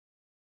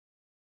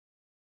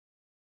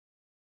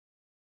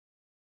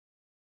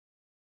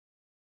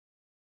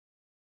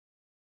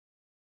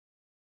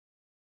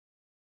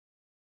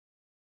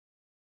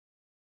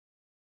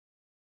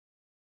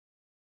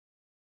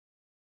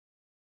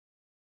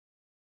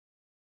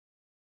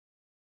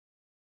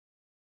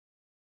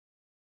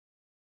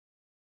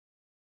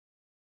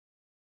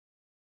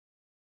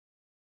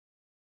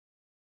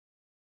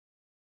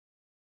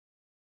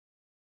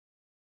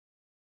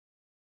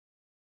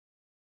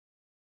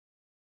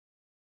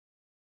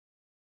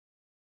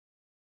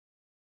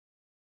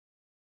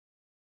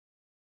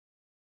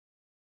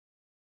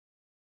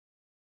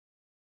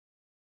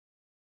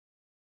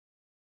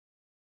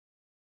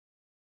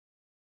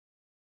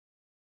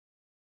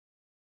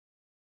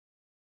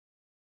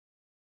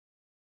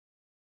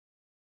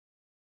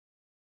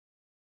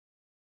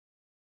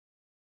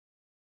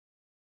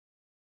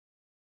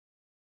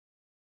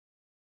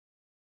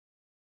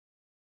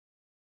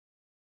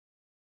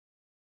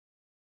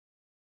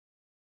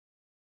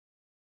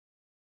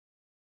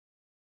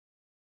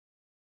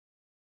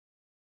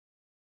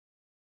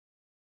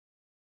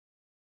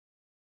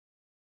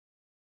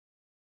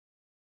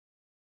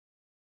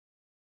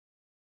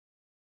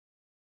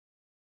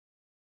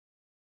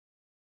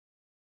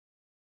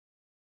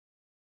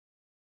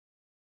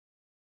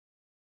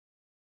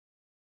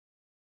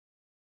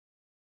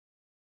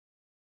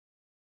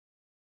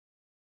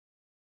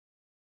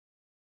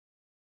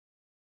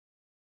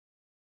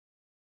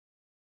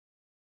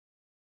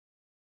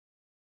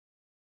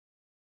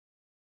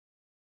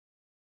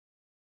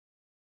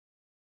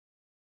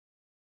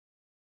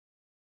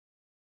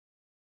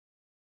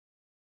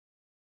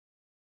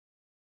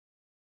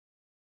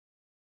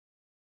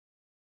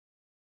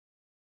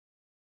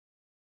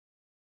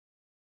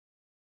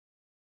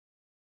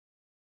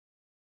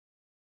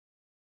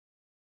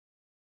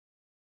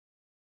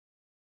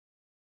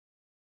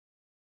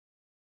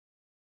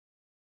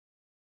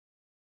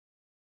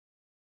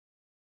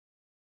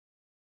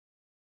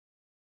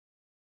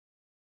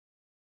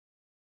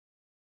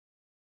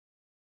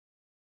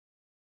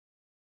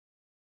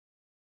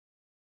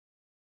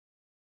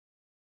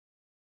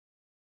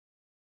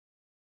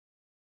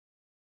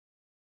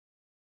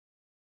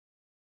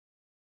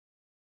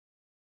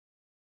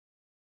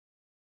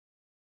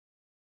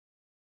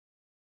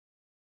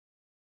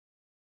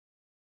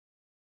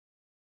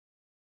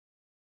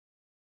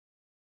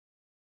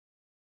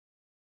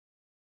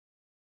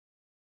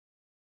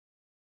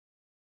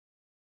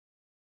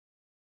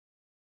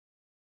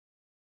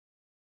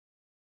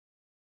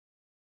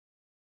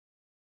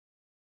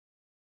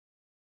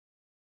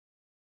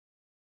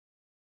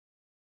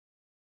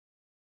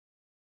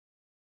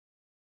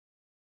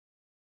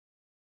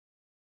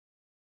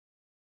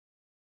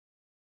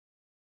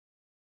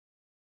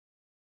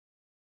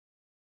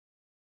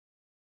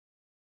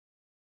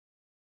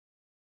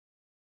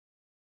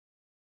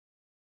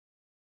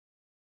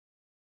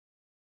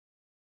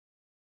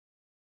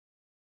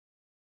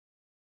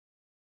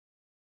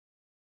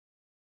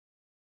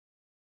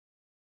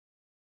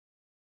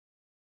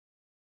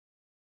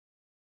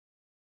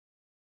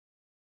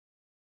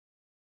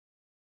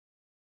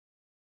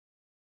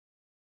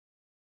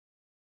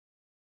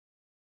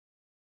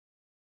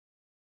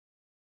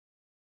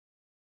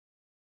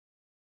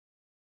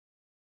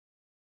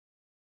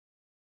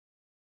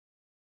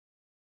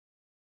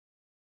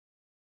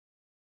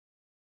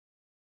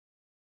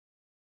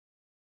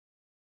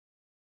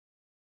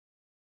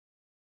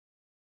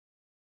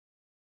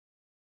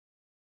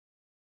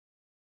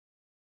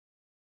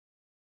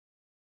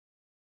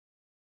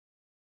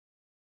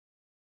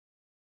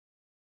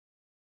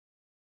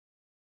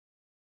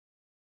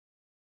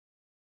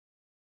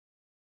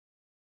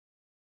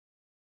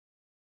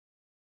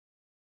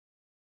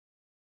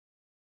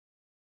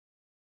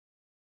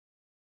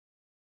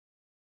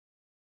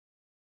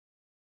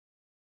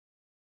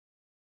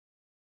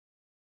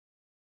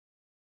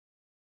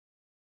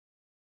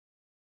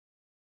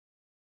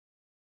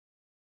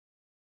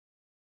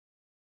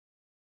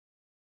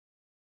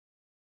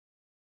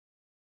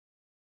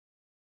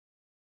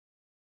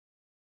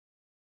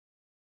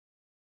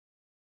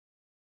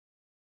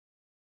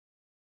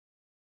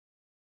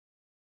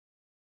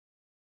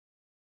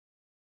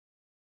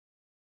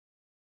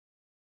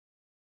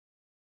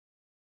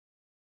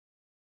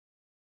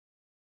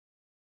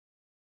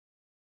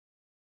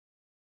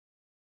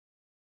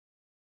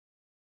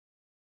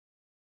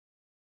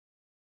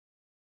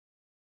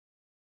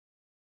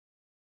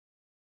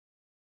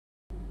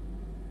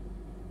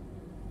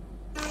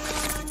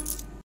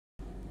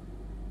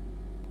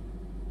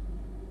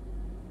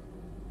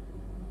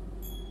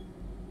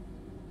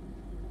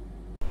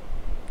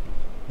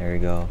There we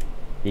go.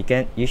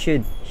 You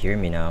should hear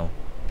me now.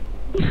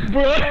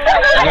 Bro!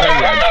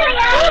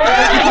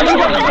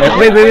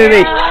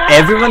 Wait.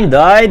 Everyone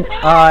died?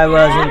 I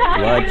wasn't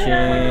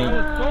watching.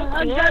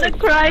 I'm gonna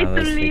cry I to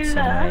was fixing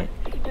Lila.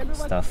 my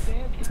stuff.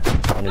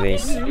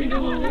 Anyways.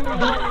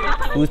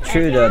 Who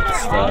threw that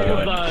stuff?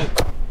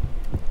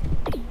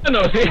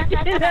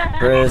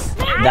 Press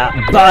that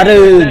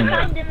button!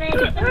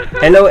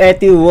 Hello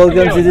Etu,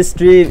 welcome to the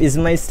stream. Is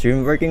my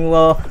stream working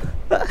well?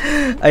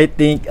 I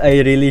think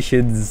I really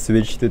should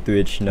switch to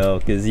Twitch now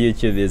because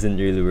YouTube isn't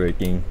really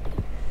working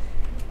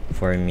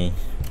for me.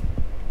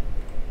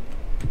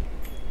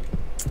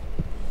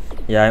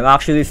 Yeah, I'm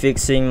actually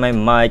fixing my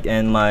mic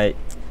and my...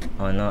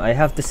 Oh no, I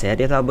have to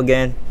set it up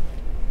again.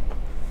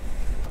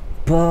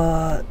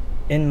 But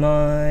in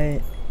my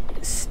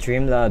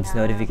Streamlabs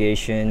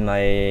notification,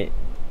 my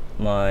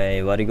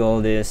what do you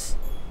call this?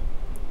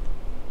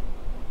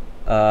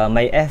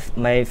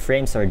 My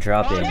frames are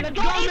dropping.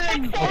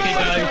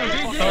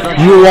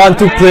 You want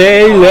to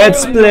play?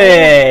 Let's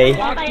play!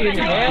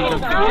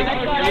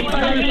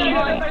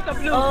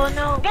 Oh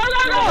no.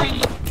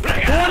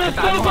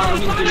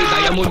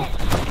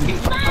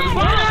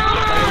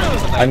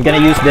 I'm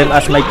gonna use them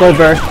as my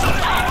cover.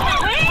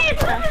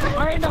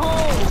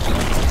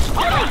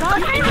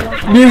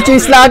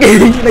 Milch's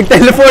lagging!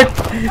 Nag-teleport!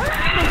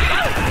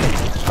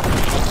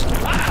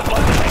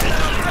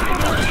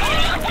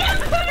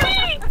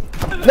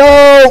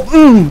 No!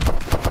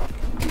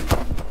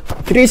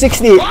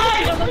 360!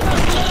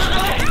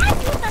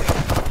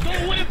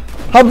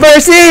 Have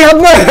mercy! Have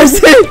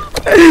mercy!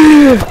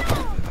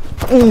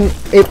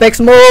 Apex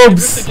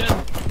mobs!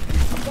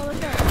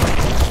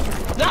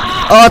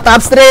 Oh,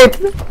 top straight!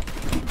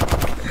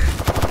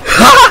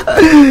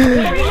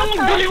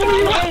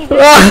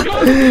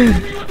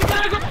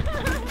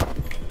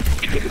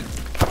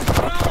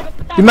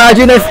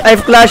 Imagine if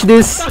I've flashed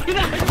this.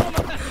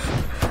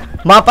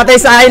 Mapatay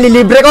sa akin,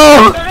 lilibre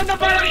ko!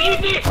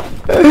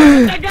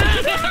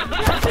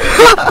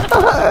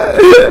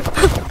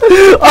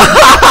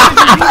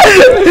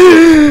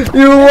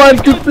 You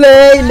want to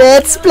play?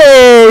 Let's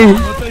play!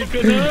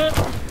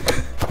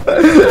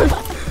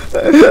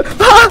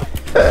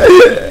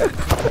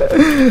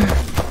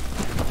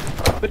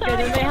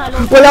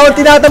 Wala akong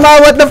tinatama,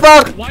 what the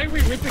fuck? Why are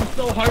we ripping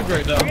so hard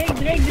right now?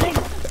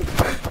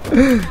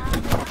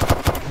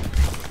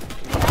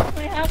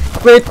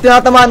 Wait,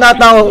 tinatama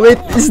natin ako. Wait,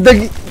 is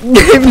the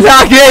game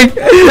lagging?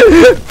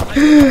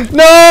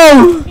 No!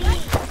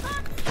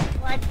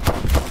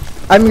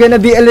 I'm gonna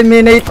be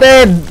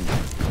eliminated!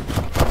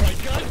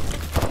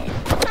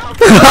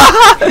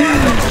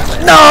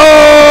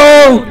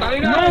 No!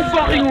 No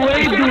fucking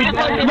way, dude!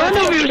 None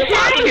of you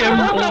shot him!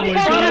 Oh my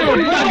god!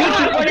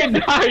 I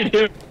died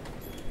him!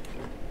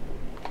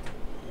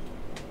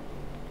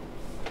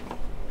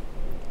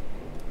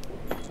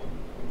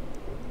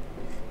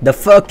 The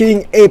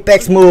fucking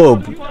Apex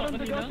move!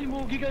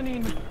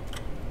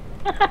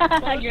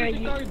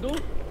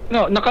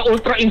 No,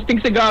 naka-ultra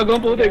instinct si Gago,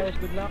 putik.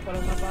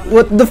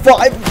 What the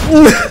fuck?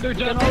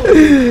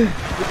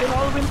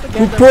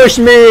 Who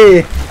pushed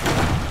me?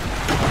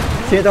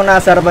 Sino itong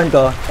nasa harapan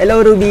ko?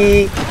 Hello,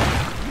 Ruby!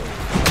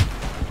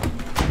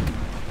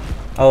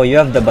 Oh, you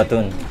have the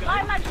baton.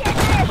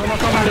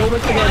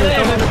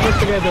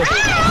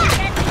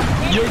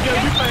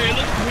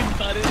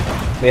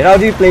 Wait, how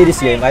do you play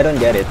this game? I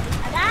don't get it.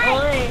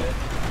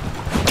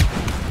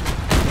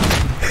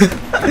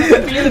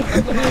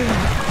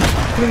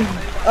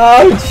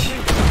 Ouch!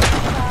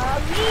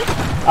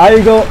 Ah,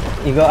 you go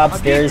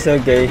upstairs,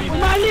 okay.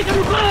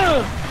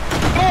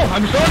 Oh,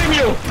 I'm showing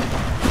you!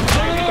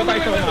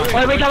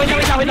 Wait,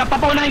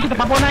 papaunahin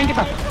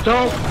kita.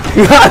 So...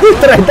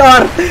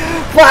 Traitor!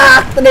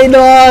 Fuck!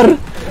 Traitor!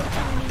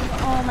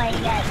 Oh my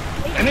god.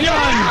 Ano yun?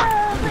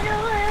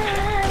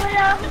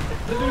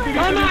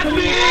 Come at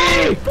me!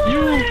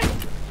 You!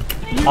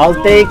 I'll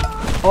take...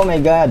 Oh my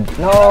god.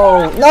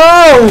 No! No!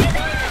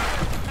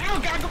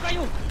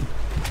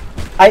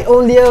 I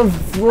only have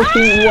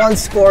fucking one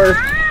score.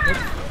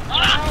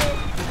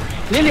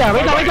 Lilia,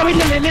 wait,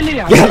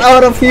 Lilia. Get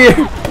out of here!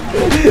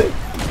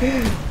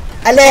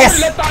 Alis!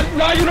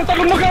 Layo ng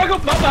talong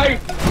magago! Bye-bye!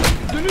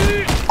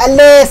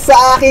 Alis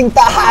sa aking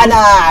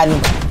tahanan!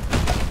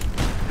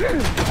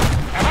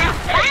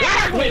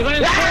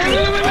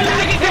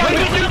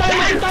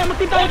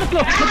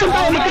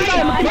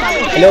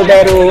 Hello,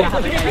 Beru!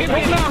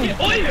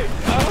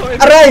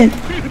 Aray!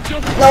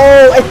 No!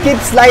 I keep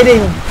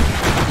sliding!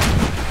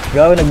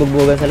 Gawa,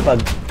 nagbugbugan sa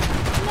lapag.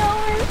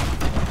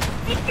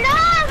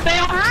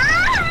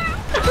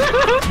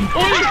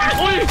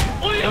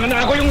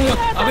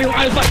 Ako yung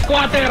alpha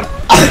squatter!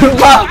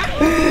 Alpha!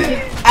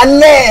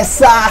 Alis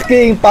sa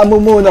aking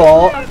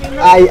pamumuno!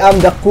 I am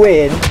the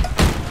queen!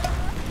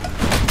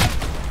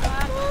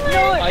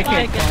 I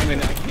can't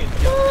comment.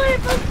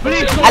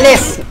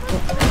 Alis!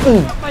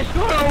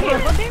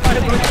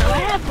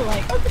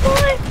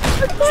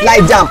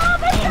 Slide jump!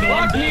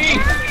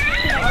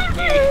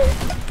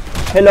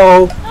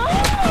 Hello!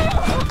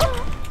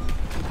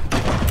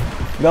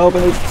 Go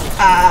open it.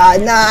 Ah,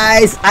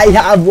 nice! I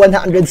have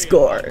 100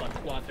 score.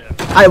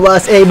 I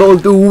was able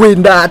to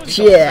win that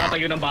shit.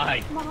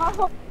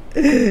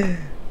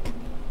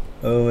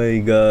 Oh my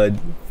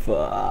god.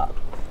 Fuck.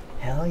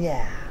 Hell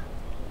yeah.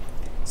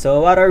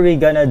 So what are we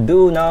gonna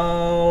do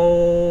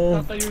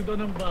now?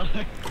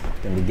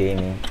 Gonna be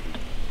gaming.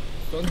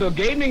 Don't do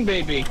gaming,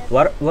 baby.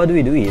 What do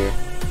we do here?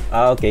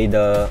 Ah, okay,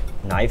 the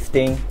knife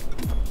thing.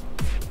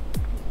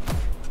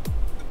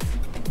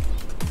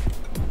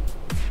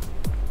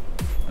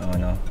 Oh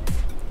no.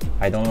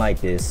 I don't like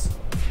this.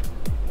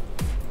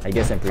 I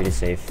guess I'm pretty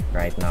safe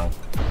right now.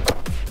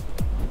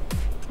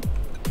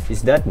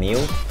 Is that Mew?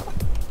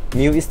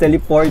 Mew is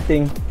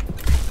teleporting.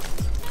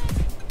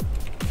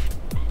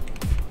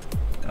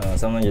 Oh,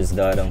 someone just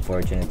died,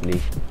 unfortunately.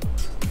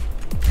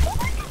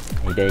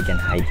 Maybe I can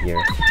hide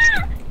here.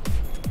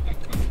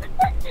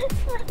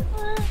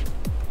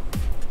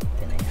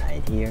 Can I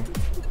hide here?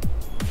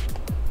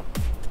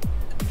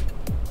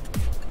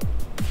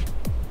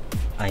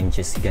 I'm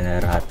just gonna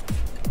rat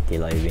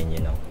till I win, you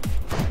know.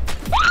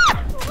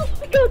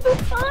 Go too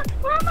far,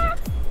 Mama.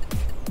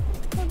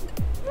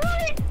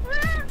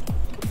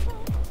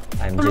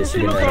 I'm just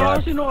gonna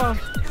rat. Sino ka?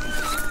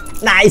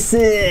 Nice!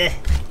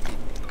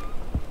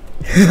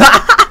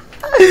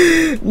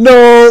 No!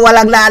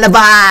 Walang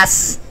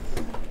lalabas!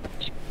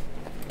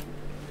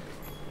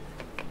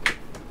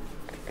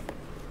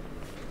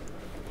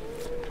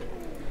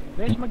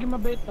 Guys, maging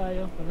mabait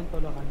tayo. Walang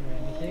tulakan or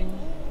anything.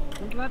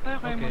 Kung lahat tayo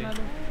kaya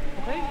manalo.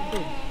 Okay?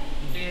 Good.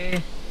 Okay.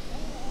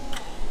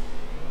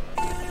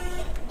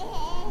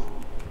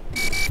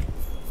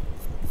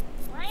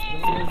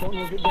 Don't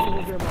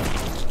move your mouth.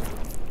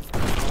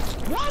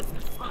 What?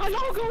 Akala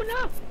ko go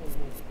na!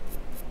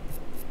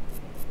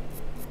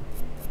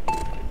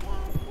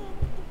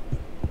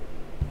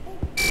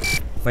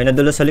 May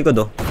nadulas sa likod,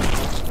 oh.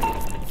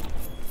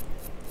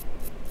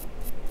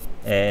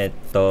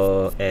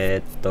 Eto.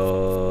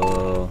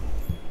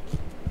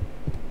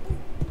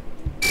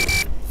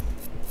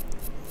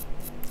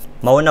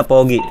 Mauna,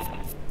 Pogi.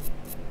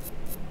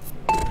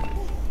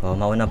 Oh,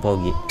 mauna,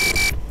 Pogi.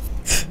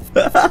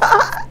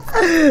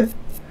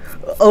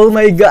 Oh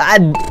my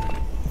god!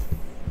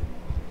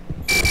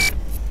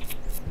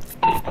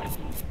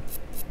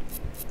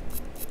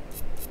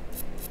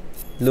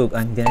 Look,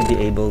 I'm gonna be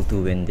able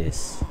to win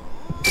this.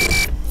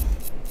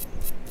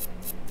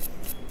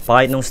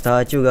 Pakit nung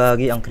statue,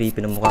 gagi. Ang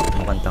creepy ng mukha.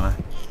 Mukhang tanga.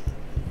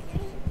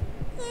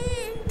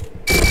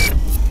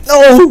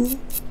 No!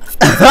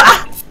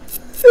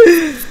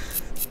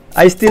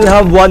 I still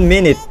have 1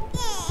 minute.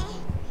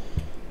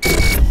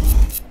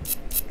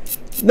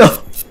 No!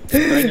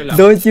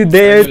 Don't you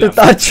dare to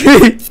touch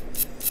me!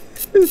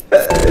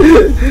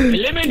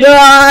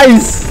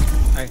 Nice!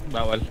 Ay,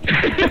 bawal.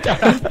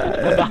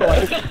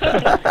 Bawal.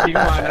 Hindi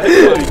mo mahanap.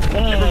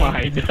 Never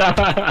mind.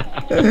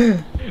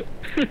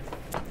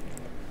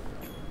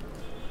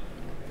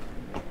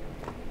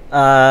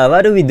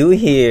 What do we do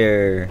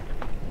here?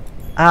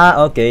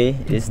 Ah, okay.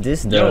 Is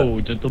this the...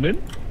 Yo,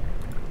 gentlemen.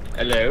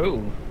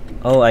 Hello.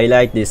 Oh, I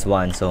like this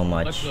one so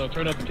much. Let's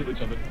try not to kill each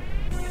other.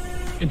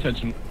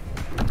 Intention.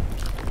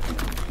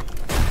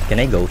 Can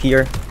I go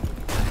here?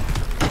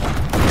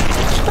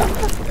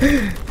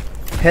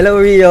 Hello,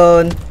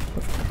 Rion.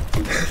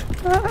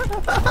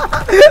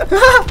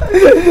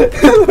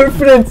 We're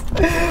friends.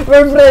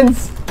 We're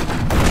friends.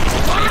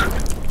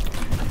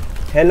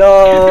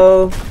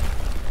 Hello.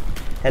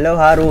 Hello,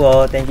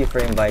 Haruo. Thank you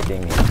for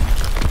inviting me.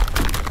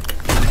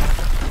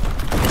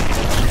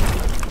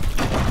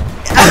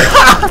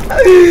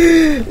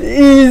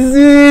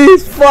 Easy.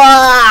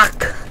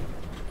 Fuck.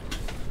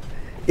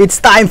 It's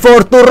time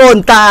for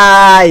Turon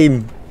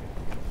time.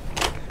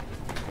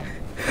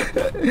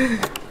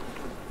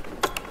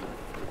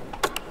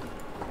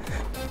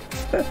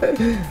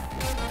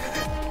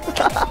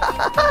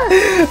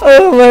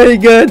 Oh my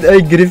god,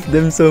 I griefed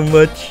them so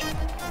much.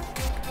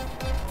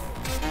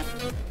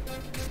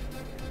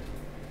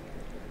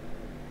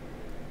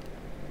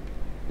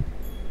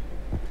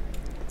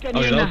 Oh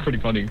yeah, that was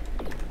pretty funny.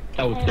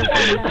 That was so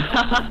funny.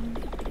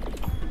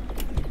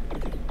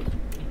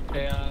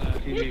 Kaya,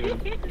 sili yun.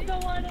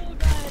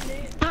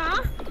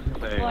 Ha?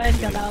 Say,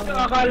 ka daw.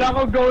 akala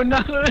ko go na.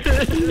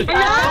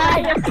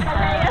 Ayos ka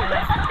na yun.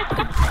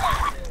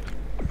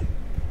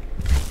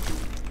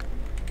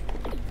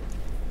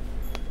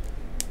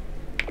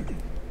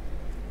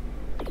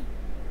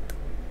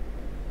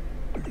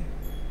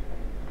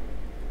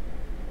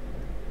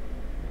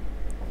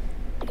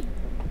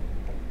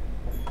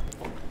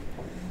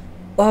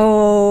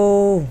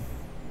 Oh.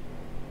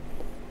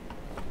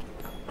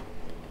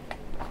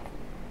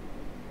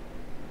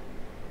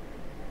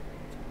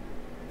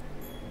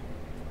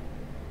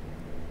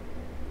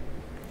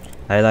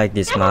 I like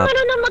this map.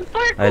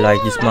 I like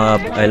this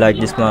map. I like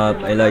this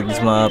map. I like this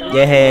map.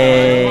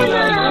 Yay!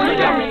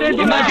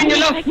 Imagine nyo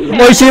lang.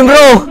 Boy, Shim,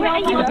 bro!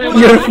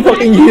 You're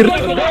fucking here.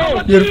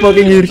 You're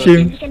fucking here,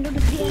 Shim.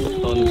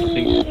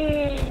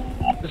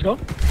 Let's go.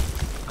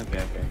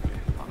 Okay.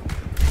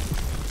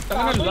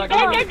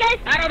 Guys!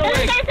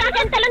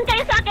 Talon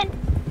kayo sa akin!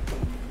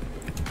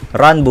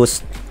 Run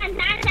boost.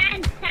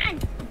 Saan?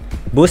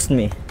 Boost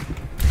me.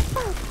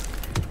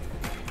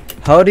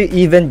 How do you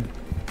even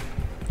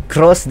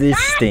cross this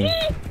thing?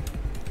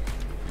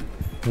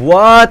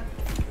 What?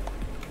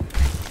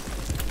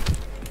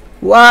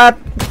 What?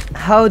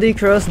 How do you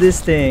cross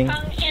this thing?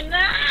 Ang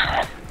ina!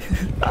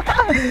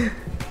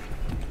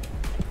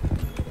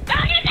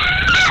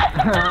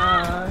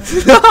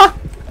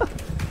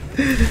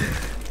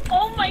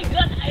 Oh my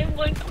god, I'm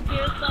going to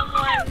kill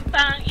someone.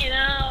 Tang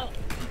ina.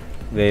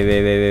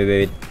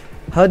 Wait.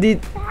 How do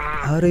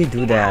you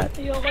do that?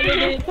 Ayoko na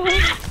dito.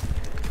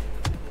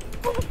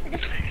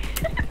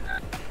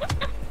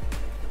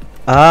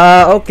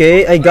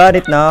 Okay, I got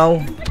it now.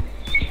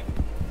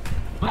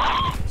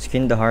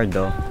 Skin the hard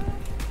though.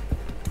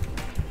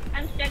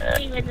 I'm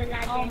struggling with the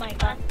ladder. Oh my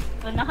god.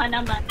 Una ka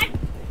naman.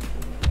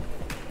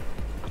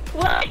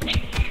 What? I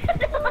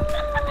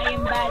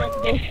am bad at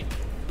this.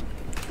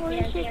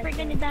 Holy shit, we're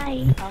gonna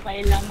die. Okay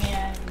lang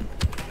yan.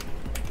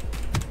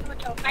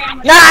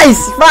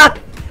 Nice! Fuck!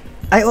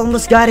 I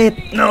almost got it.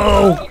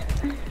 No!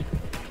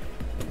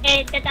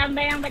 Eh,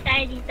 tatambay lang ba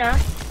tayo dito?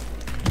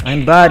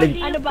 I'm bad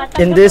Ano ba?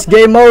 in this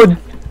game mode.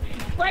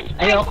 What?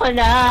 Ayoko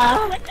na.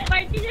 What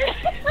party na?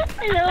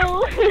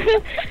 Hello?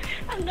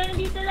 Hanggang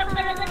dito lang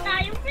talaga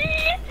tayo,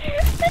 please.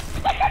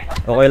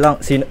 Okay lang.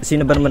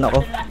 Sino ba naman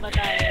ako?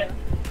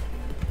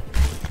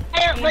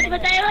 Ayaw, ba't ba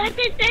tayo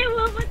matay?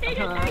 Mamatay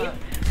na tayo.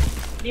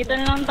 Dito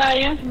na lang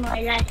tayo.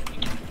 My last.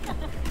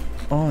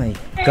 Oh my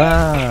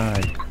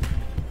god.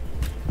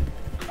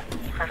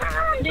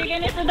 Hindi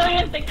ganito daw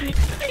yung technique.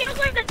 Hindi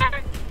ako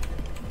natatakot.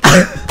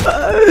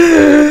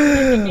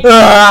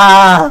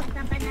 Ah!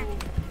 Sapa na.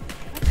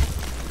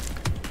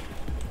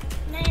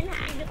 Ngayon,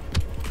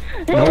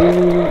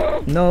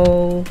 No.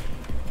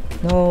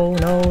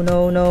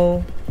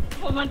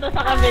 Pumunta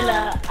sa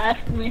kabila.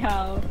 Ask me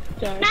how.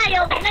 Char.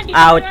 Ayaw na dito.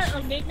 Ouch.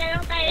 Update na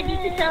lang tayo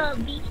dito sa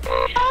beach.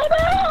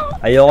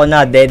 Ayoko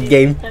na. Dead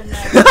game.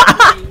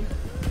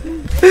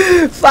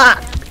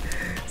 Fuck!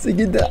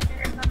 Sige na.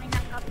 Kami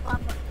ng kapwa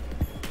mo.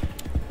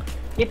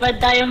 Ipad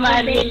tayo,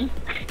 Mali.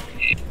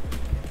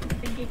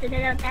 Dito na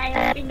lang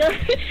tayo.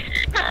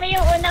 Kami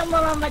yung unang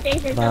mamamatay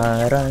sa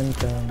Parang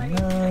ka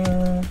na.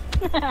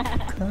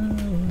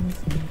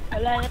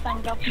 Wala na,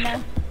 tanggap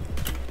na.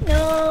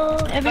 No.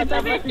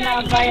 Patapos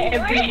na by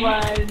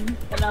everyone.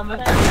 Salamat.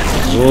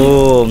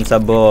 Boom!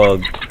 Sabog.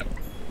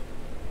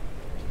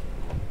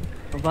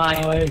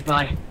 Bye.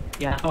 Bye.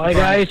 Yeah. Okay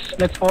guys,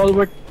 let's all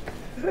work.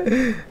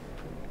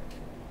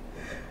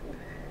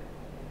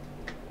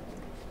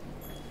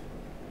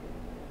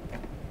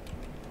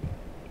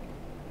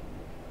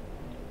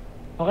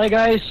 Okay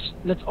guys,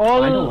 let's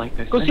all... I don't like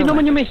this. Kung I sino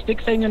don't man like yung may stick,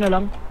 sa inyo na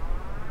lang.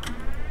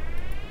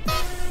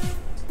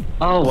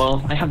 Oh well,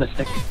 I have the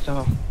stick,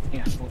 so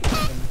yeah.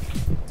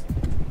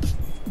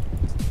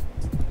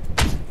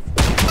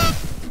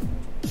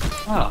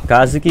 Oh.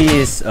 Kazuki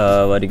is,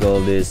 what do you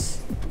call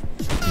this?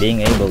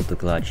 Being able to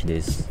clutch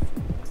this.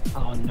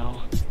 Oh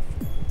no.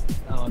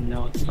 Oh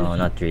no. Oh,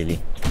 not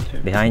really.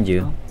 Behind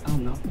you. Oh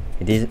no.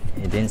 It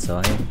didn't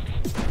saw him.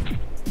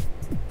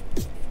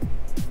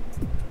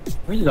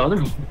 Where's the other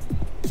one?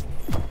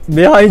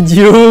 Behind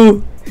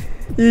you!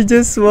 You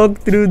just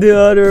walked through the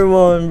other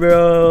one,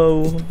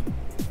 bro.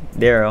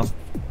 There, oh.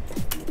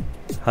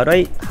 How do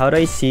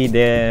I see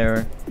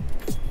their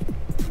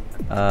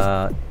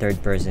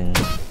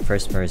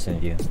first person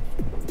view?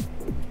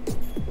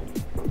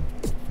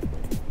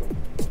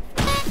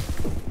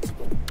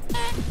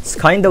 It's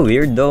kinda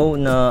weird though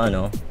na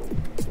ano.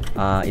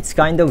 It's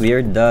kinda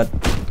weird that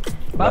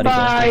Bye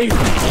bye!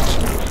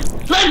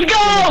 Let's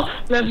go!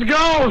 Let's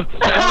go!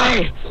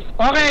 Okay!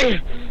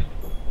 Okay!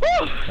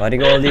 What do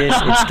you call this?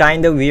 It's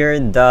kinda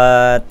weird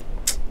that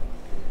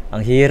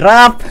ang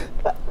hirap!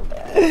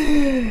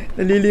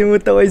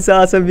 Nalilimut ako yung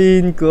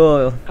sasabihin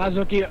ko.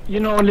 Kazuki,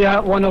 you know only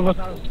one of us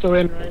has to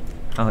win, right?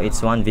 Oh,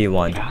 it's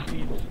 1v1.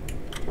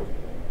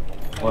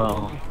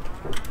 Well.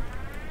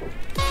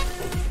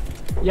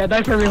 Yeah,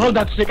 die for me. Hold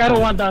that stick. I don't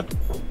want that.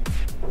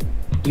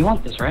 You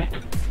want this, right?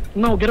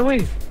 No, get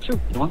away. Shoot.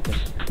 You want this?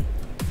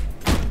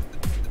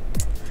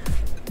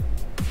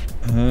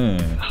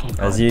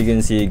 As you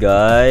can see,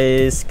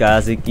 guys,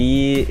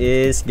 Kazuki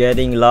is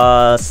getting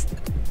lost.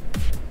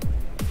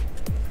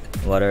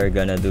 What are we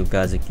gonna do,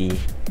 Kazuki?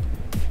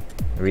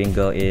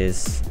 Ringo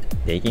is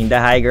taking the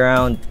high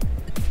ground.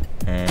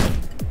 And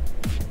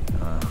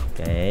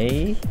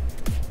okay.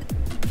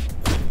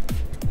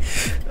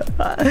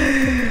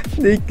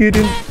 They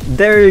couldn't.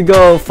 There you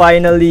go,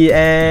 finally,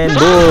 and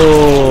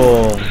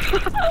boom.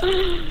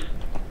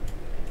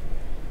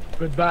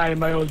 Goodbye,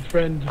 my old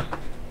friend.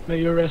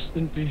 May you rest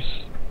in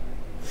peace.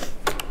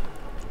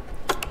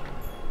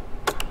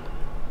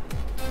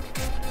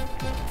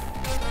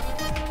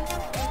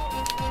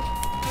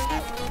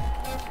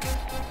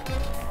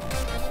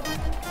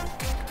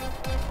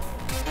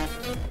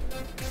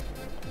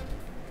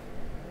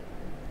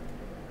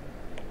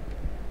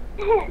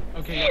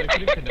 Okay,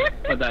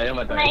 Madaya.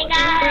 Oh my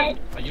god.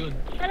 Ayun.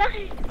 Wala.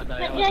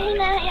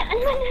 Naghahinayaan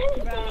mo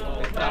na.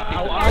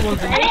 I was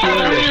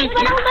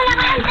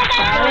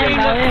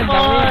Walang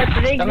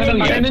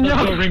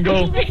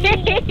Ringo.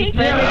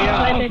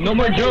 No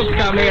more jokes,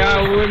 Kami.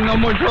 No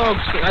more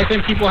jokes. I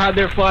think people had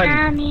their fun.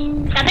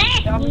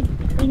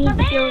 We need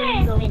to kill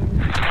Ringo.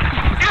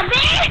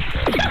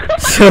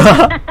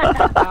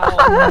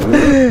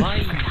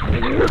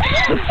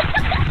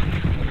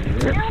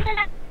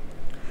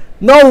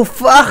 No,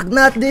 fuck,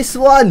 not this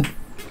one.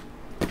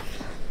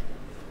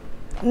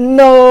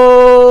 No.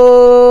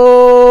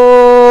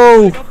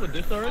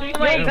 This already?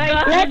 Let's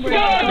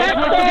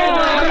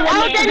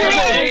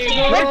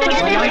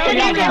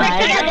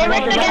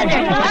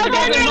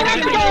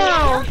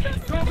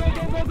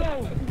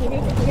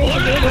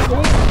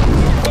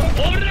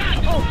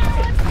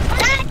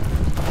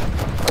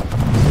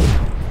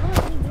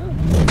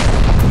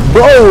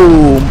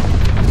Boom!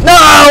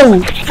 No!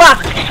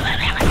 Fuck!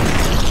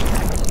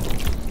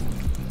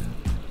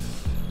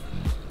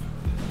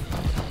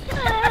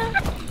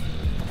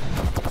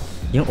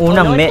 Yung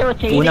unang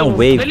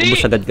wave,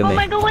 ubus agad kami. Oh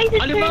my god, why is it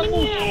turning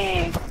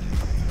here?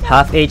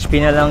 Half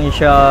HP na lang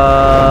siya.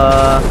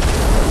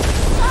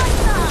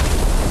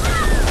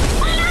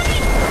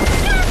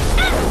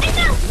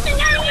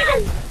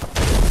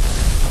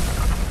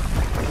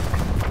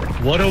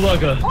 What a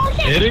wugga.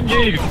 Eren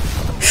game.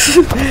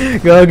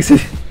 Gags.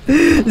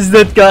 Is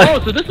that Kami? Oh,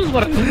 so this is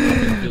what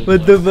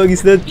What the fuck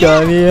is that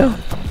Kami?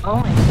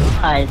 Oh my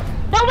god.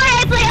 Don't worry,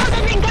 I play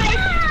Elden Ring, guys!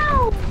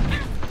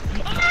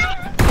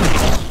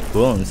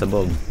 Boom,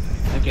 sabog.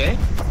 Okay.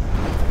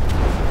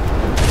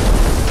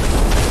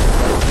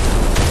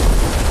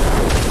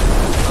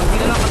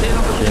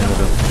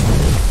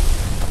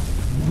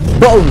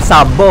 Boom,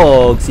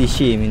 sabog! Si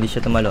Shim, hindi siya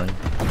tumalon.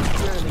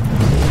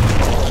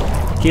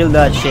 Kill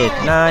that shit.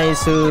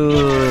 Nice.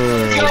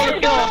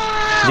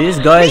 This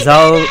guy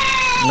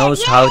knows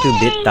how to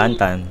beat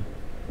Tantan.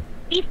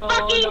 We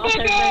fucking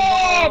did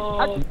it!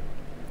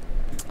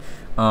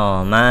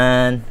 Oh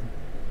man.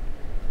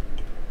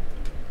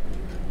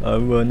 I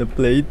wanna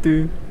play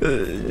too.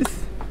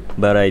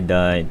 But I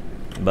died.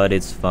 But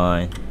it's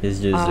fine.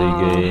 It's just a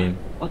game.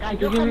 What are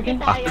you doing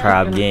again? A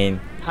crab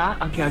game. Ha?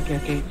 Okay.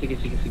 Sige.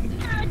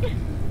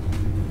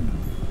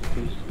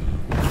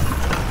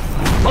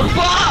 Oh,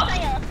 fuck!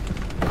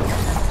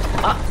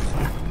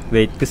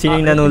 Wait, kasi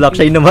yung nanulak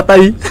siya yung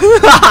namatay.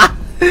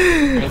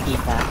 Ay,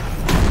 tita.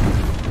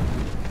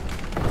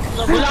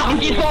 Wala akong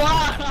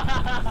ginawa!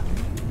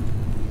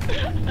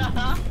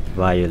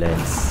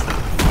 Violence.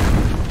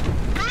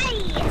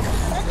 Ay!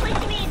 Don't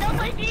push me! Don't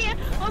push me!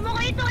 Huwag mo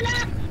ko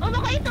itulak! Huwag mo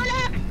ko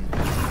itulak!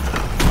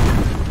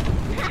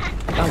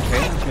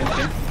 Okay.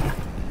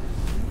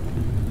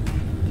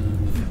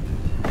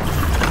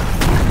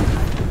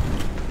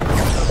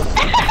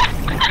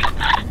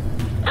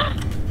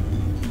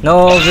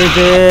 No,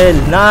 Virgil!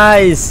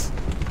 Nice!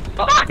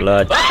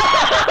 Clutch. Oh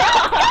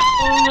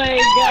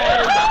my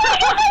god!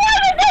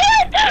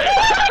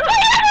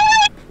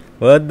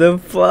 What the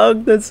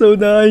fuck? That's so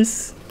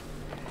nice.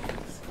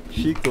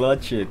 She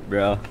clutched it,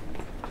 bro.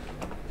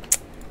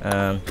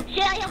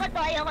 Ayoko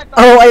to.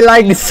 Oh, I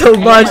like this so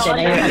much.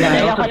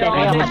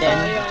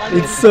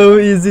 It's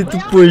so easy to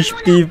push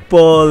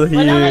people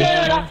here.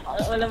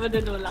 Wala ba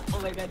dudulak?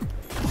 Oh my god.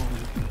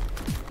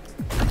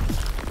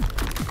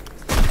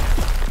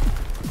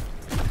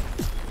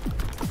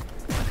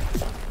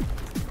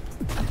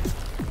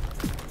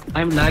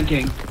 I'm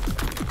lagging.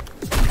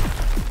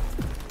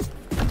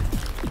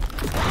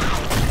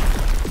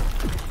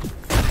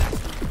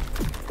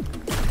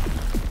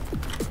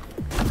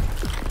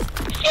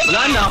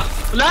 Wala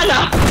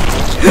na!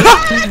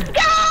 Let's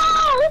go!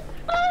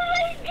 Oh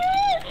my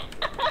god!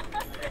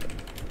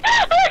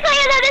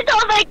 Masaya na nito!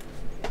 Oh my...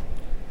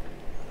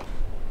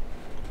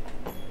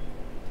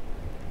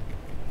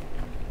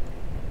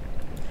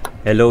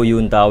 Hello,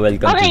 Yunta.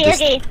 Welcome to the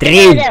stream.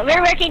 Together.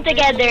 We're working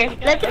together.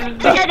 Let's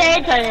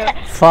together.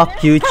 Fuck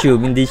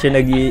YouTube. Hindi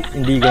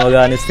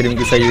gumagana stream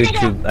ko sa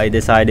YouTube. I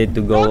decided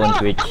to go on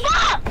Twitch.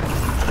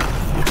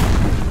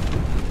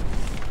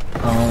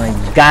 Oh my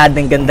god,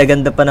 ang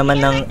ganda-ganda pa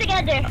naman ng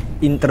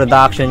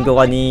introduction ko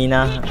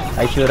kanina.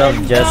 I should have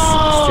just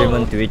stream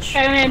on Twitch.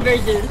 Carmen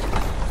Virgil.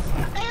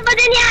 Kaya ba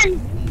din yan?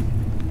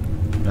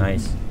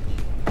 Nice.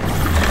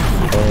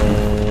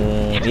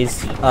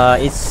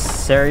 It's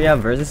Seria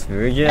versus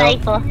Virgil. Try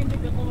ko.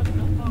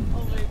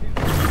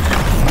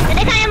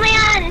 Hindi, kaya mo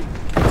yan!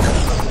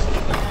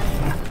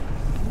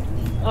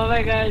 Oh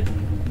my god.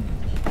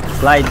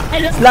 Slide!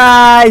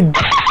 Slide!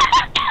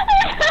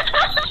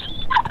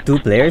 2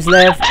 players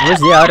left.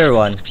 Where's the other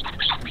one?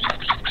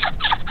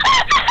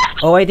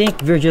 Oh, I think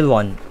Virgil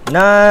won.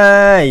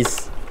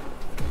 Nice!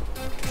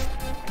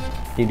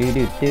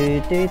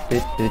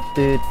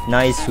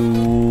 Nice.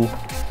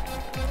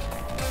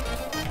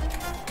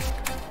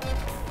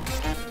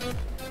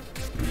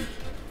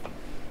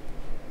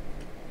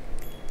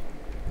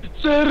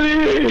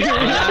 Seri!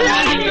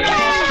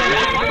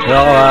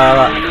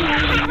 Wow.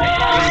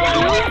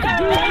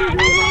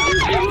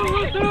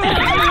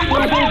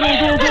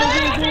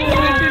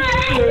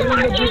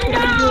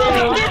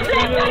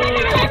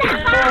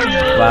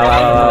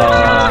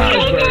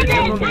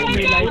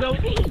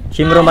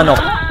 Shimro manok.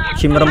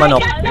 Chimro manok.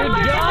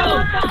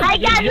 I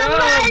got the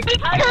money to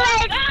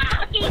it!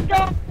 Fucking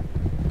go!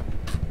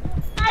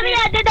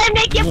 Did I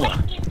make you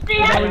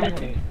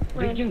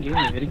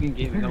Very good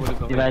game.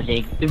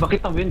 Diba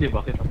kita win?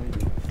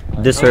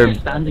 Deserve.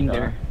 Standing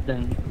there,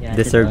 then yeah.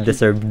 Deserve.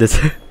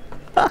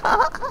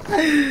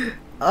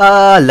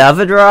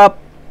 Lava drop.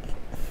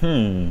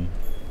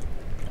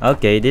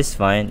 Okay, this is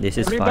fine.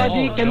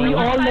 Everybody, can we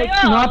all like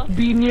not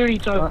be near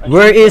each other?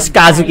 Where is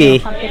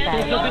Kazuki?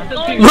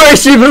 Where is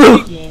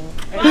Shimru?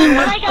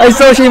 I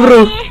saw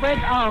Shimru. Spread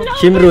out.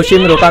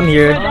 Shimru, come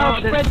here.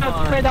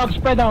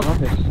 Spread out.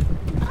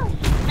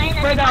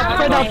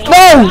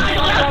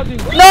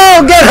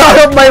 No, get out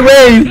of my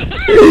way.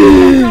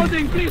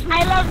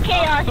 I love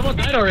chaos. Someone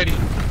died already.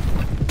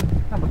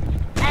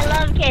 I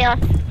love chaos.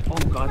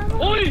 Oh god.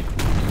 Oi!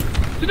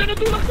 Sila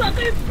natulak sa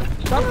atin!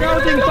 Stop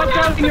crowding!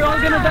 You're all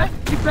gonna die!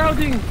 Keep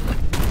crowding!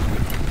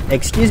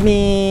 Excuse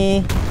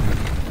me.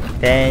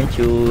 Thank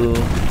you.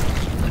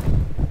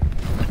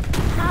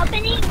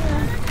 Happening.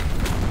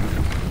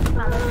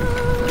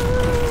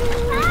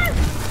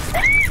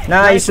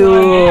 Nice.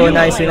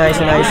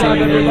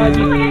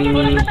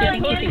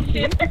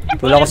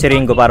 Tula ko si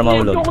Ringo para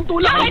mahulog.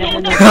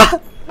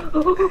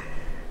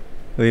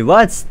 Wait,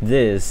 what's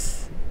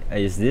this?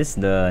 Is this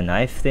the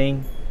knife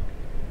thing?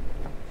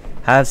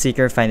 Have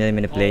seeker find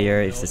eliminate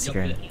player if the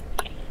seeker.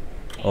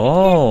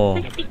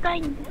 Oh. Be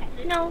kind.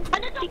 No.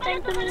 Be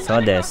kind to me. So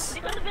this.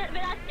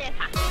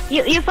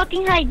 You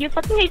fucking hide.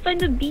 Find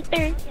the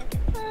beater.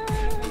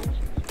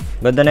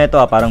 Ganda na ito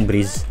parang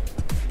breeze.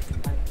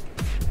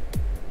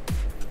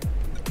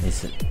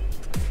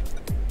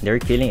 They're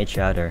killing each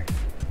other.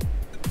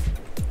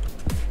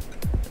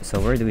 So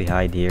where do we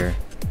hide here?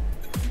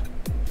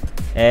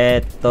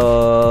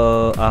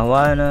 Eto, I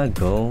wanna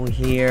go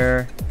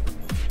here.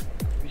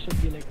 We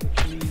should be like the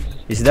trees.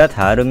 Is that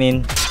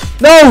Harumin?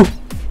 No!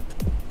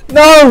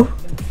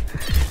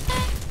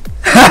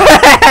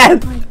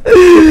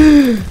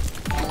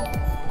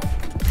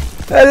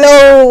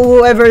 Hello,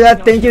 whoever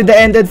that. Thank you, the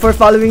ended, for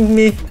following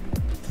me.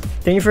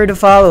 Thank you for the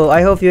follow.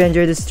 I hope you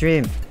enjoyed the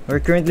stream. We're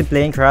currently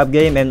playing crab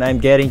game and I'm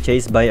getting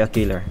chased by a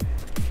killer.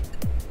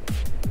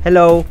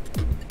 Hello.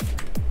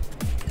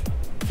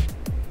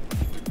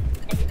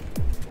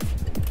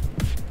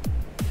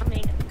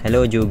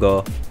 Hello,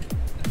 Jugo.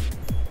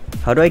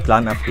 How do I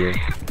climb up here?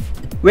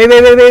 Wait.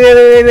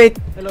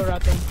 Hello,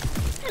 Ratten.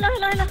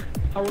 Hello.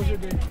 How was your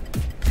day?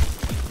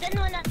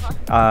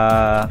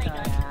 Hi.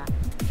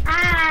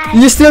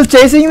 You still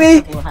chasing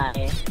me?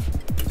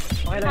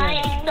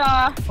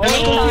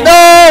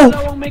 No!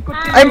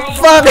 I'm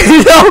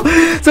fucking no!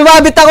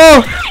 Sumabit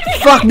ako!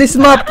 Fuck this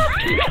map!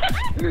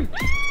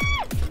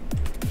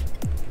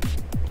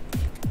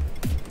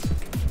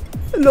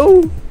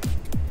 Hello?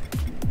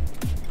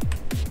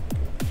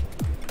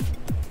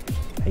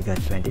 I got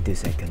 22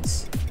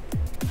 seconds.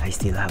 I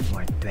still have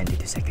more than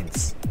 22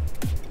 seconds.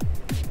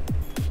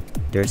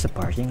 There's a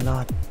parking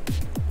lot.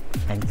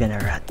 I'm gonna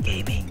rat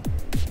gaming.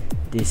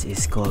 This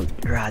is called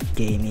Rat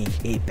Gaming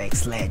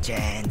Apex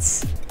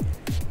Legends.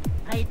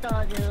 I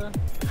told you.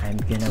 I'm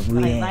gonna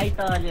win. I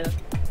told you.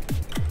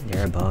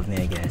 They're above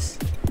me, I guess.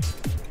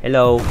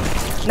 Hello.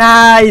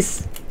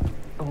 Nice!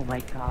 Oh my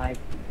god.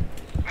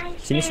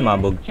 Sino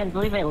sumabog? Can't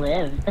believe I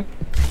lived.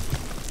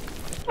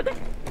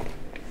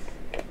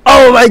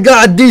 Oh my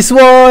god, this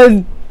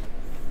one!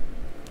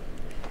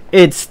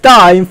 It's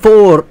time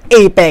for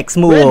Apex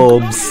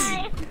moves!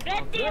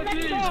 Red team,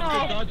 let's go!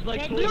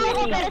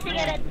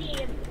 Red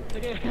team.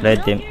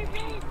 Red team.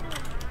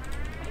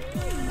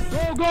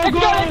 Go!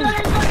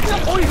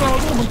 Oy, go!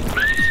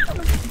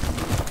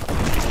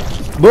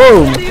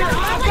 Boom!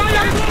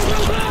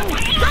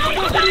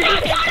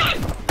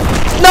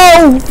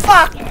 No!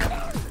 Fuck!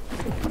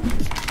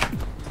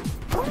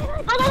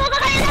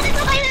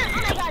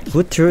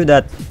 Who threw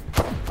that?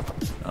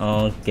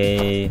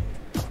 Okay.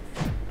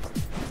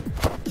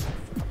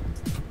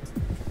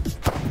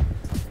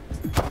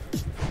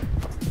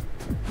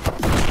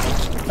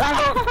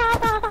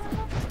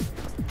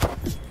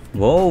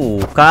 Whoa,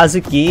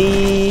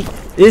 Kazuki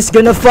is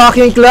gonna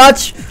fucking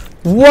clutch.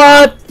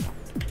 What?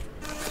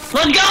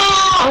 Let's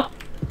go!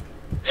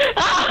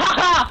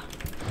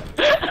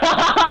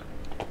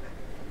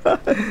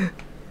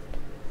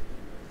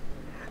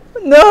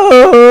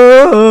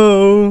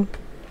 No!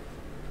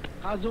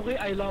 Kazuki,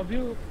 I love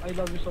you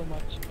so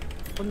much.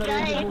 Kung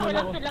Guys, narinig mo man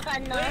ako. walang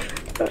tulakan, no?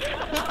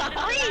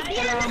 Uy, di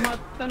yan! Salamat,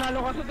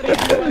 nanalo ka sa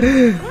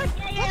 3v1.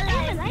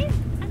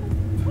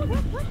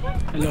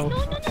 Hello.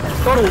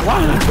 Pero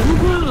wow!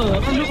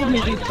 Ano ko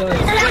nakita?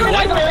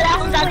 Wala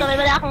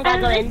akong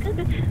gagawin.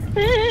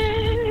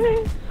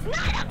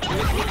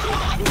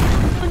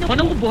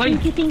 Paano ko buhay?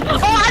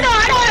 Oh, ano?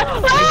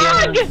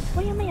 Wag!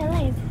 Why am I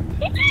alive?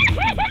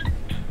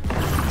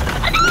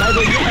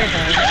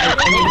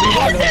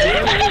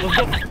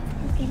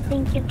 Okay,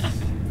 thank you.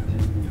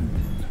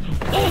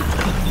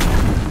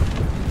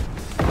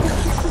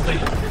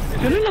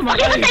 Sino naman?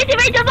 Patay si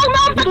Virgil! Huwag mo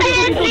akong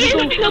patayin! Please!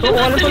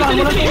 Wala pa lang!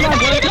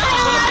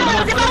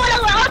 Di ba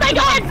walang... Oh my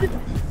god!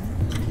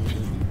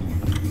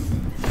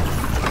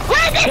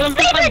 Where is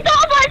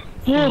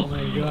Oh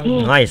my god.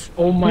 Nice.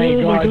 Oh my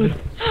god.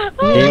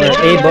 They were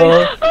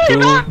able to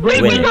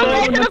win.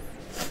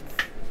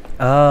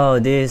 Oh,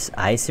 this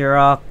icy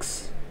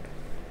rocks.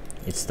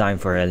 It's time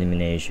for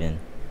elimination.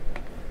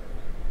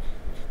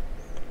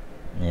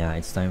 Yeah,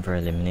 it's time for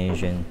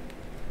elimination.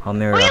 How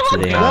many rocks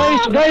do they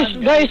have? Guys,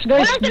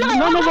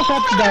 none of us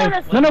have to die.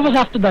 None of us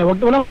have to die.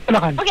 Walang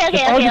tulakan. Okay.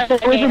 Let's all just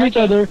stay away from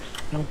each other.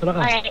 Walang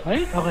tulakan.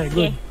 Alright. Okay,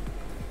 good.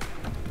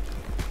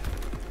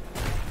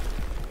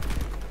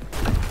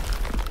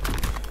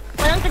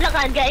 Walang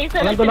tulakan, guys.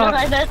 Walang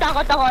tulakan.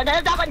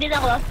 Natatakot din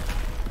ako.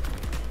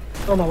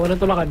 Tama, walang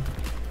tulakan.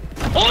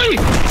 Oi!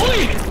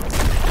 Oi!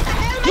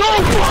 No!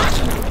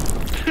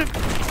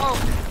 Oh.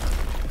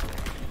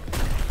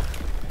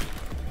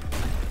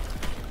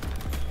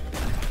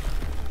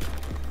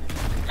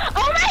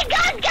 Oh my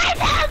god, guys,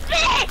 help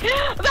me!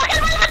 Bakit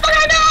wala pang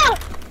ano?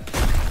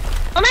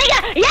 Oh my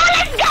god! Yeah,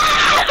 let's go!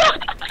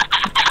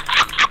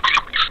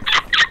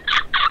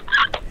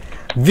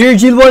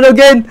 Virgil won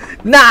again!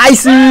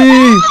 Nice!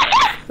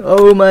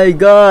 Oh my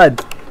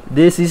god!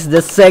 This is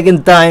the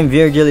second time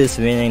Virgil is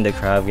winning the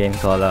crab game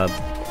collab.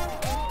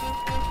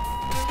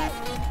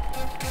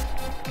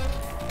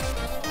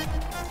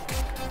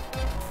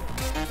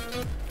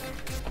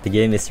 The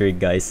game is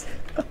rigged, guys.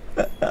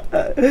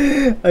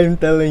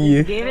 I'm telling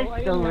you. Game is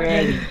still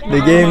rigged.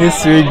 The game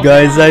is rigged,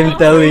 guys. I'm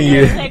telling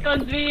you.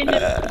 Second win.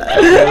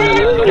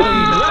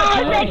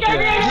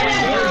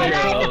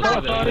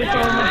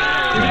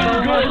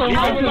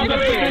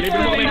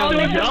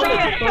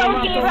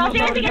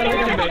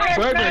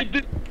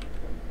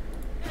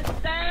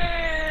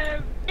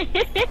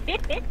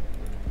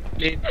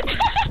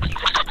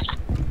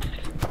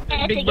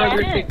 Big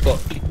burger stick po.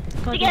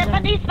 Sige,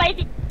 pati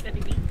spicy.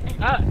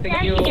 Ah,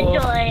 thank you.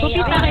 Enjoy.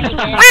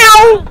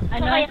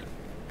 Ano?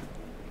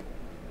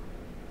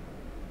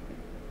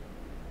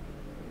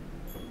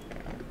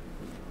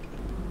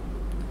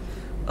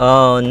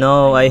 Oh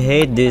no, I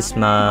hate this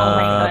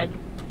map.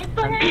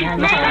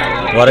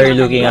 What are you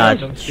looking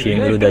at,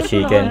 Shimru the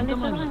chicken?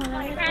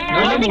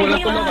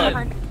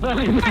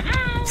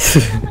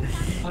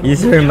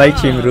 Use your mic,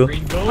 Shimru.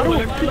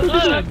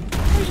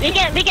 We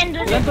can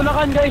do this. Walang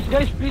tulakan, guys,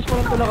 please,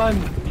 walang tulakan.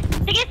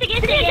 Sige.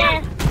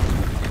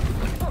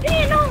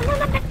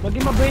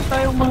 Maging mabait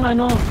tayong mga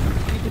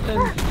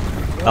citizens.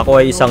 Ako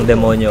ay isang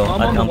demonyo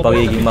at ang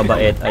pagiging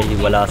mabait ay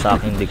wala sa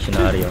aking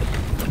diksyonaryo.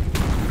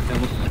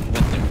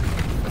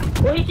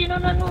 Uy,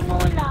 sino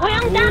nanunula? Uy,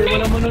 ang dami!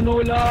 Wala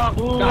manunula.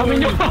 Dami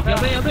nyo.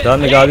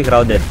 Dami gagi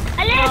crowded.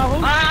 Alin!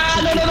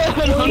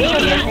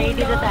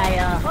 Dito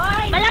tayo.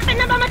 Malapit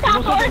na ba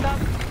matapos?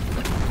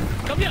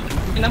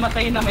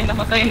 May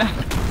namatay na.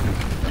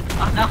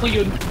 Ako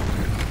yun.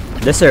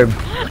 Deserve.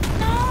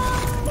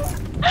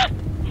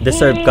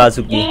 Deserve,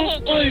 Kazuki.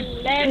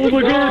 Let's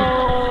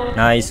go!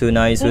 Nice.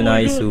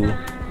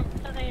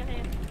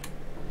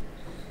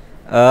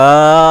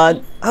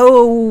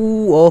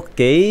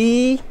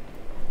 Okay.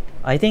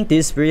 I think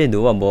this is pretty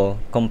doable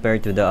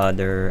compared to the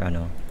other,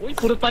 Uy,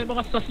 puro tayo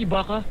mga sassy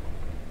baka.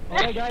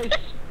 Okay, guys.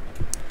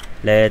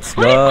 Let's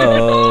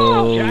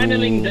go.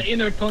 Channeling the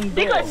inner tondo.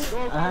 Di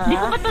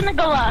ko pa ito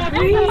nagawa.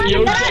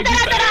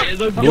 Tara!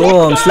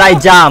 Boom, slide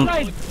jump.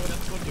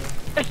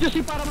 Press nyo si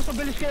para mas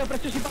mabilis kayo.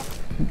 Press nyo si pa.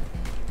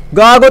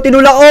 Gago,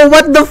 tinula. Oh,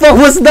 what the fuck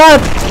was that?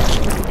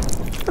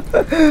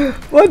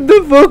 What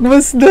the fuck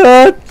was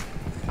that?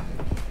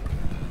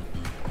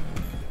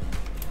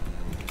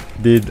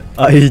 Did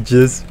I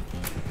just...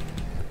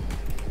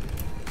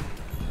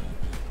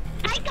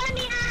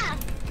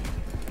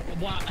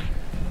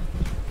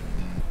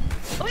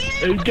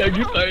 Hey,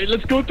 gagi pare.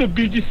 Let's go to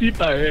BGC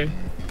pare.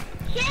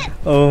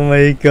 Oh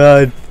my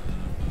god.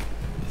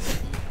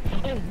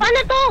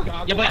 Paano to?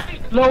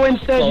 Slow and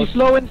steady.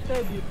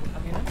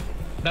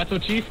 That's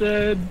what she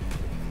said.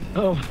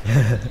 Oh.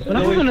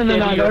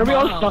 Are we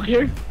all stuck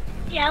here?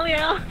 Yeah,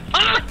 we're all...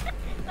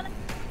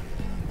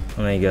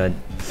 Oh my god.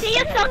 See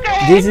you, sucker!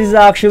 This is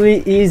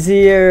actually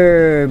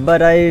easier,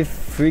 but I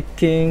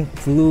freaking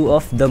flew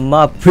off the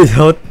map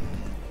without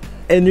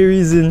any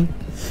reason.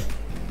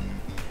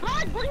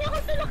 Huwag niyo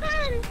akong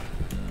tulakan!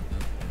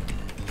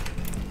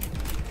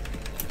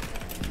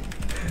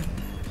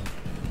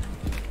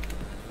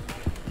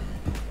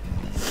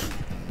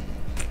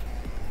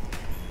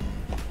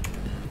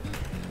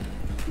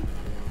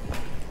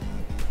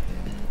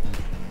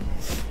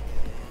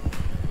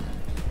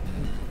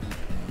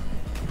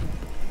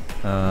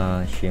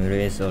 Shimru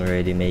is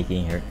already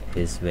making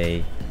his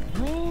way.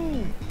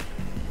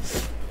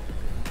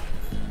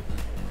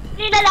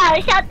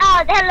 Nilala, shout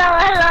out!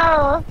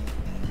 Hello!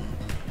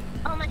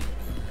 Oh my...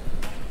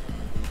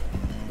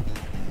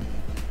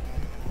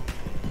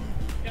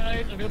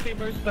 Guys, I'm gonna pay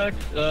my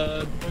respects.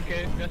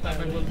 Okay, guess I'm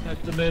a little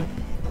testament.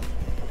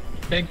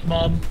 Thanks,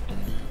 Mom.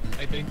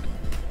 I think.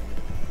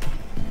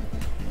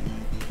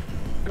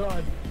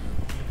 God.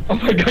 Oh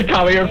my god,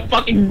 Kami, you're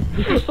fucking...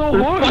 This is so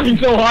hard. Fucking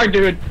so hard,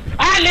 dude.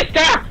 Ah,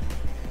 Lister!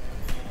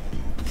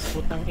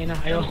 Putang ina,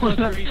 ayoko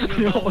na.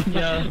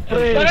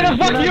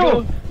 Fuck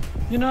you!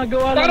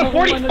 Ginagawa lang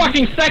 40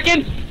 fucking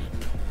seconds!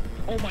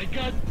 Oh my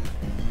god!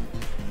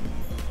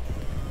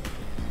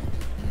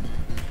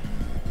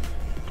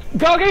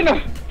 Gagay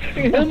na!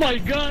 Oh my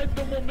god,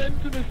 the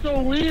momentum is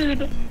so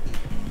weird!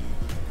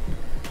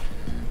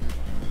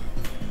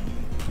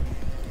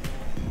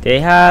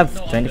 They have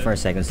 24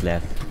 seconds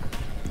left.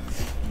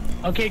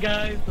 Okay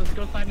guys, let's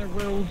go find the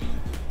rules.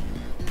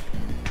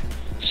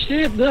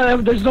 Shit,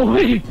 there's no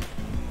way!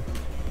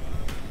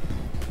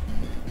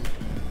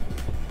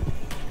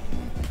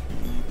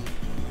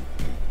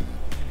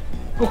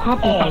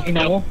 Oh,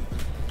 no.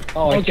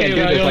 Oh, I can't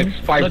do this, like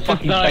 5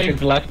 fucking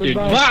seconds left, dude.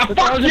 Ah,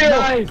 fuck you!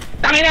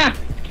 Tangina!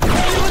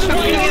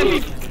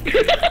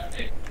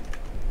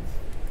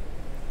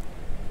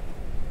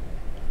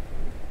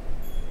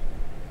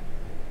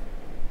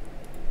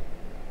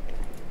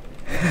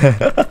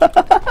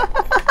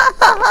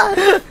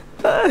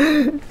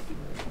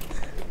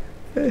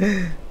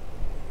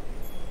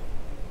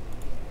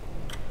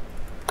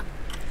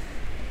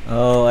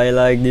 Oh, I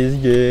like this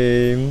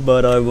game,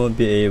 but I won't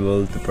be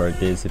able to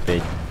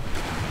participate.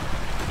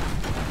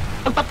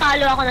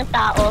 Magpapalo ako ng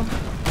tao.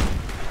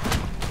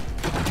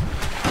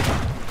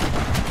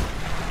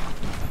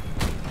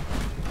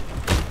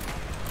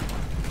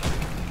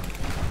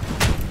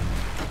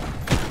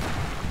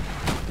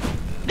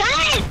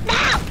 Guys!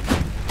 Stop!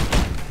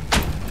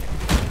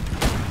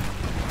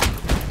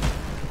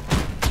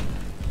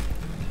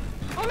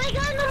 Oh my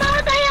god!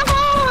 Namamatay ako!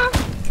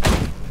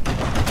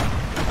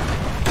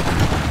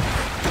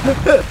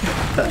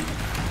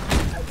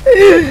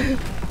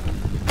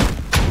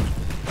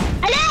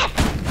 Alis!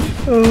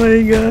 Oh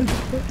my god.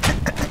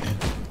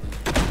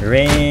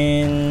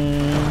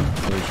 Rain,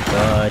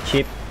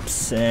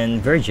 Chips,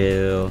 and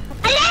Virgil.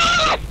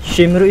 Alis!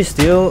 Shimru is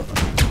still.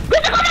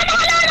 Gusto ko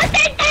manalo ng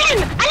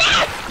 10-10!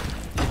 Alis!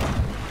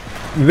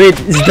 Wait,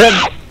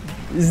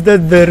 is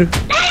that there?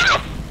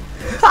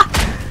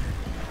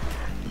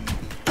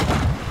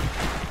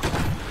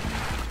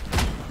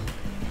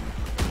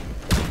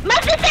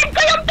 Mag-deserve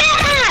ko yung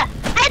pera!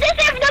 I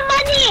deserve the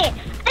money!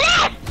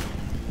 Alis!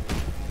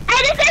 I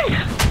deserve...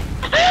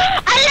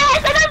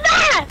 Alis! Ano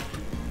ba?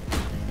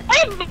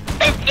 Ay,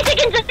 50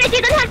 seconds of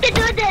you don't have to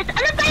do this!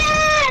 Ano ba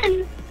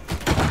yan?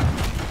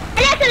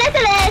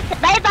 Alis!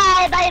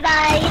 Bye-bye!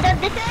 Bye-bye! You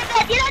don't deserve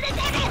it! You don't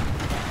deserve it!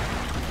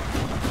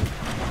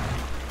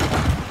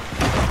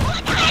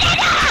 Puta ka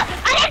na!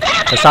 Alis!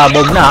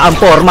 Nasabog na ang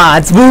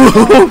formats.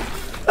 Boom!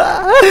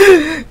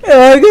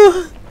 Gago.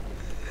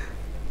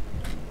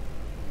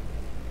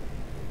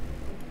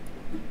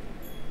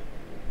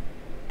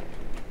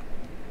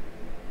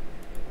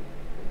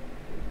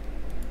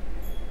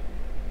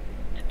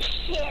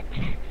 Shit!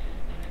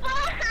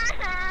 Oh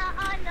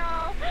no!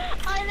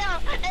 Oh no!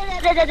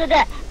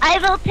 I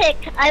will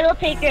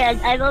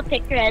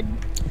pick red.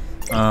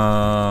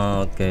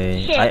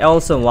 Okay. Shit. I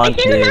also want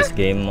Ay, sino na? this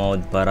game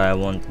mode, but I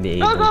won't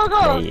be able Go!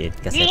 to play it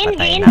kasi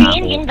patay na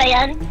ako. Green ba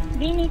yan?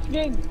 Green is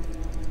good.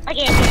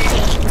 Okay.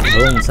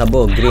 Boom,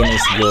 sabog. Green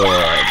is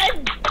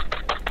good.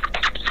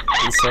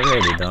 It's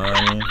already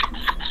done.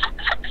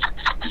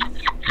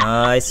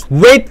 Nice.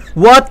 Wait!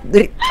 What?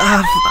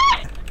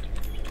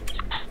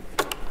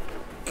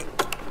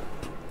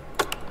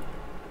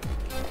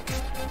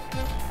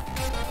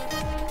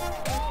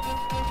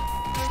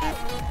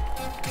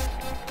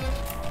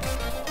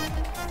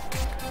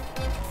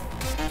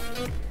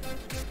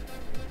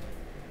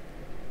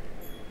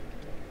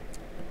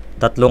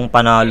 Tatlong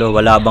panalo,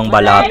 wala bang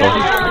balato?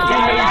 Ano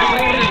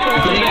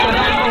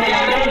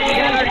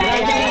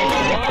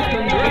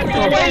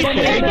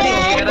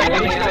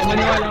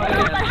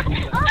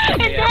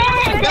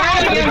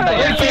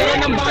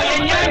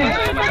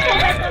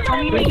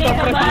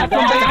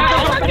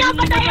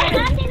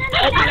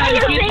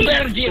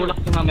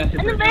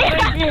ba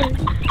yan?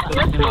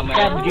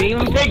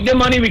 Take the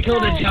money, we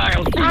killed a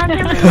child.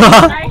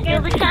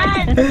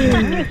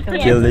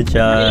 Kill the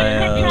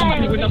child.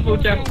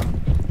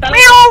 Sabi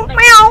ako.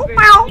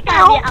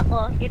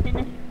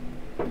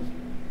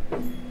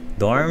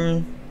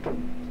 Dorm.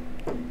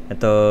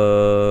 Ito.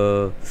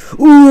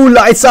 Ooh,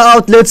 lights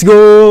out. Let's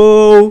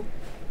go.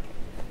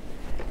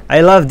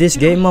 I love this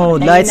game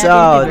mode. Lights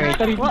out.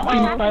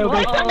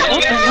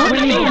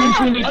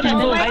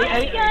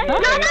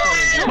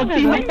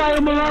 Magtimay tayo,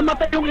 mga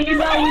mata yung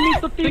ilaw. We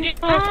need to team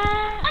up.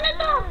 Ano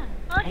to?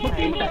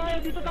 Okay.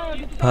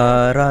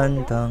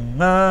 Parang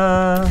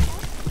tanga.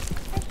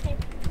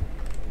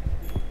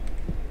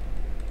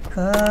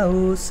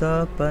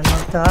 Kausapan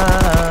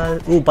tal.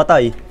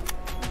 Patay.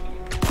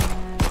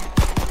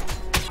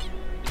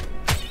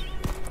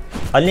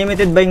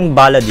 Unlimited ba yung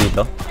bala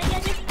dito?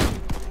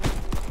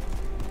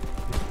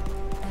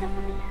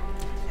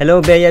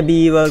 Hello Bea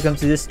B, welcome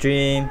to the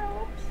stream.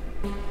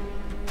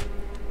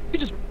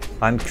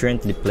 I'm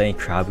currently playing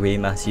Crab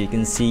Game as you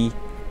can see,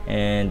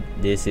 and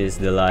this is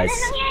the lights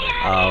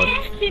out.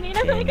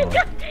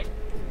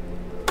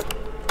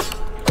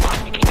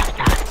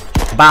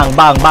 Bang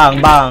bang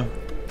bang bang.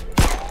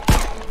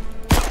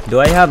 Do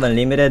I have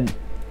unlimited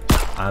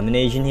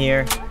ammunition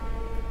here?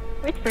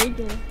 Where's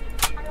Virgil?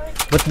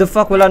 What the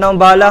fuck? Wala na akong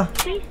bala.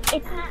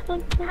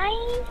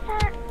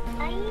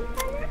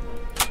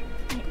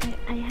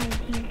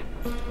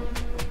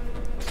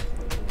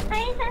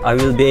 I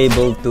will be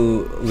able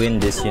to win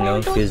this, you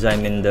know, because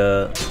I'm in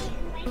the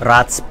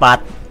rat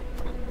spot.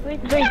 Wait.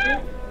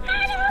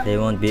 They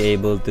won't be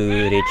able to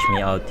reach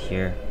me out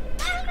here.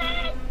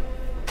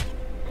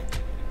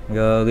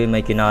 Gagi,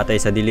 may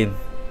kinatay sa dilim.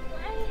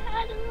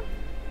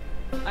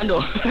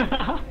 Ano?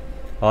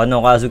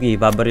 Ano, Kazuki,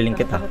 babariling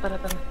kita. Tara.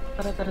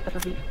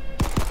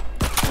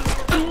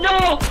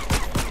 No!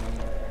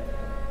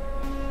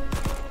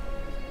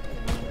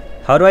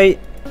 How do I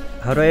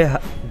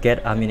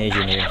get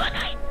ammunition here?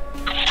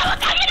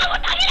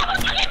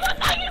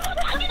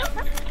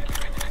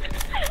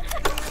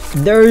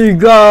 There you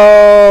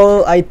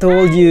go! I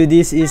told you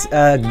this is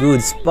a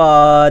good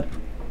spot.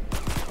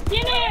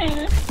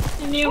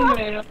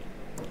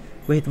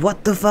 Wait,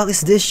 what the fuck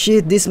is this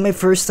shit? This is my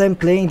first time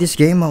playing this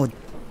game mode.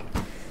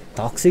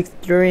 Toxic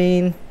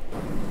terrain.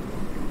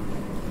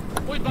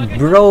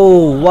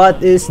 Bro,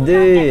 what is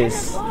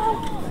this?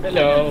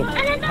 Hello.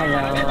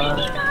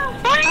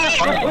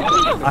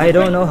 I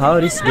don't know how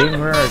this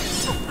game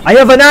works. I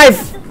have a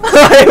knife!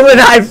 I have a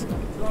knife!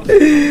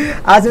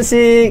 Asan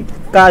si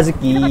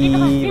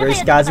Kazuki?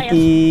 Where's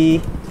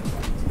Kazuki?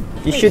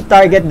 You should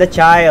target the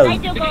child.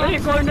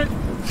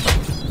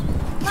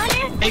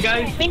 Hey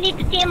guys. We need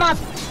to team up.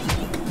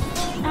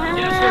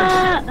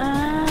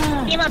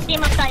 Team up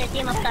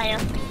tayo.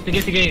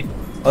 Sige.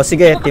 O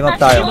sige, team up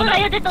tayo.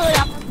 Tayo dito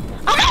lang.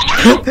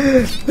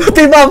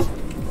 Team up!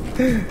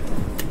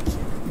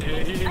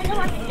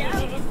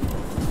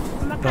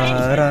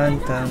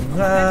 Parang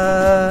tanga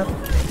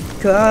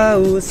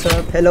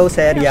kausap. Hello,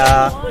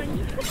 Serya.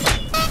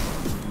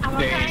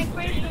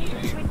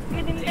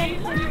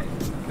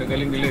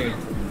 Gagaling-galing.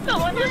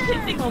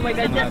 Oh my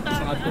god,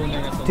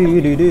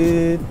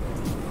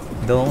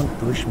 Don't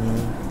push me.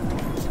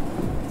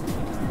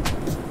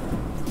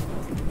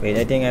 Wait,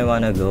 I think I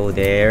wanna go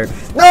there.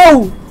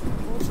 No!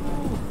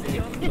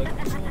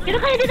 Dito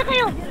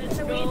kayo.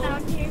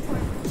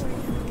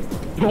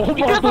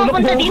 Ito na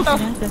pupunta dito.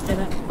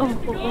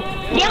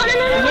 Hindi ako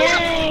nanunod.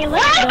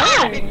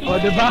 Oh,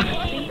 diba?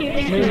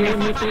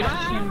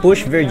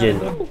 Push Virgil.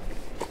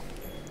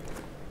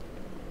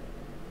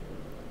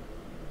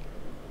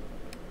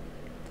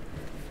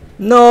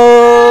 No!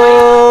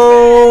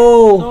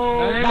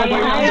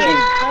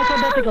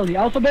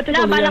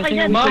 Alphabetically.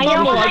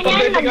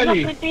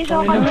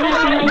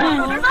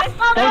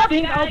 I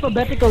think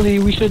alphabetically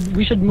we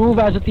should move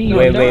as a team.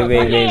 Wait.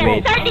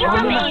 Starting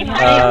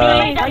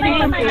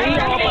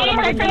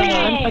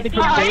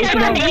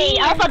from A.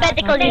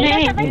 Alphabetically.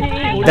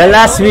 The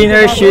last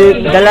winner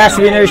should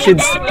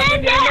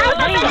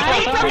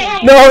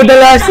No, the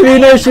last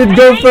winner should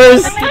go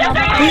first.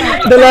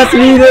 The last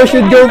winner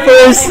should go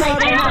first.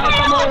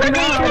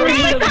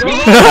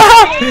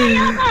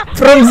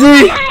 From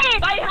Z.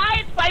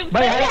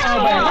 By height.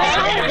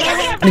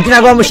 Ano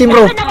ginagawa mo,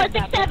 Shimro?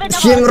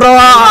 Shimro!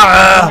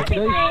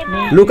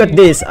 Look at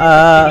this.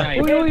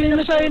 Uy,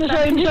 nasa,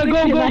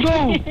 go!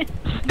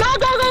 Go!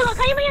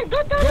 Kaya mo yan!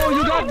 Go!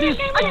 You got this!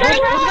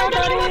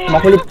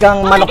 Makulit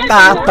kang manok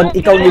ka pag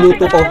ikaw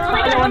niluto ko.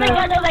 Oh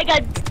my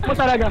god! Mo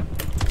talaga.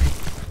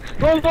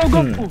 Go!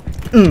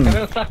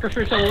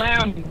 Sacrificial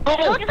lamb.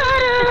 Go!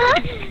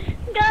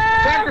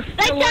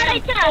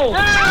 Right siya!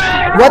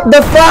 What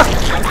the fuck?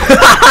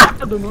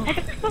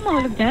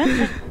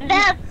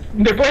 Left!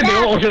 Hindi pwede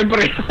ako,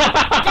 syempre.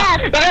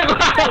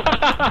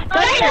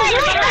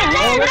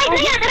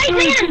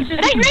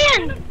 Right na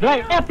yan!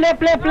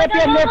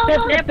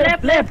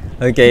 Left.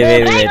 Okay,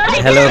 wait.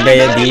 Hello,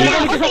 Bea D.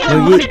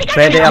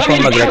 Pwede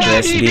akong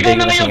mag-request. Bibigay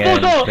ko kasi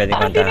ngayon. Pwede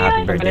kanta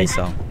happy birthday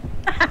song.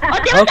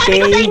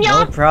 Okay,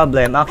 no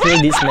problem.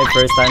 Actually, this is my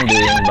first time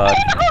doing, but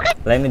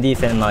let me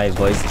defend my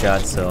voice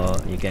chat so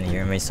you can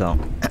hear my song.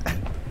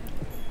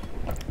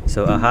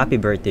 So, a happy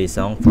birthday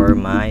song for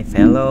my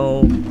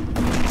fellow,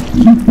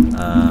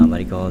 what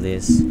do you call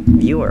this,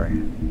 viewer.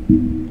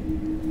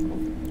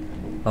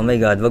 Oh my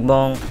god, wag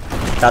mong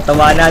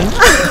tatawanan.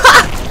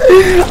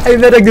 I'm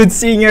not a good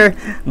singer,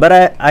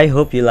 but I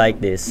hope you like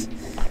this.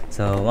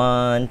 So,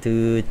 1,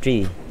 2,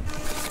 3.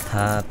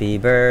 Happy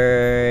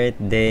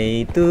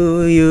birthday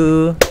to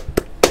you.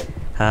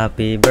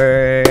 Happy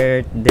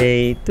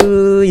birthday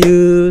to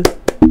you.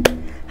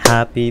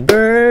 Happy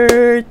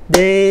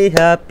birthday,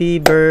 happy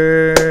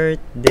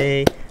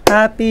birthday,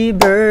 happy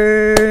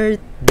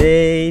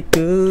birthday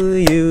to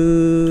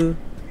you.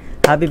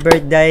 Happy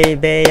birthday,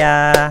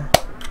 Bea.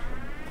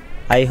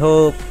 I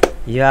hope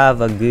you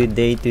have a good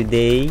day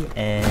today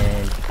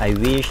and I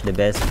wish the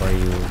best for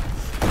you.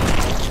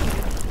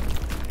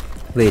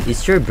 Wait,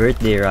 it's your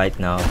birthday right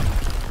now.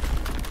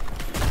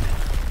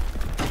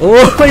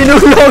 Oh,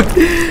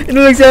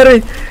 inulog sorry.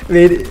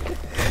 Wait.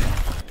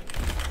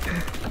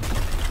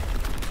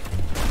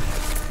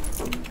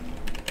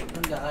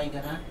 Kakain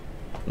ka na?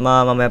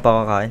 Mamaya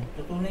pa kakain.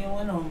 Totoo na yung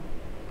ano.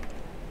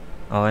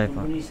 Okay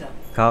pa. Bunisa.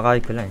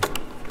 Kakain ko lang eh.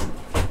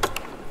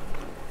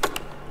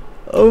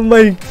 Oh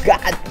my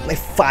god, my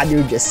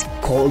father just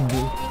called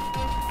me.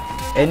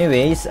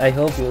 Anyways, I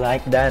hope you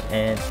like that,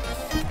 and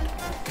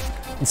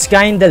it's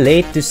kinda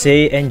late to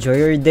say enjoy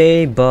your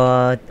day,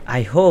 but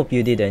I hope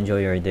you did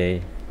enjoy your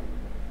day.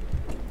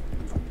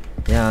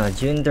 Yeah,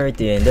 June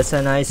 13. That's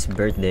a nice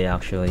birthday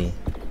actually.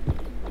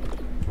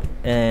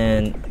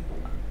 And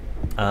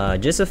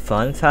just a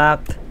fun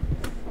fact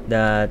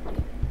that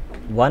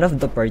one of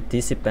the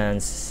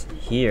participants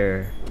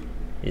here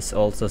is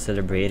also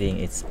celebrating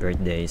its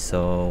birthday.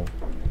 So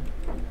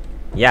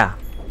yeah.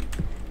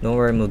 Don't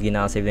worry, Mugi,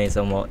 nakasave na yung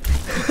song mo.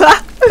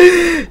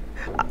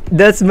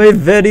 That's my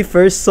very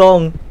first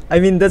song. I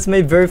mean, that's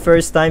my very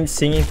first time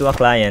singing to a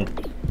client.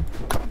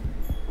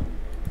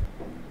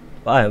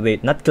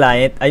 Wait, not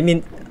client. I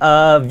mean,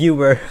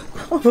 viewer.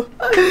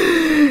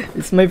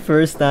 It's my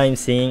first time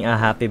singing a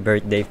happy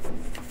birthday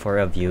for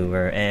a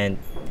viewer,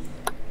 and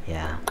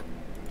yeah.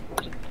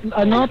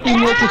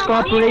 Teamwork is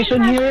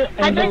cooperation here,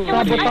 and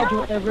sabotage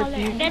whatever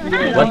team.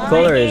 What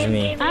color is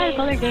me?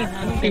 Color game.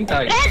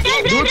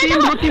 Blue team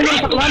lang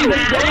sa clan.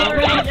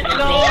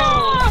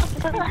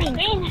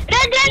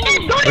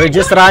 We're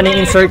just running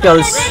in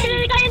circles.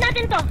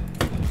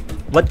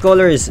 What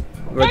color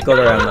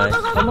am I?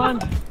 Come on.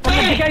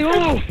 Pagkabi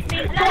kayo.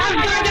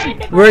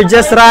 We're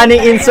just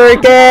running in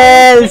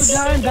circles.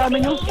 Dami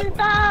nyo.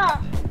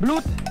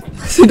 Blue.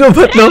 Sino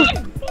ba to?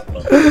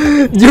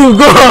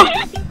 Jugo!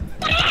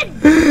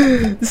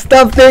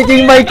 Stop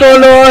taking my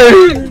color!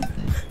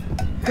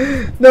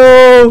 No!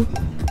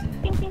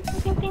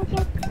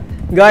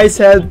 Guys,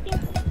 help!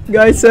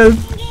 Guys, help!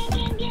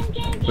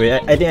 Wait,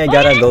 I think I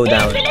gotta go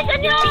down.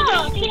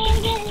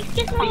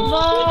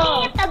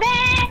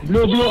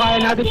 Blue,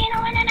 kaya natin.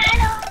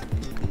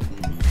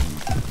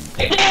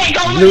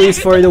 Blue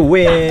is for the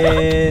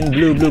win!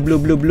 Blue, blue,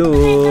 blue, blue,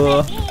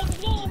 blue!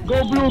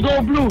 Go blue!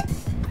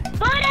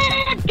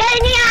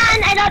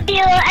 Ganyan! I love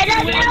you!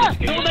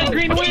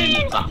 Green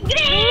win!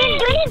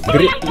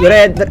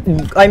 Red,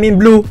 I mean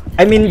blue.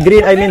 I mean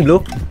green, I mean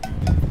blue.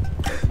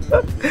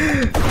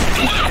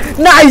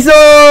 Nice!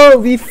 Oh!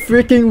 We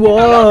freaking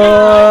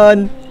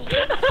won!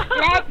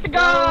 Let's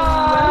go!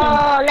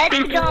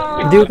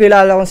 Hindi ko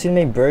kilala kung sino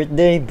may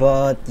birthday,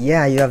 but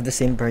yeah, you have the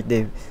same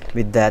birthday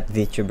with that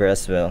VTuber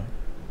as well.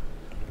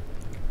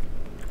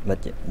 But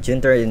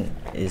June 13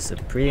 is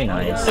pretty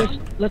nice.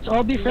 Let's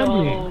all be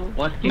friendly.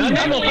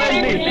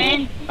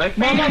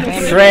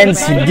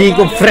 Friends, hindi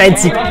ko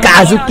friends si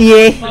Kazuki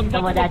eh.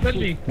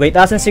 Wait,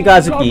 asan si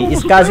Kazuki?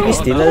 Is Kazuki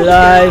still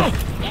alive?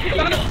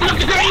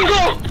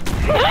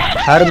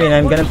 Harumin,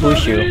 I'm gonna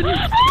push you.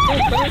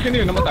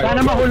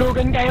 Sana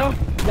mahulugan kayo.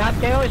 Lahat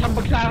kayo, isang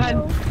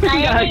bagsakan.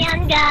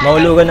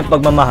 Mahulugan ng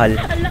pagmamahal.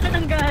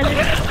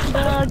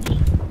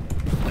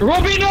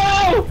 Robino!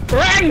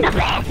 Run!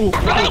 Oh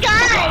my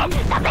God!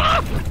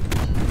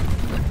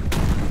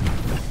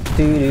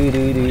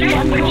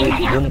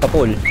 Boom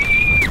kapul.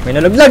 May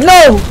nalaglag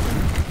no!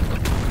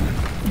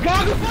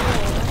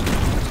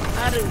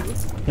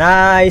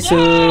 Nice!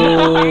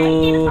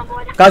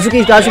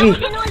 Kazuki!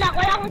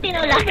 Wala akong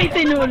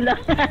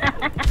tinulak.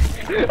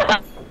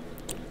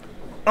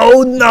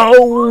 Oh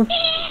no!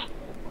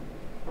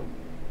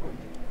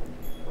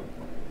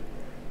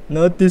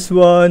 Not this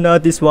one. Oh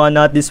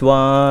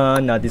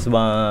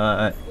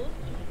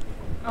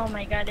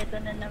my God,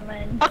 ito na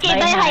naman. Okay,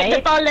 by height.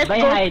 The tallest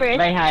goes first.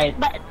 By height.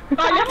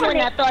 Tallest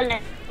muna, tallest.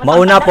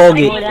 Mauna,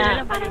 Pogi.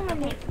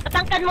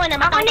 Matangkan muna.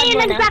 Ako na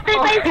yung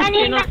nag-sacrifice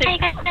kanina.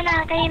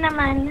 Kayo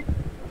naman.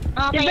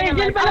 Okay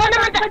naman. Ako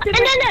naman.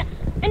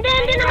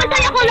 Hindi naman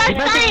tayo ko last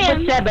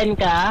time.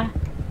 7 ka?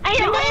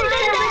 Ayun,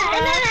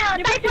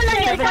 type mo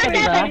lang yun.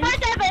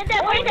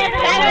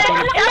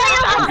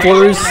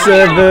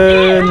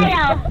 4-7.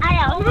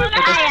 Ayaw.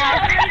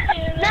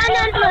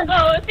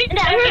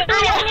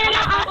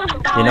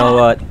 You know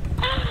what?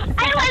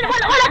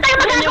 Wala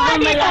tayong magagawa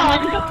dito.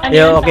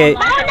 Yeah, okay.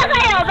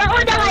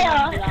 Mauna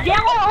kayo. Di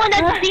ako una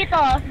dito.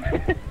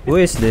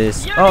 Who is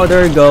this? Oh,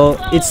 there we go.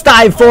 It's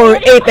time for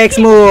Apex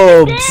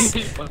moves.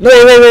 No,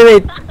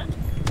 wait.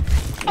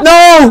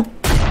 No!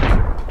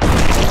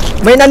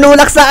 May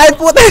nanulak sa akin,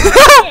 puta.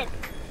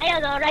 Ayun,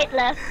 right,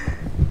 left.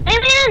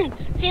 Ayun.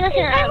 Sino?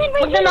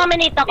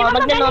 Magna-nominate ako.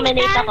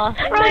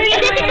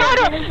 Hindi si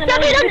Toro.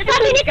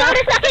 Sabi ni Toro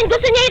sa akin,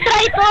 gusto niya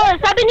i-try to.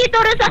 Sabi ni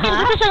Toro sa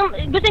akin,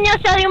 gusto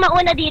niya siya yung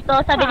mauna dito.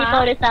 Sabi ni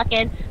Toro sa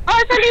akin.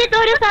 Sabi ni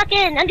Toro sa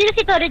akin. Andito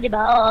si Toro, di ba?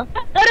 Oo.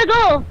 Toro,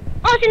 go!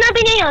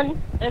 Sinabi niya yun.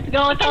 Let's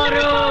go,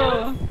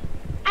 Toro!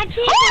 Ay,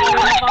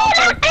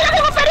 laki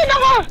mo pa rin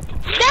ako!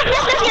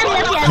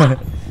 Left yan.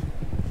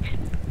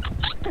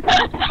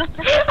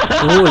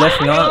 Ooh, left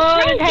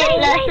not.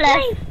 Left.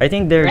 I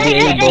think they're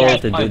able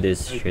to do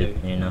this shit,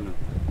 you know.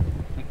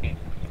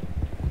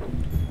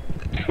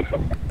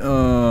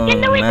 Oh,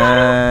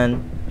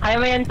 man. Kaya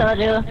mo yan,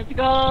 Toro. Let's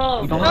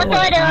go! Go,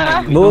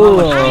 Toro!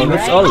 Boom!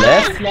 It's all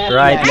left.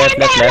 Right,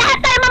 left. Lahat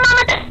tayo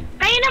mamamatay!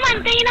 Kayo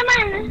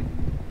naman!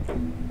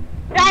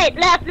 Right,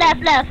 left.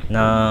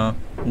 No,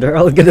 they're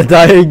all gonna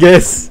die, I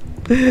guess.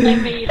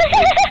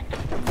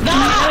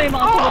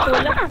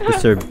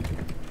 Deserve.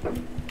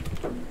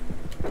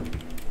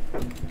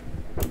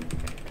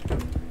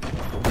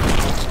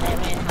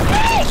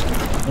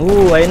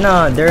 Ooh, ayun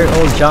na. They're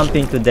all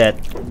jumping to death.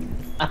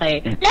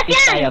 Okay, Left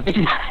yan!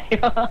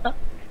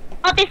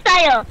 Otis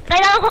tayo.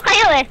 Kailangan ko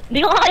kayo eh.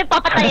 Hindi ko kayo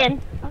papatayin.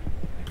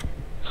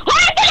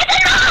 Hoy! Bilisan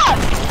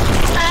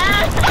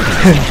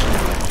They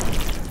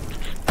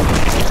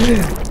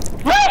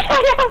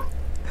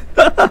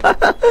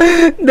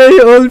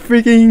all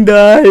freaking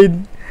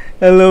died.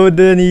 Hello,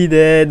 Danny,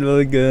 dead.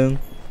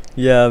 Welcome.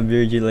 Yeah,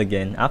 Virgil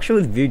again.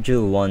 Actually,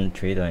 Virgil won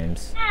 3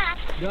 times.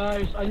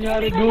 Guys,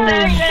 anyari doon?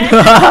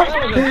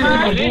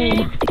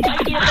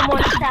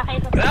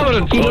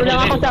 Tinulak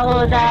ako sa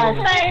oras.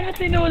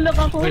 Tinulak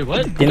ako. Wait,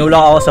 what?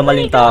 Tinulak ako sa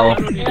maling tao.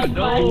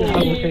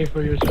 Say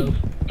for yourself.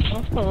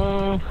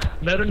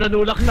 Meron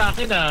nanulak sa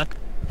akin ah.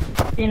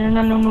 Sino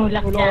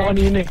nanunulak Tulak ako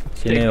kanina eh.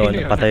 Sino yun?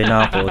 Patay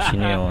na ako.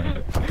 Sino yun?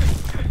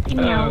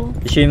 Inyaw.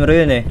 Ishimro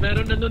yun eh.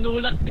 Meron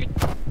nanunulak eh.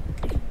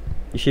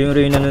 Ishimro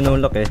yung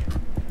nanunulak eh.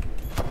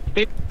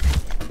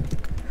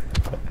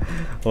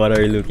 What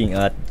are you looking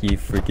at, you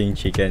freaking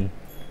chicken?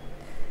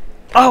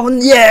 Oh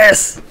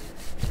yes!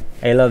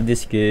 I love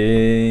this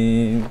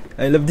game.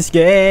 I love this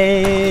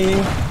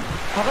game.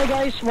 Okay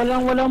guys,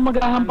 walang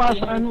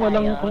maghahampasan,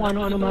 walang kung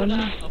ano-ano man.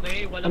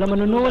 Okay, walang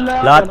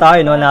manunula. Lahat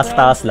tayo no, nasa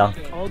taas lang.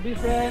 All be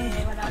friends.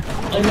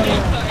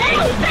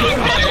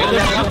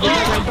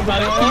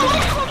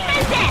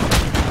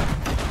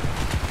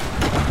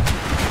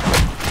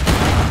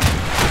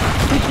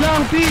 Peace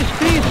lang, peace.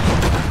 Peace.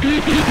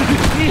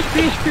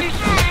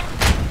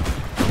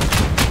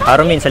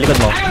 Harumin, sa likod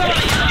mo.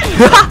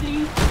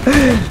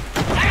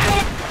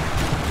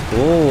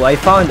 Oh, I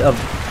found a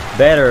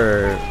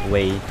better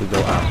way to go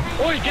out.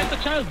 Oi, get the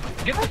child!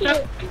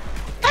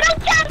 Parang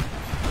chat!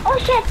 Oh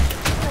shit!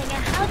 Oh my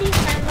god, how do you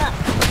stand up?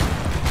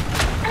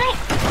 Aray!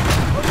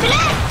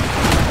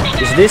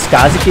 Bilis! Is this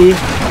Kazuki?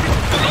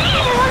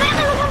 Wala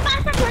ka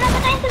magpapasak! Wala pa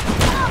tayong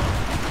susunod!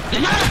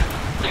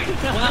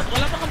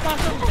 Wala pa kang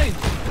pasok guys!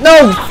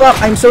 No! Fuck!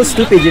 I'm so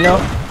stupid, you know?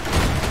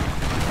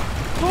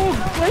 Oh,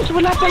 guys,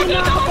 wala pa yung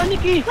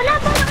nakakapanik eh! Wala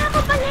pa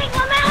nakakapanig!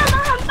 Mamaya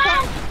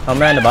mahampas!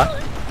 Mamaya na ba?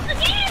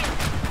 Sige!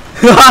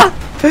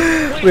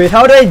 Wait,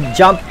 how do I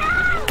jump?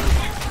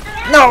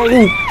 No!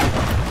 Guys,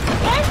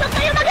 huwag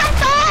kayo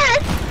maghampas!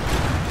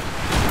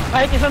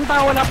 Kahit isang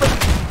tao, wala pa.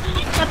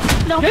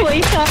 Lang po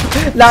isa.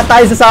 Lahat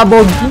tayo sa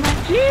sabog.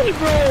 Chill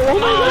bro! Oh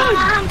my god!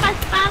 Mahampas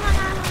pa!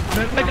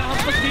 Meron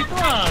nag-aampas dito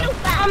ah!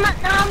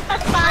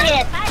 Mahampas pa!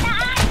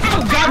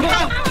 Oh, gago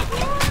ka!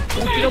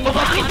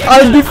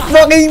 I'll be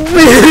fucking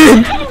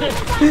mad!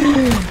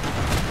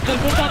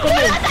 Kalpunta ko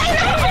mo!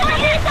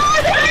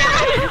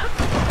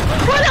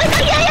 Walang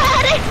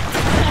nangyayari!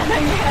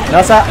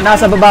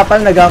 Nasa baba pa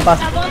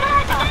naghampas.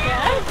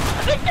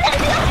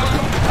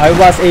 I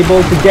was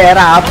able to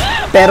get up,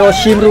 pero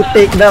Shimru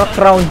take the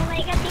crown. Oh my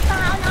god, di pa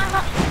nga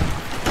ako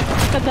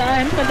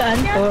Padaan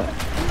po.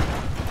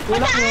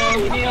 Tulak mo,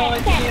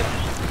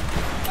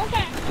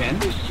 Okay.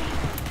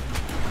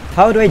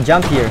 How do I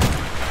jump here?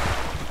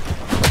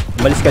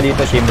 Umalis ka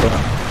dito, Shimru.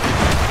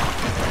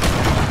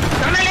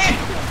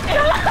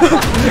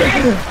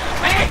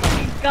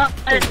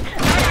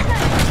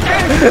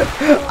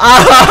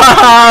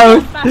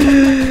 Ow!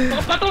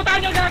 Patutan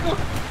nyo, gago!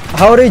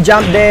 How do I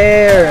jump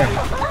there?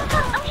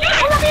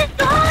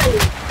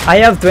 I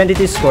have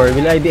 22 score.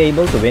 Will I be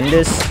able to win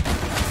this?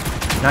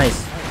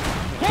 Nice.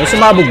 May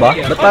sumabog ba?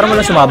 Ba't parang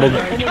wala sumabog?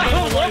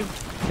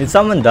 Did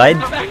someone died?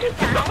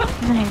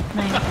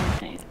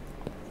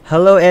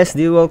 Hello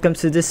SD, welcome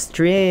to the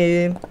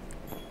stream.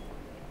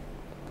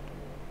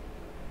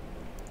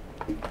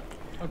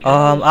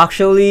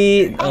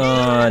 Actually,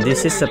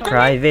 this is a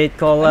private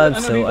collab,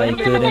 so I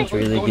couldn't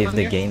really give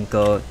the game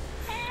code.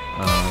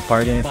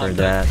 Pardon me for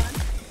that.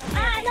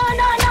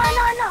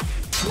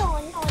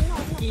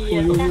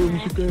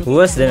 Who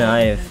was the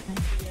knife?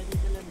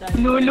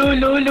 No.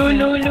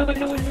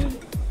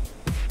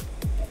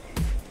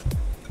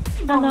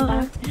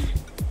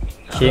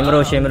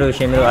 Shimru.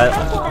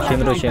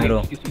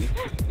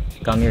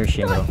 Come here,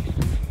 Shimru.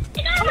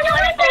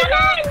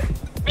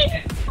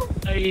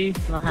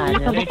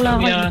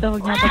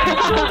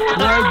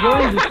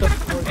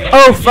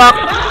 Oh fuck!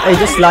 I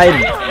just lied.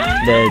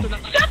 Dead.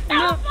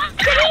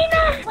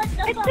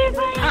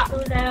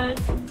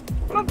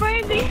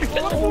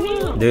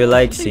 Do you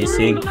like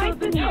sisig?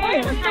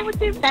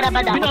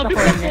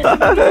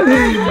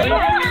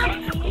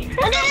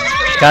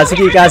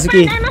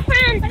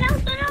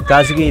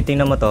 Kazuki,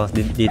 tingnan mo to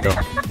dito.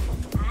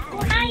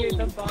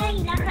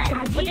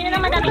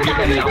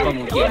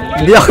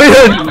 Hindi ako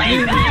yun.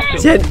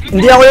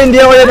 Hindi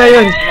ako yun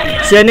ayun.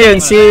 Si ano yun?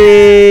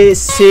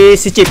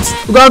 Si Chips.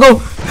 Gago.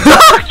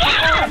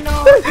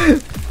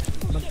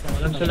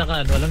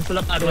 Walang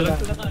sulakan.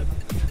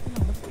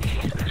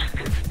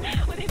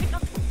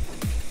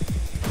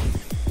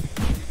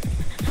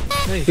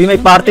 Uy,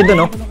 may party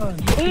dun, no?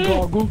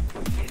 Gago.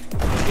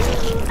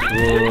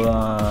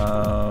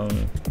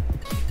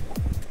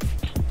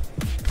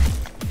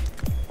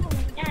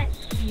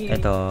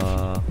 Ito.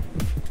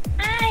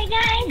 Hi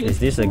guys! Is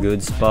this a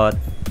good spot?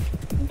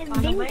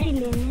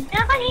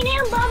 Kanina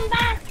yung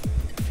bomba!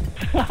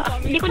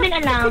 Hindi ko din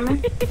alam.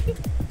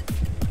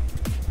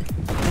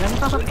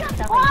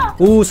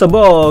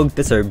 Sabog!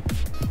 Deserve.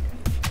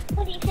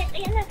 Holy shit,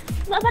 ayan na.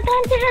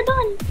 Babatahan sila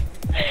doon.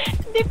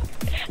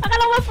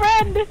 Akala mo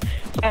friend!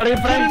 Sorry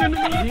friend!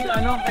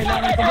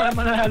 Kailangan ko ba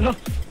manalo?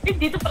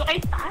 Dito pala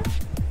kayo taas.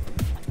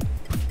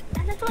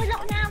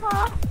 Nasusulok na ako.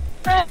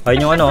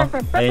 Ayun yung ano.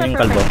 Ayun yung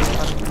kalbo.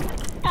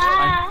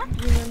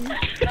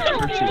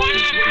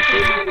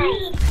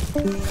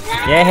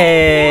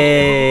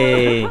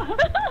 Yay!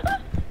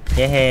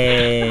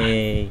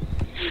 Yay!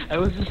 I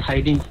was just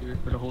hiding here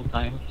for the whole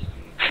time.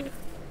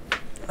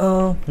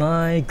 Oh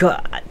my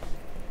god!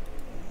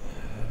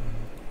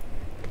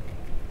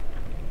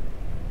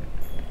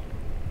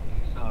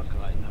 Oh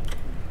god.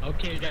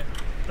 Okay, guys.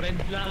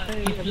 Friends lang.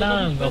 Peace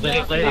lang.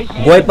 Okay.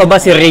 Buhay pa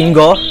ba si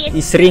Ringo?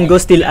 Is Ringo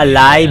still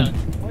alive?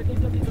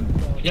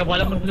 Yeah,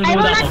 wala mo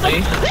nanonood ako, okay?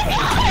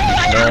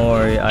 Don't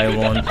worry, I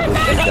won't push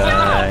you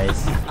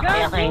guys.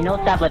 Okay, no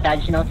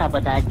sabotage, no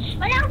sabotage.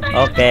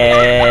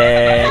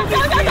 Okay.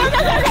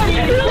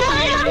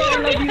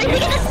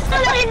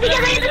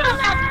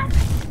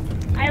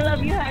 I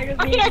love you,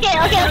 Harubi.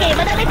 Okay.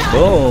 Madami tao.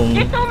 Boom.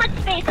 There's so much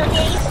space,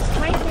 okay?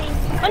 My space.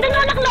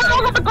 Mananalak lang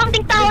ako kapag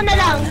konting tao na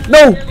lang.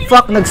 No!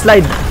 Fuck!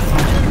 Nag-slide!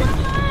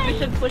 We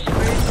should push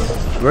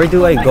Where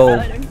do I go?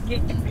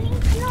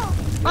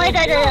 Oh,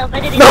 ito.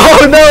 Pwede rin. No!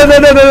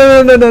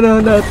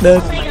 Not that.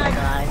 Oh my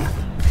God.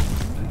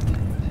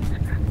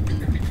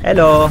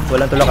 Hello!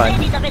 Walang tulakan.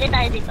 Pwede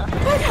tayo dito.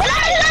 Wala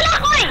ka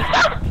nilalako eh!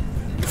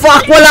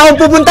 Fuck! Wala akong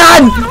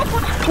pupuntahan!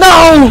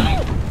 No!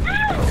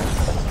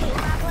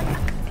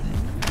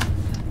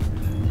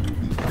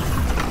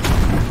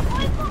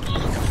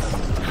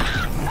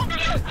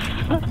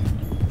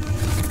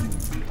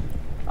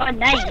 Oh,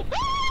 nice.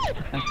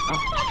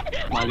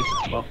 Malis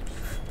ako.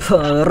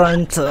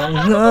 Parang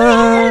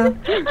tanga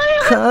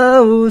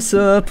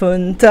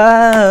kausapan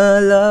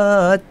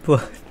talat po.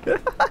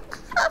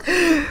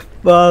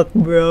 Fuck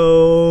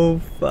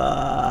bro.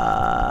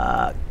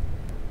 Fuck.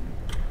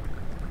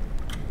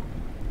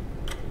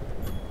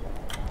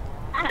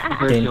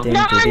 No, don't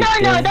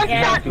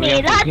stop me.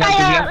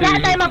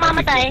 Lahat tayo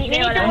mamamatay. We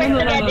need to work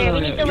together.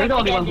 You're the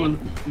only one who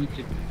needs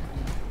it.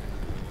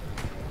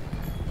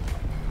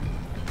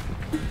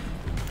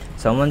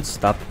 Someone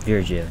stop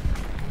Virgil.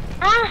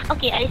 Ah,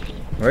 okay, I see.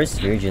 Where's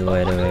Virgil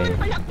by the way?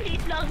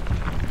 Please lang.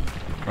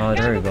 Oh,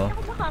 there we go.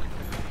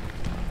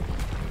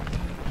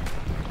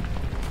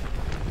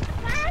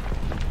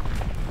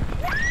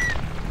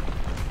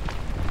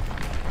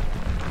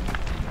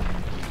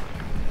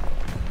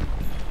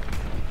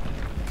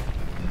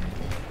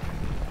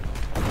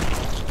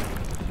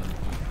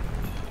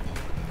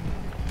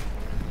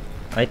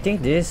 I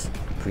think this is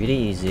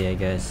pretty easy, I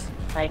guess.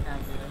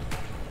 500.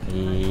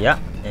 Yeah,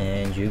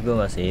 and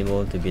Hugo was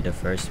able to be the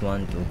first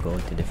one to go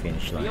to the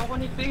finish line. Ayoko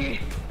nito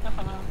eh.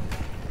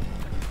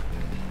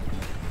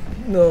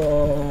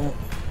 No.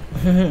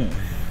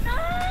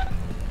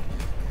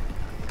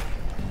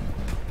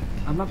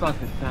 I'm about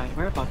to die.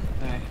 We're about to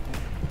die.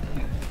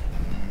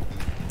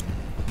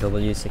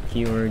 W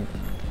secured.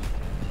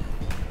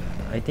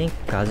 I think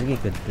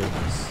Kazuki could do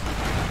this.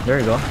 There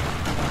we go.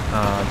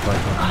 Point.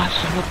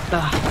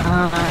 Shut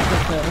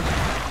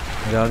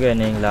Gago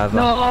na yung lava.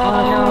 No!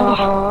 Oh no.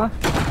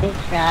 Let's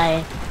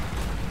try.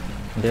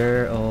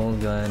 They're all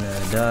gonna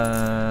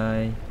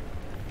die.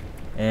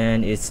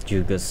 And it's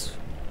Juga's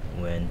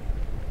win.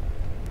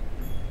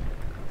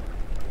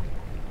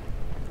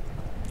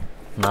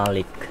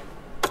 Malik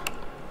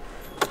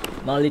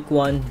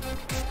won.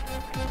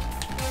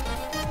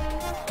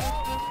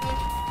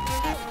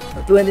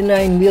 29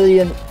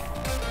 million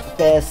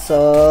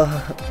peso.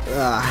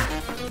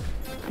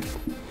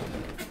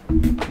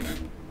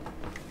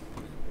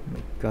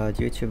 God,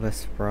 YouTube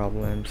has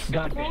problems.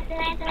 God. Nice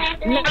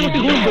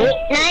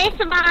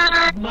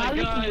one. My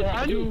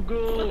God,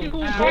 Hugo.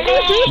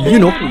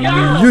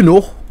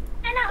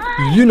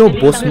 You know,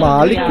 Boss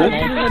Malik ko.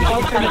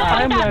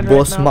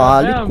 Boss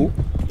Malik ko.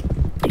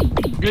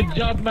 Good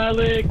job,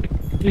 Malik.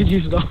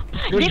 Good job.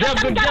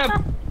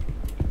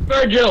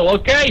 Virgil,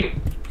 okay?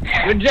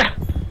 Good job.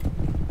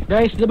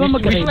 Guys, di ba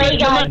This way,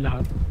 guys.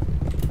 lahat?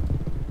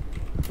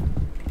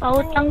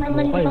 Pautang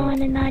naman yung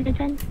mga nanalo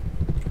dyan.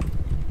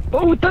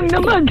 Pautang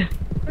naman!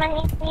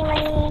 Mani.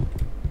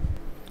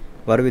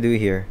 What do we do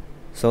here?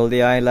 Soul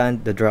the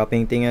island, the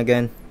dropping thing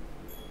again.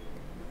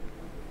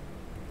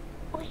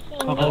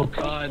 Pushing. Oh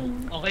God.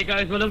 Okay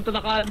guys, walang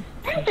tulakan.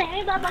 Sir,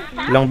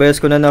 babagsak. Ilang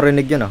beses ko na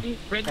narinig yan ah.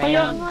 Friendly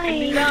lang.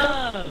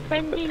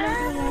 Friendly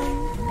lang naman.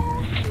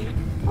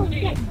 Oh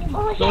shit.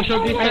 Social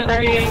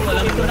distancing,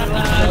 walang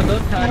tulakan.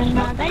 Don't touch.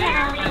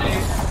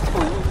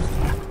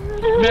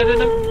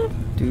 Meron ng...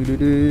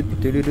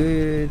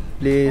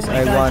 Please,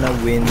 I wanna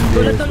win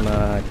this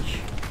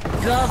match.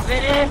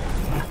 Grabe.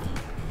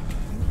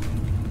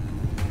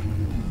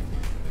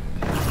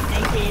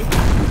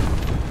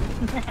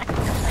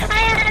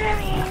 Ay,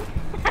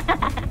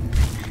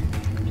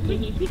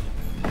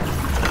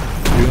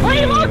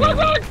 Ay, wag!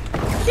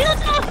 Sino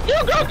to?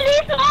 Hugo,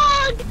 please,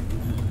 wag!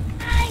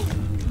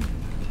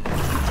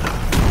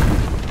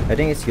 I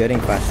think it's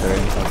getting faster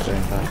and faster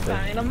and faster.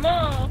 Kailan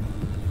mo?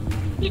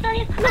 Dito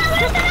yun.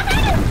 Wala talaga!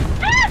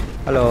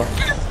 Hello.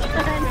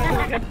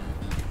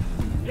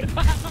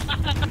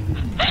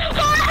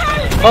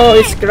 Oh,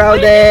 it's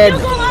crowded.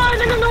 Hugo,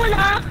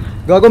 nanunulak!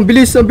 Gago, ang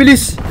bilis, ang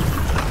bilis.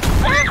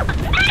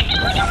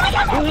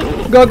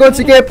 Gago,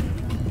 sikip!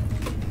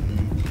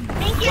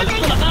 Thank you.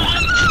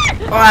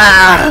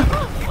 Ah!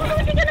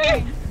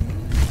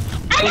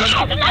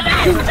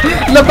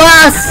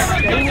 Labas!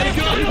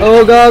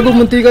 Oh, gago,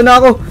 muntikan na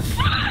ako.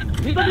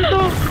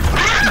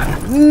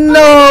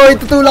 No!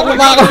 Itutulak mo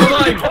pa ako.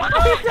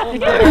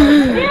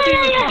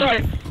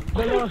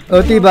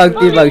 Oh, tibag,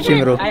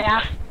 Shimro.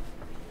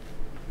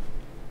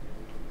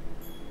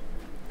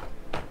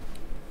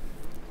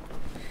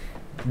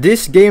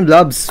 This game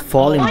loves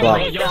falling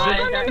back.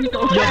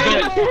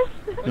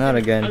 Not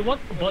again. I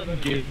want the button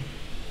game.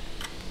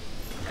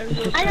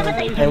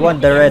 I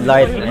want the red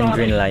light and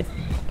green light.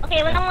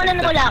 Okay, walang muna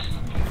nulak.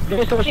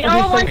 Social We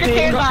all want to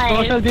survive.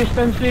 Social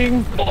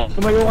distancing.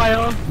 Tumayo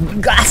kayo.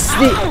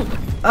 Ghastly!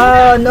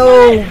 Oh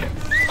no!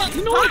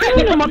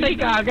 Hindi namatay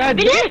ka agad.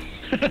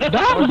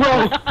 Damn,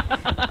 bro!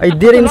 I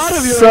didn't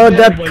saw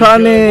that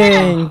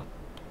coming!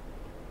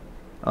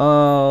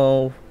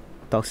 Oh,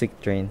 toxic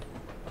train.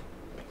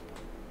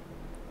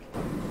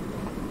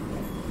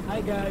 Hi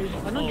guys.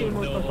 Anong game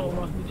mode pa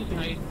Soma? Did you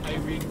say? I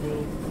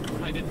rainbow.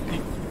 I didn't see.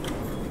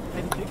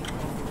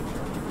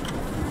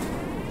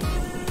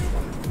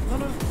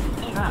 No.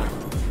 Ah.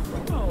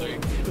 Oh,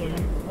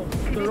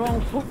 the wrong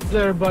foot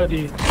there,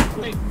 buddy.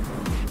 Wait.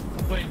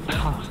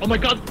 Oh my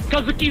god,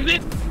 Kazuki's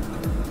it!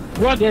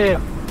 What? Yeah.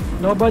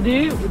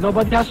 Nobody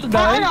has to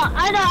die. No!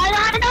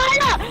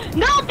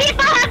 No!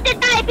 People have to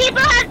die!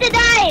 People have to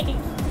die!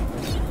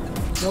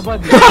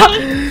 Nobody.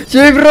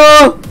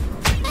 Shimro!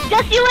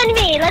 Just you and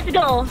me, let's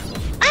go!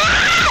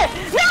 Ah!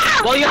 No!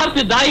 Well, you have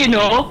to die, you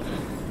know.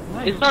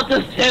 Nice. It's not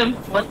just him,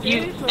 but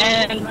you Okay, so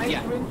and nice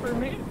yeah. win for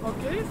me.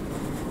 Okay.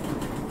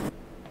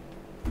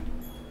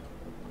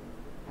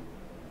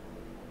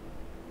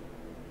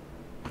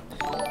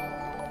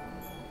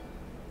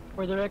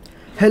 For the rec.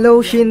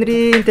 Hello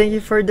Shinrin, thank you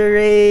for the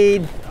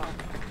raid.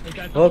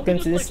 Welcome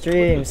to the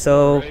stream.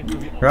 So,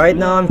 right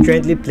now I'm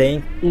currently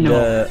playing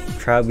the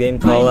trap game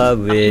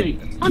collab with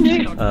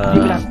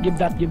Give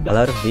that. a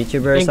lot of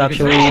VTubers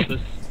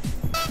actually.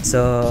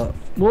 So,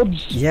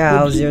 Mobs. yeah,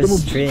 how's your The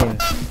mobs. stream?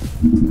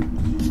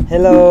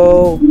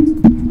 Hello.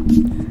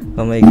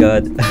 Oh my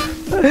god.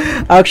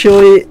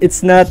 Actually,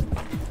 it's not.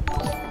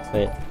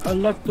 Wait. I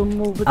like to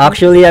move it.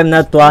 Actually, I'm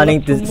not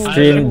planning to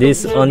stream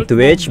this on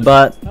Twitch,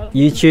 but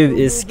YouTube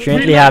is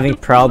currently having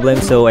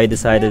problems, so I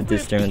decided to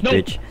stream on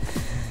Twitch.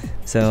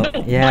 So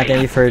yeah,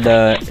 thank you for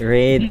the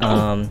raid.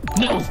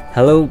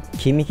 Hello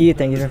Kimiki,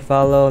 thank you for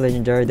follow.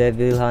 Legendary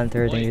Devil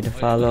Hunter, thank you for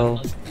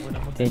follow.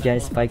 Thank you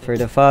Spike for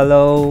the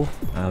follow.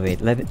 Wait,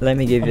 let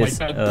me give this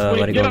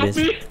what do you call this?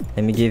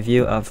 Let me give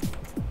you a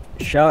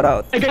shout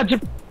out. I got you.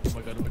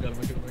 Oh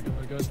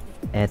my god.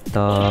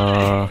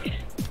 Eto.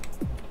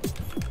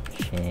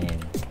 Shin.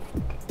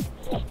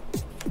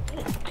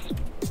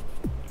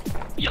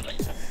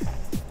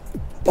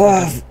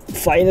 Oh,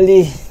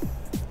 finally.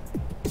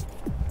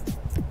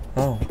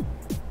 Oh.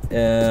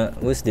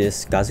 Who's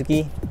this?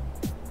 Kazuki?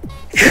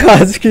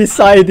 Kazuki's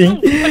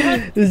hiding.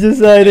 He's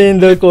just hiding in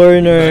the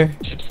corner.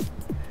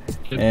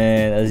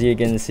 And as you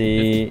can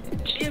see,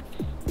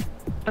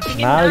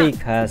 Malik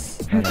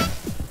has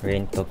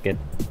rain took it.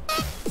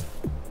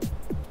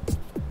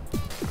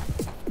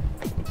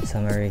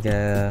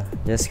 Samariga,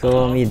 just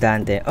call me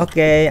Dante.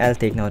 Okay, I'll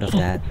take note of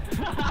that.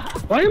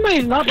 Why am I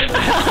not?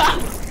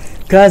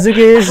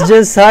 Kazuki is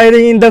just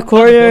hiding in the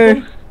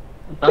corner.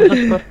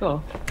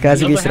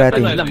 Kazuki's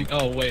ratting.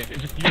 Oh wait.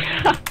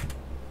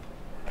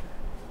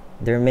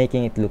 They're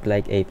making it look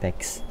like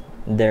Apex.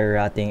 They're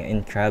ratting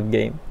in trap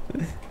game.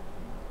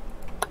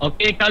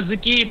 Okay,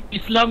 Kazuki,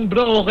 peace lang,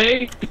 bro.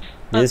 Okay.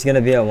 This is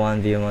gonna be a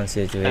 1v1 I'm not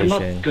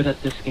situation. good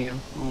at this game.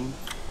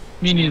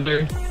 Me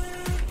neither.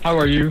 How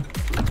are you?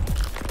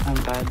 I'm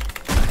bad.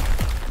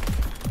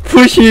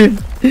 Push him.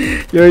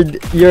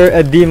 You're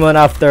a demon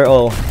after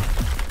all.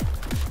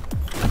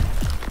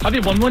 Have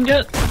you won one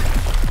yet?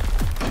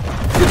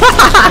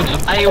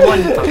 I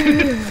won.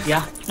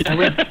 Yeah. I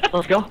win.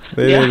 Let's go.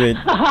 Wait.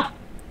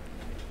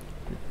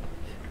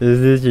 Is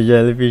this a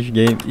jellyfish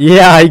game?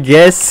 Yeah, I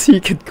guess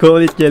you could call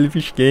it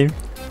jellyfish game.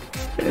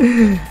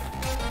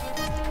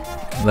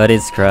 But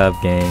it's crab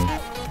game.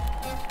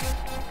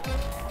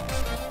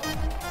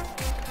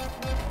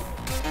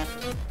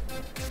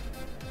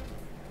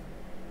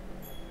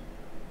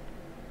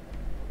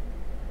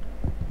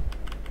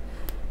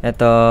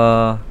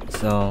 Eto,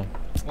 so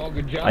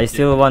Good job. I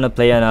still want to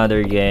play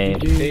another game.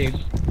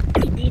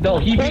 No,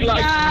 he be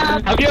like,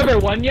 have you ever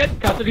won yet?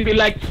 Kazuki be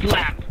like,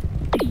 slap.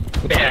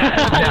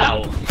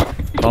 No.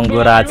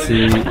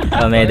 Konguratsu,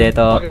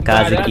 omedeto,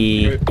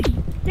 Kazuki,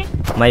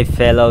 my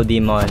fellow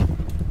demon.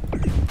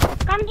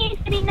 Come here,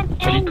 Serena.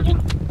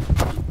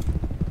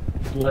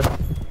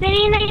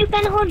 Serena, you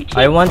can hold.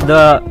 I want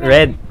the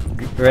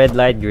red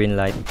light, green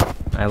light.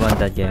 I want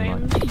that game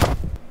on.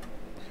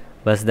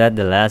 Was that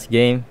the last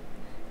game?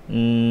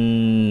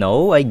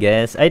 No, I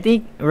guess. I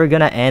think we're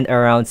gonna end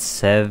around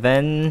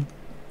 7.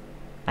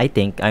 I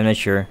think, I'm not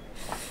sure.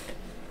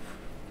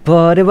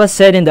 But it was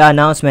said in the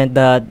announcement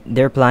that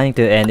they're planning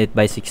to end it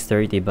by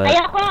 6:30, but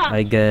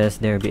I guess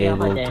they'll be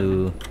able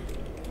to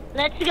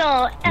Let's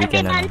go. Every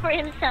can, man for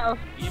himself.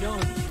 You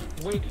don't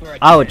wait for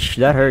it. Ouch!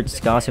 That hurts.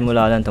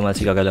 Kakasimula lang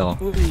tumaas si gagalaw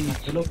ko. Uy,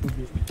 hello,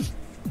 Ubi.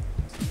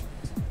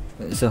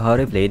 So how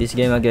to play this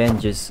game again?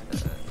 Just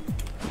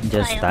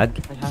tag?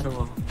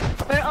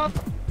 We're all.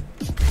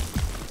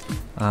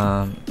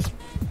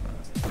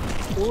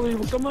 Uy,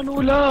 huwag ka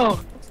manulak.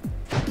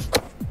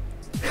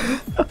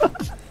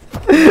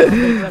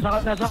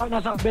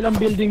 Nasa kabilang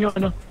building yung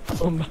ano.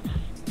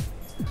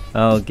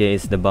 Okay,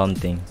 it's the bomb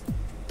thing.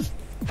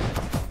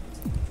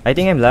 I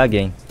think I'm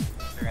lagging.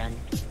 Run.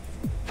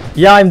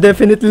 Yeah, I'm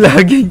definitely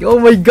lagging. Oh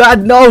my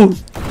god, no!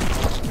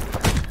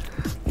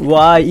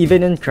 Why? Even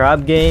in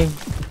crab game?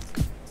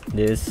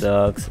 This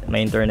sucks.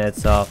 My internet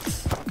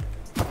sucks.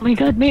 Oh my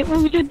god, may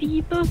ulo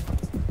dito.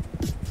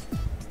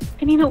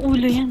 Kanino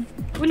ulo yan?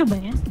 Ulo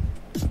ba yan?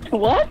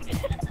 What?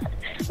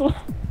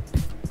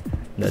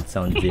 That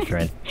sounds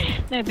different.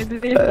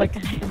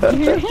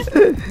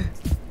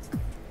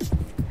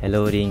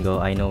 Hello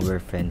Ringo, I know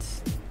we're friends.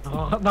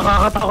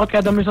 Nakakatakot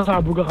kada may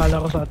sasabog, akala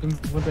ko sa atin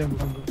pupunta yung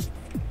bomb.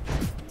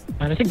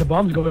 And I think the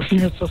bomb's going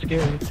here, it's so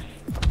scary.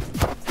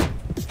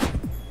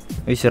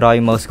 Uy, sira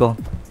yung mouse ko.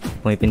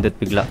 Pumipindot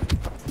bigla.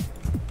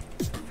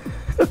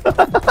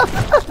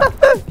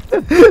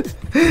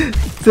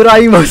 Sira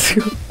yung mouse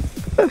ko.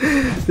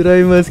 Sira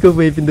yung mouse ko,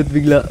 pumipindot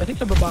bigla. I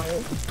think sa baba ko.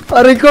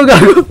 Aray ko,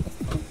 gago!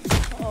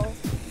 Oo.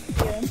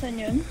 Yun, saan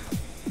yun?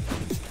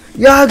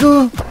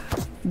 Gago!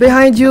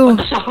 Behind you!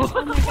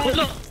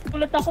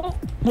 Ulat ako.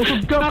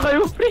 Musog ka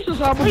kayo, please,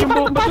 sasabog yung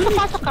bomba.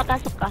 Pasok ka.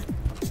 Pasok ka.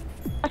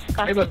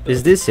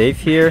 Is this safe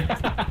here?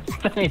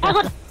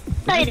 Pasok.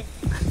 Sorry.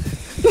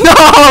 No!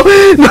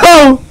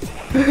 No!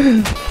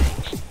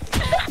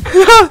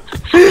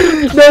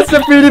 That's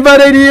a pretty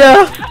bad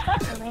idea!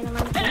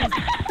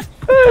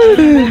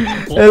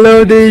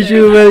 Hello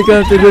Deju,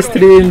 welcome to the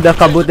stream, the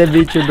Kabute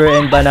Vtuber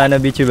and Banana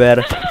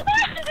Vtuber.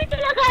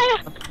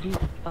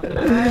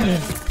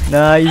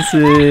 Nice!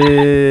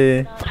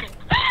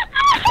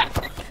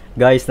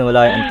 Guys,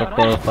 nawala yung antok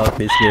ko. Fuck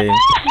this game.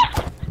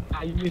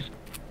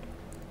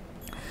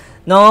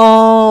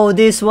 No!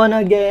 This one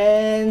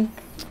again!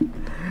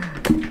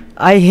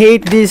 I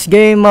hate this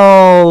game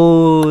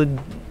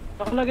mode!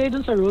 Nakalagay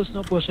dun sa rules,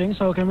 no pushing,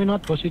 so can we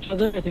not push each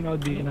other? I think that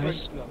would be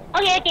nice.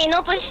 Okay, no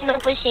pushing.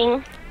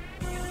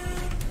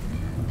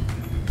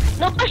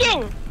 No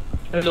pushing!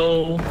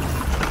 Hello.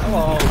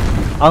 Oh.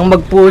 Ang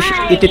mag-push,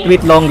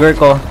 iti-tweet longer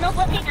ko. No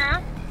pushing,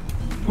 ha?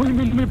 Uy,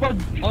 may lumipad.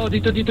 Oh,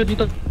 dito.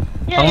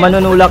 Ang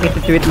manunulak,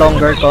 iti-tweet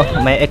longer ko.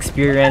 May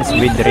experience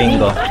with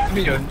Ringo.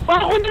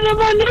 Ako na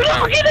naman! Ano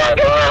ako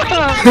ginagawa?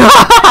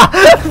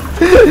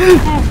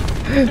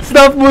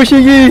 Stop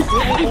pushing me!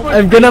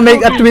 I'm gonna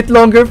make a tweet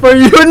longer for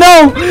you.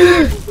 No!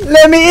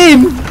 Let me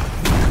in!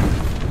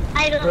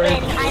 I will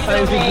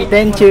win.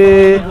 Thank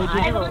you.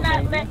 I will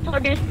not let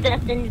orders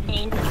death in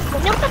vain.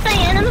 Huwag niyong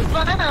patayin, ano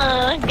ba?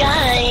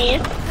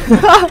 Guys.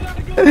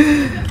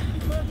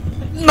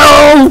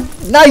 No!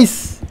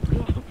 Nice!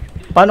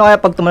 Paano kaya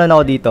pag tumalan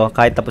ako dito,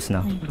 kahit tapos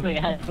na?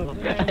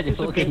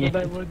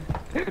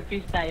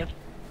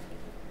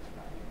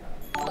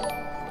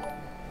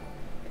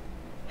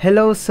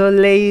 Hello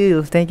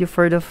Soleil, thank you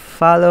for the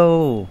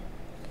follow.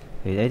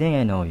 Wait, I think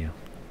I know you.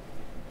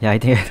 Yeah, I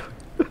think I know.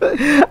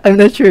 I'm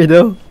not sure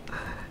though.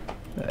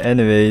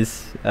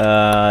 Anyways,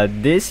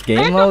 this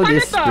game mode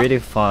is pretty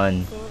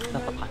fun.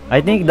 I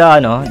think the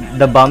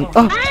bomb.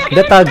 Oh,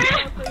 the tag.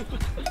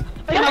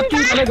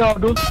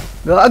 Gago!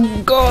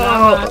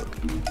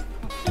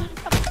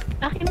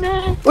 Akin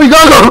na. Uy,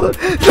 gago!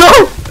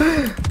 No!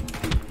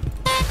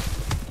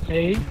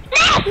 Hey.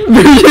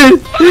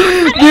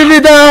 Give me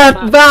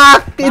that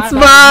back! It's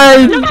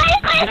mine!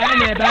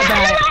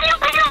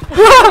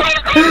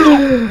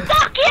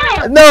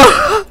 No!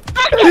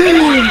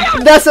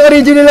 That's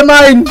originally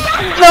mine!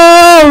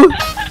 No!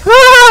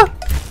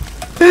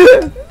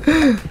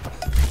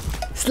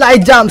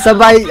 Slide jump,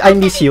 sabay, I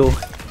miss you.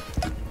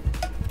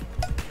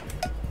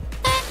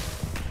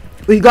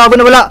 Uy, gago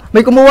na wala!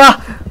 May kumuha!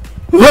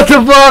 What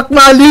the fuck,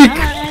 Malik?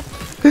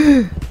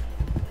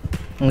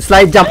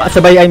 Slide jump,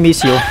 sabay, I miss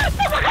you.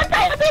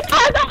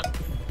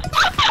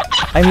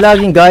 I'm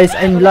lagging, guys.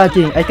 I'm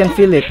lagging. I can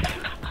feel it.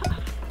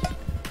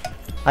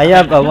 I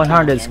have a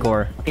 100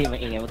 score.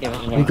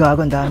 Uy,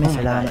 gago, ang dami.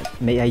 Salamat.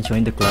 May I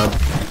join the club?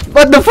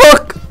 What the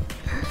fuck?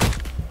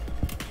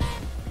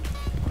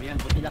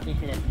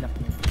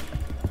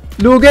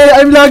 Lugay,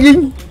 I'm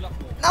lagging.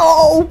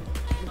 No!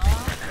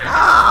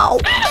 No!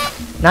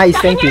 Nice,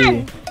 thank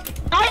you.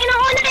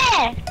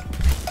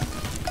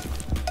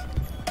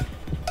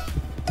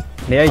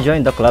 May I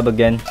join the club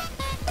again?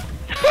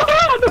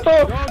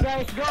 Go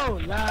guys, go!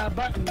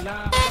 Laban!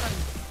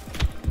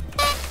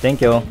 Thank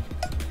you.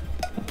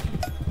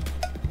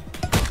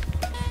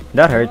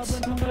 That hurts.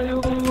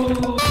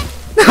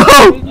 No!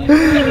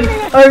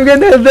 I'm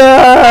gonna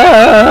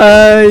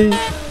die!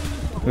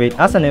 Wait,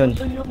 asan na yun?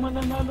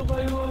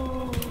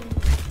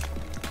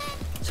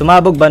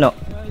 Sumabog ba, no?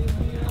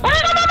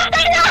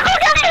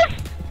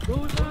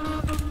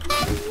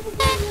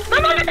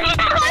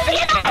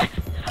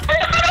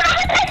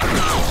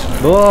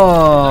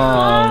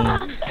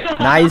 Boom!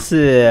 Nice.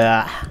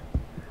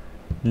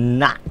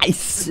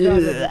 Nice.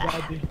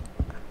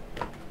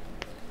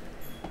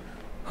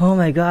 Oh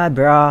my god,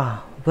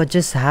 bro. What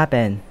just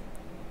happened?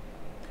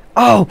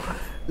 Oh!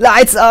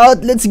 Lights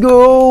out! Let's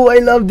go! I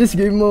love this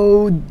game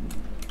mode.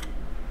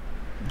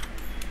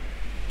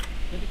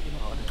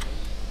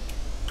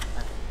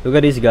 Look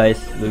at this, guys.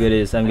 Look at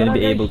this. I'm gonna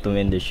be able to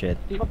win this shit.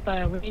 We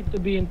need to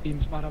be in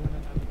teams para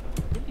mananalo.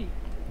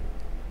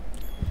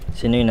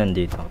 Sino yung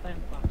nandito?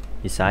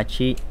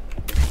 Hisachi.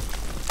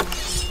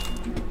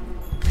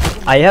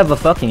 I have a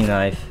fucking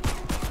knife.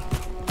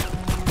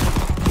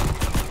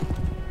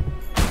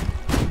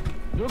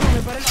 Don't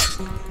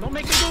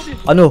make me do this.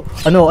 Ano?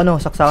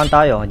 Saksakan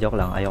tayo. Joke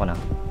lang. Ayoko na.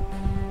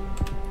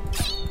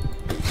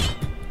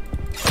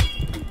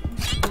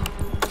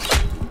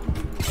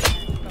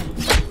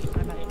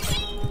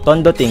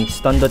 Tondo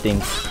things.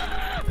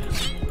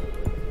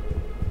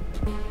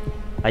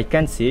 I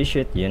can't see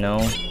shit, you know.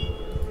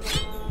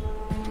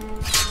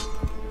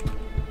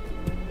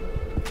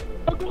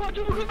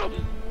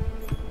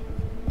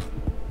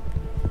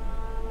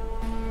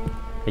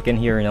 I can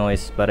hear a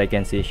noise, but I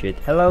can't see shit.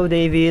 Hello,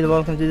 David.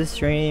 Welcome to the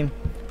stream.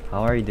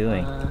 How are you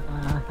doing?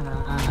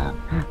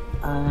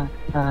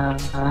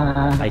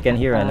 I can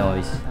hear a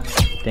noise.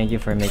 Thank you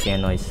for making a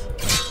noise.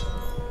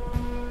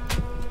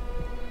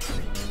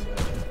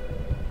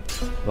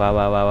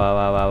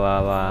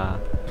 Wow.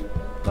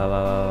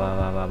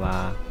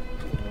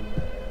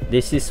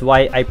 This is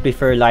why I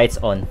prefer lights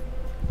on.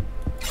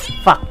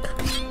 Fuck.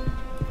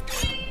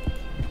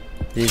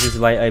 This is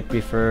why I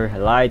prefer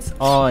lights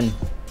on.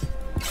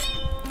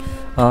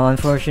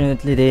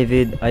 Unfortunately,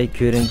 David, I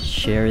couldn't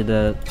share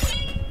the...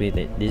 Wait,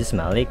 this is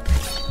Malik.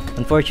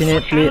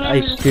 Unfortunately,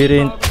 I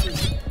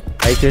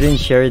couldn't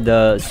share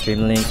the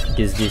stream link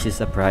because this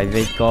is a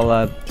private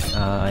collab.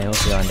 I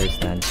hope you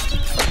understand.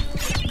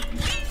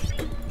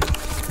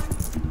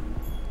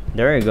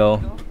 There you go.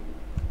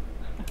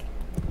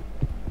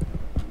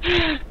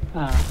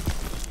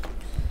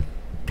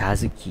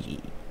 Kazuki.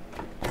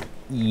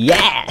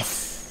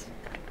 Yes!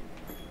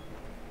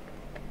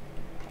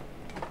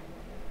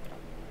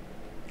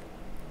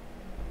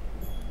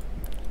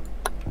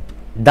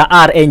 The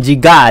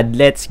RNG God,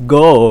 let's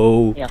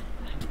go! Yeah,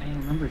 I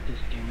remember this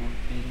game mode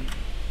being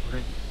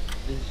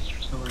this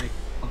historic.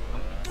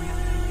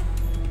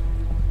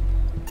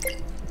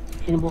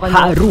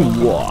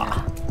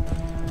 Haruwa!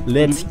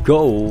 Let's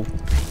go!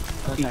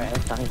 Oh, sorry, I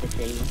was talking to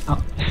say.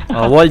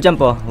 Wall jump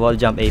wall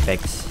jump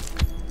apex.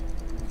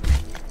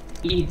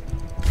 E.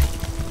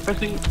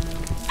 Pressing.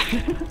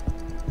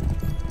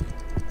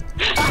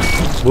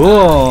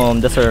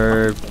 Boom! The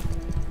serve.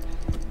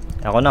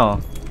 Ako na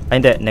Ay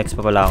hindi, next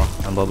pa pala ako.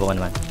 Ang bobo ko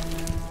naman.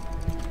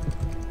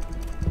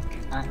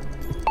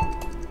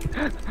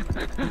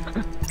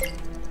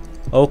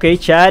 Okay,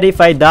 chat, if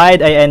I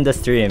died, I end the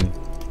stream.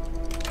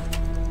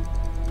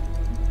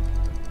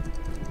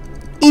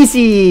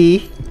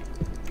 Easy!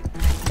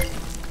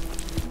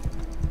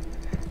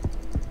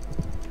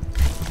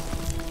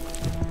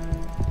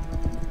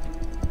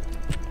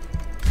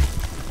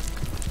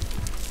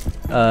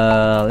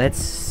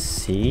 Let's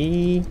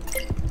see.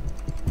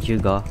 You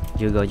go.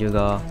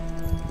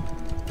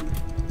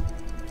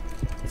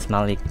 It's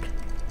Malik.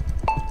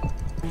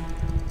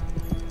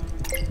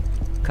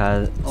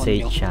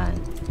 Say-chan.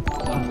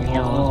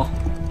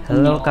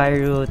 Hello,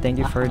 Kairu. Thank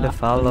you for the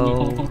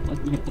follow.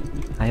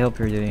 I hope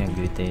you're doing a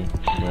good day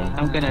today.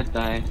 I'm gonna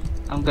die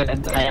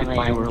in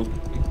my world.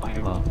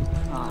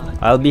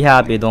 I'll be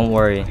happy, don't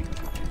worry.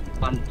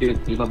 1, 2,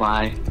 3,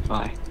 bye-bye.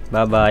 Bye.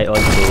 Bye-bye,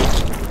 also.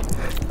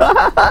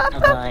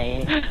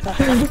 Bye.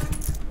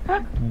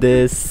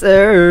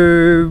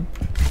 Deserve.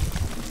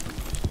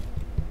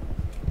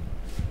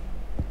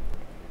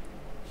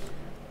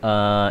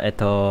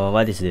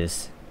 What is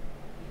this?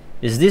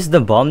 Is this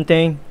the bomb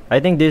thing? I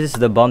think this is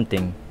the bomb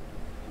thing.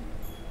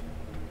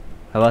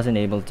 I wasn't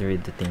able to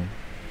read the thing.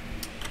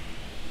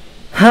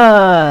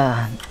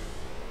 Ha!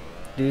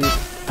 Dude,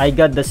 I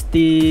got the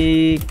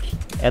stick.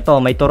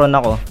 Eto, may turon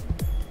ako.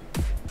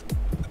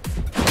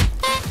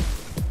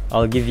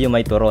 I'll give you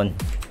my turon.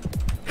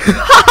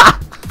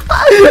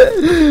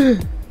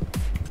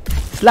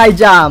 Slide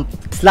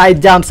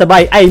jump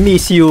sabay. I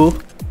miss you.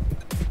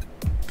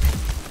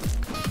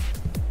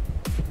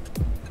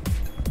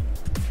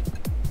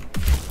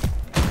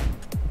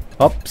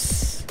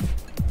 Oops.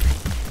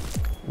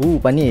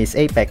 Panis,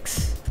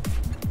 apex.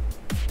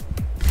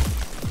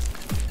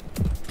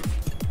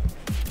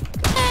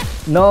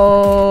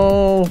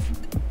 No.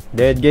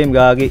 Dead game,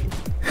 gagi.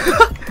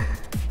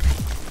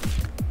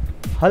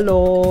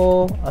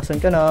 Hello,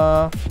 asan ka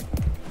na?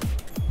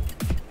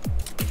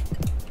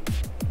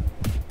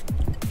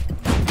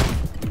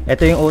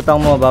 Ito yung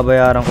utang mo,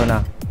 babayaran ko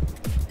na.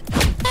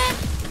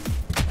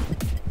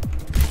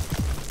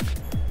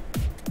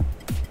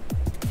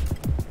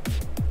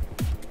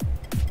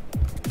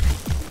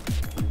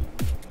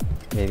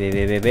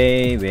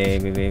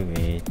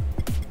 Wait.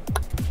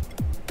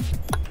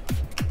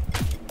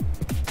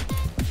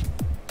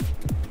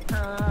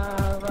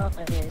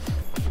 Bakit?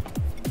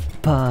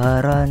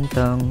 Parang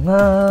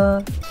tanga.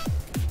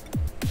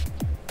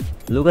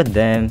 Look at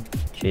them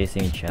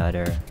chasing each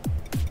other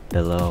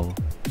below.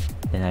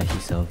 The nice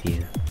is so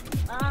cute.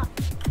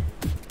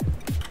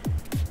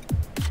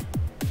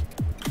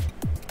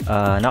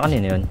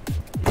 Nakanino yun?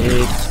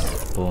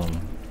 It's boom.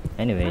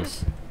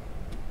 Anyways.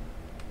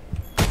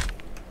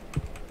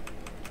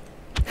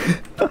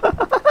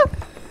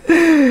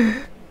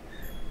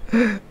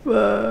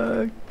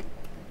 Fuck.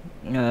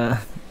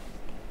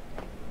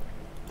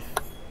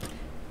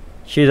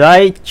 Should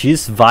I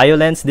choose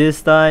violence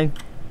this time?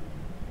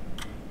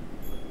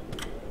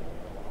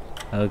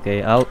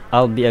 Okay,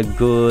 I'll be a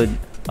good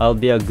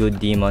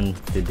demon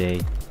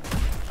today.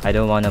 I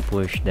don't wanna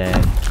push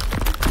them.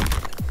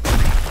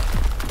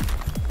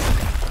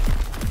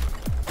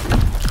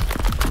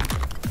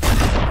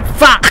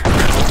 Fuck!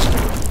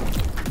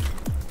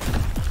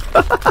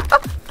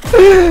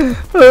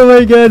 Oh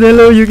my god,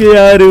 hello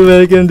Yukiharu,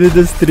 welcome to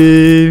the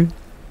stream.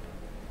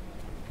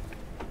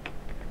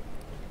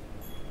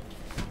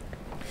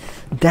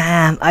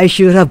 Damn, I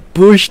should have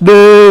pushed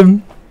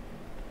them.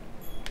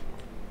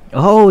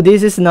 Oh,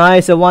 this is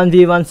nice, a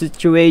 1v1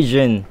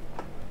 situation.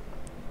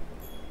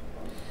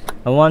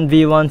 A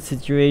 1v1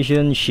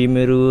 situation,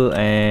 Shimiru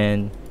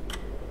and...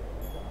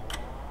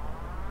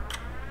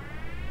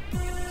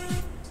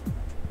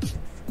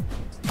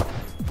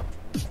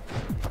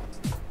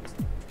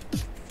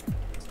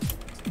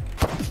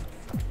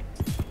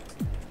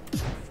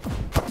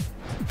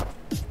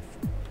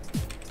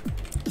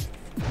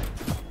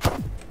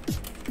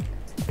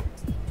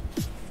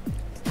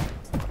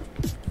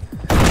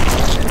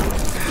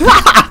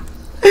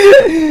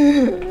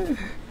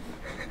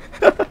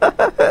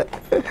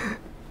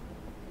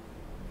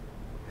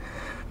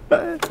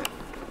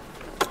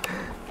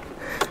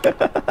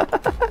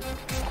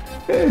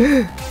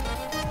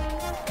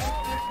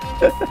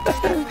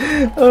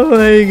 Oh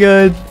my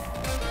god.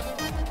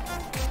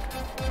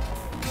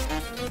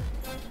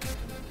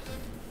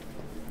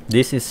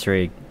 This is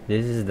rigged.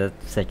 This is the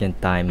second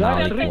time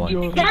Malik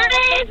won.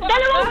 Guys,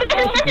 dalawang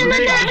beses na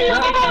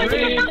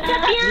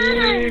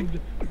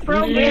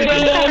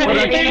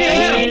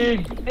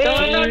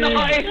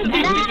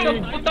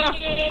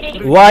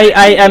Why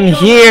I am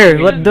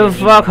here? What the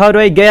fuck? How do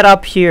I get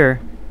up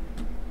here?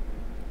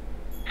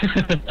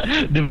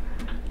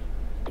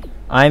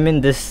 I'm in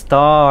the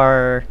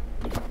star.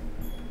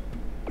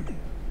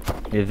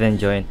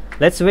 Even join.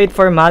 Let's wait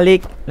for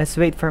Malik. Let's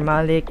wait for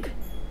Malik.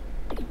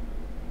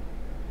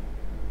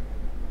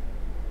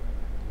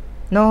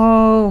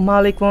 No,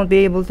 Malik won't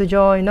be able to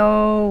join.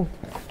 No.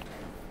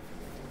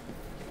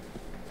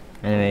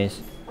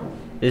 Anyways,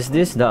 is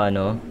this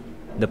the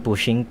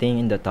pushing thing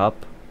in the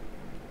top?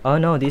 Oh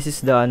no, this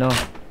is the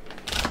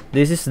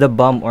this is the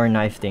bomb or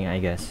knife thing, I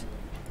guess.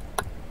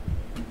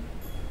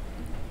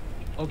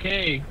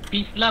 Okay,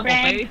 peace lang,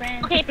 okay?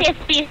 Okay,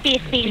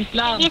 peace. Peace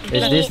lang.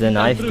 Is this the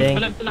knife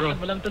thing?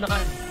 Walang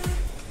tulakan.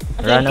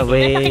 Run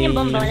away. Nasaan yung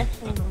bomba?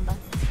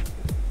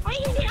 Ay,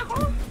 hindi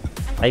ako.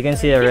 I can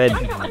see a red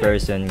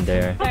person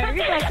there.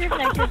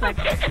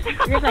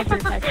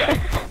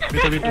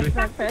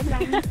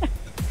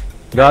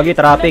 Gagi,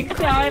 traffic.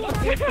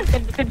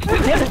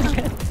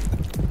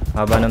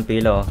 Haba ng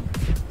pila, oh.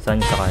 Saan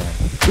sa kanya?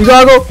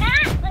 Gago!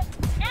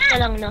 Ito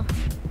lang, no?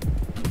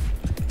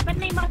 Ba't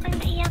may batang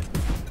naiyak?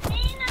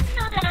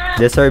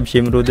 Deserve,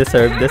 Shimru.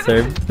 Deserve.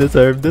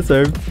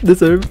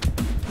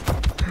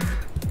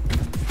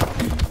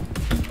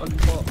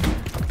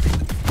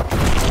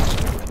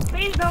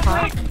 Please don't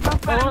hurt.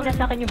 Oo,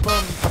 nasa akin yung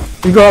bomb.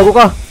 Gago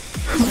ka!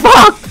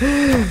 Fuck!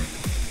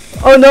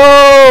 Oh no!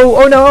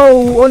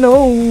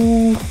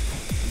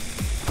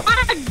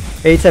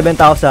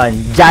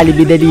 87,000.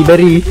 Jollibee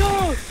delivery.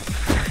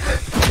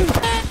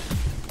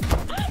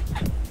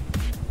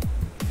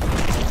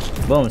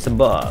 Boom,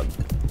 sabog.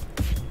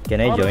 Can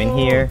I join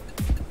here?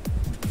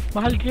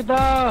 Mahal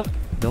kita.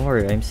 Don't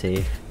worry, I'm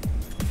safe.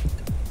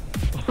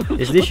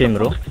 Is this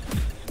Shimru?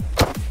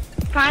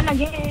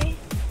 Kanage.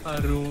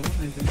 Aro.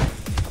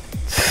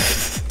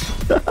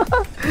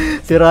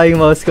 Sira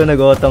yung mouse ko,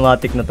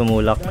 nag-automatic na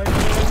tumulak.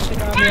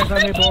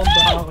 May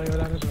bomba ako,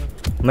 wala na siya.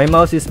 My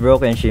mouse is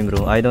broken,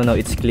 Shimru. I don't know,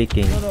 it's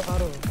clicking.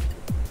 Aro.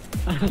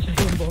 Ano siya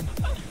yung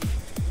bomba?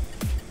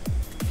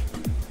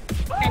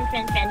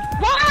 Pen.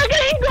 Wow,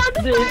 galing ko!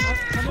 Ano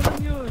lang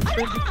yun?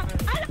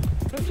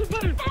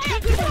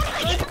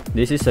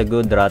 This is a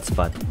good rat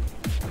spot.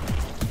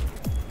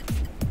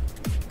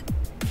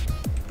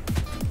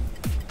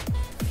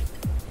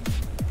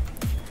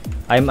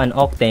 I'm an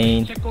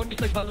octane. Check ko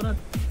like Valorant.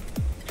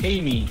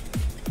 Hey me.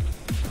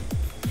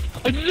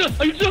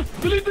 Ayun siya!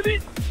 Dali!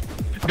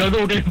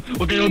 Gago,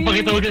 huwag kayo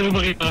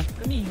magpakita.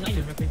 Kanina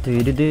yun.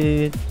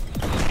 Dididid.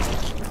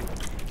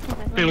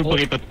 Kayo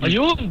magpakita.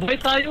 Ayun! Buhay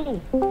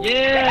tayo!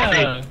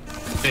 Yeah!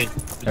 Okay.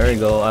 There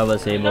we go, I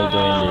was able to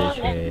win this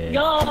shit.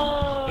 Go!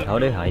 How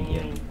do I hide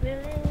here?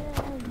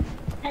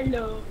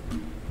 Hello.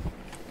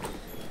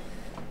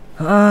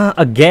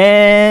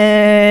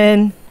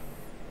 Again!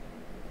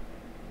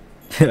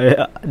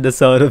 The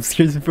sound of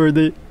screams for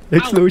the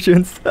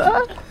explosions.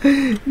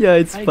 Yeah,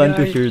 it's fun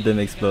to hear them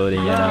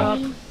exploding, you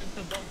know.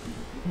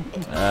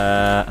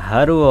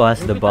 Haruo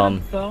has the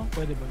bomb.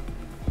 Pwede ba?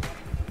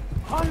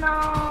 Oh no!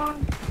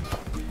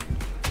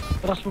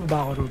 Trust mo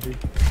ba ako, Ruby?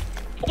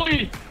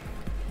 Uy!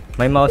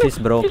 My mouse is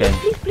broken.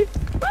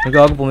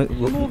 Nagago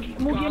Mugi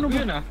ano ba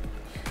yun ah?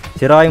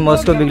 sira yung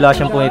mouse ko, bigla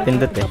siyang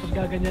pumipindot eh. Tapos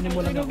gaganyanin mo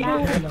lang ako.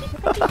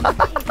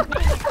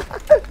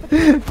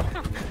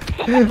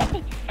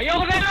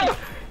 Ayoko na!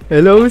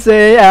 Hello,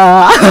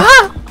 Seiya!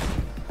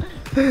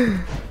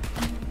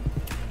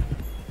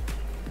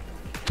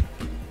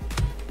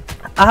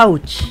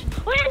 Ouch!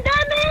 Uy, ang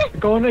dami!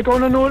 Ikaw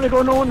na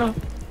una.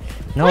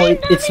 No,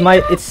 it's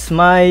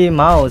my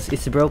mouse.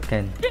 It's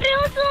broken.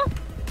 Seryoso?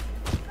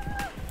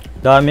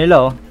 Dami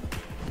nila oh.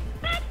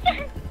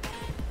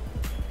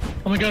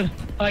 Oh my god.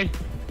 Hi.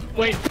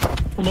 Wait.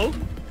 Hello?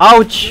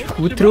 Ouch!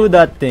 Who threw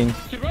that thing?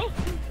 Si bro?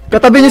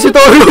 Katabi niya si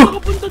Toru!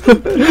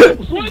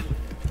 What?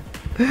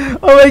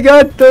 Oh my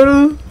god,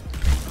 Toru!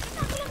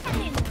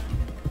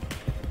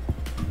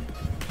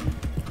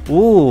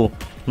 Ooh,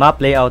 map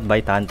layout by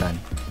Tantan.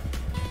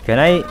 Can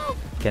I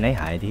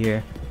hide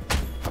here?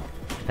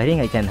 I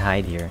think I can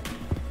hide here,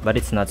 but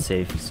it's not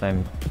safe, so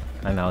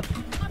I'm out.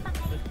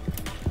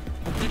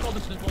 Take all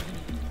this and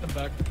come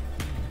back.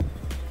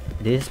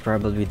 This is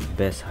probably the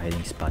best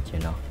hiding spot,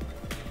 you know.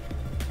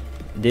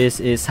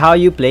 This is how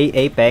you play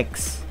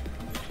Apex.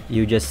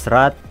 You just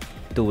strat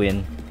to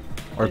win,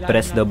 or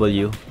press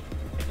W.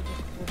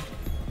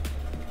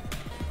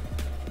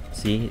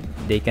 See,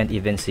 they can't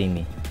even see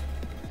me.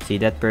 See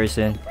that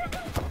person?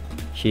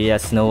 She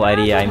has no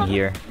idea I'm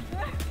here.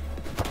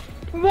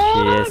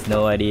 She has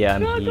no idea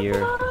I'm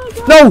here.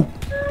 No!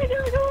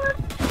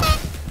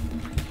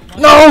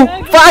 No!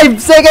 5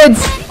 seconds!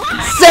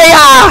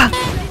 Seiya!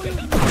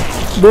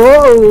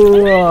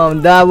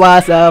 Boom! That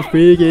was a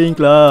freaking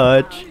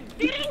clutch.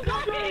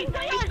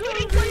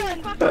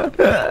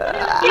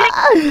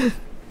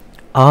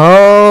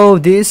 Oh,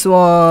 this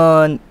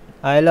one.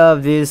 I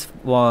love this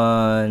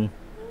one.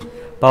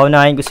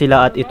 Paunahin ko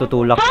sila at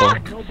itutulak ko.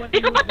 Di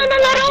ko pa ito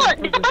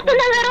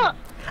nalaro!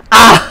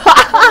 Ah!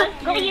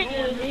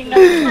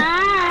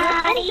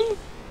 Hi!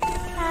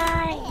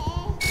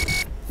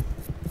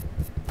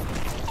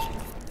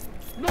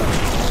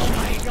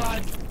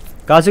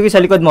 Kazuki, sa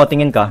likod mo,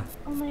 tingin ka.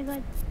 Oh my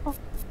god.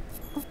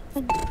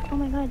 Oh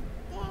my god.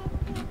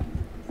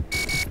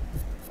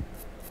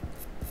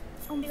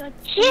 Oh my god.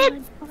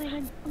 Shit! Oh my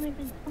god. Oh my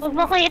god. Huwag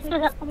mo ko ito.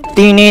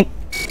 Tinit!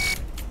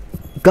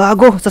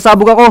 Gago!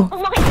 Sasabog ako! Huwag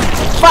mo ko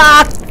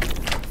Fuck!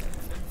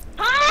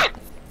 Ha?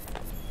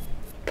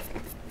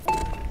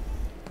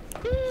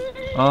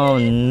 Oh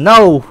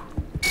no!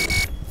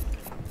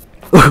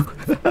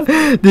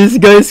 This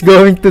guy's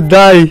going to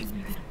die!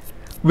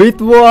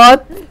 Wait,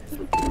 what?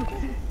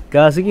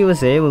 Kazuki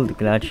was able to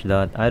clutch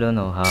that. I don't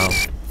know how.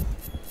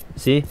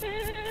 See?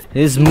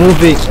 He's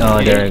moving.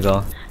 Oh, there you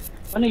go.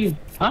 Ano yun?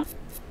 Ha?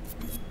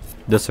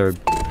 The serve.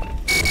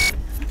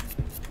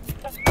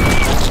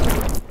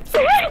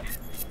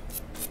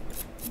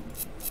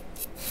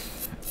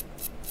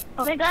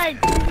 Oh my god,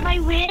 this is my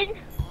win?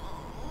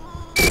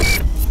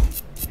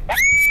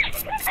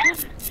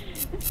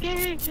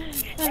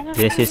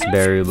 This is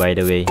Beru, by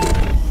the way.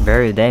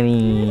 Beru,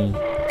 Demi.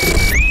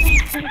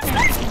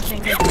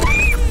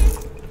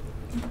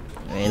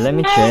 Wait, let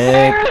me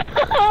check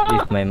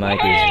if my mic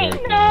is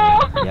working.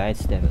 Yeah,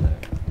 it's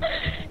definitely.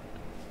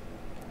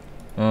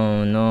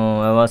 Oh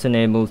no, I wasn't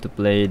able to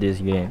play this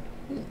game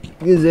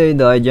because I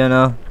died, you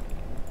know.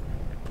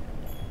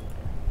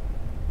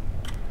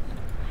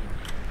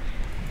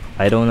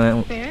 I don't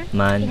know,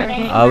 man.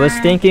 I was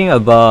thinking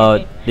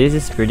about, this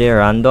is pretty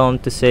random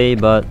to say,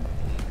 but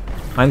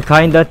I'm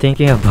kinda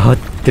thinking about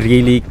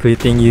really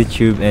quitting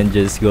YouTube and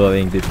just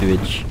going to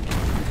Twitch.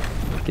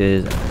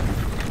 Cause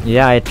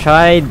yeah, I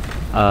tried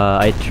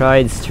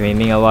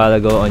streaming a while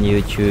ago on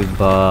YouTube,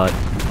 but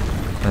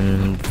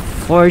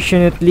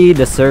unfortunately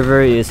the server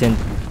isn't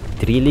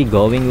really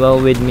going well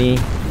with me.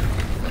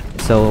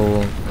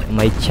 So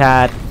my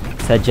chat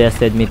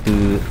suggested me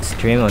to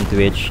stream on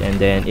Twitch, and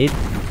then it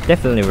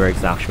definitely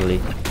works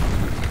actually.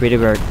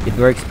 It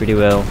works pretty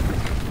well.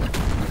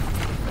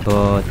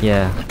 But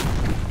yeah.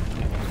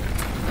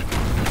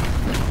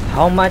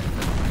 How much?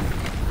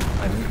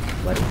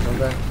 What is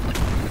that?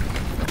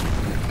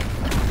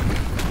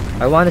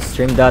 I want to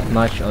stream that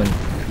much on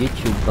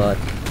YouTube, but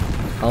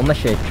how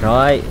much I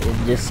try, it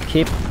just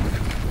keep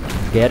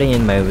getting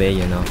in my way,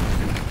 you know.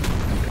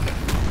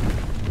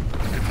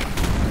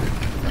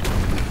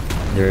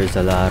 There's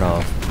a lot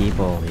of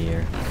people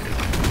here.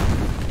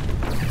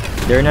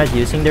 They're not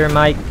using their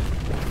mic.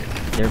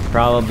 They're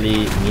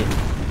probably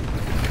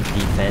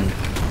defend.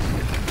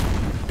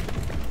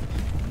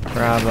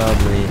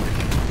 Probably.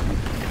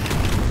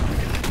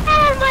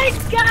 Oh my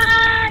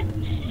god!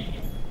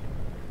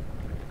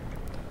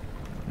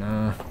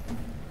 Nah.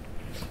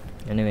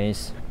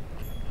 Anyways.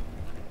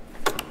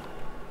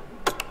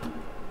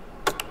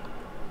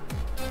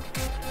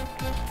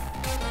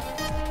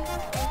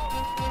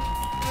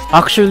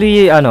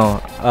 Actually,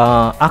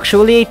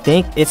 I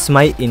think it's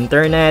my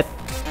internet.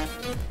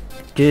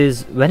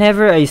 Cause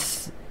whenever I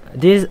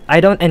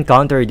don't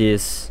encounter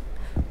this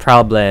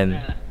problem.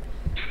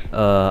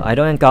 I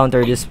don't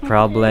encounter this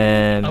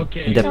problem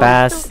in the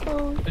past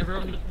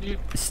Everyone just mute.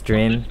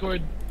 stream.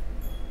 Discord.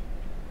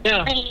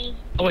 Yeah. Bye.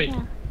 Oh wait.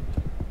 Yeah.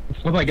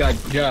 Oh my god.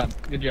 Good job.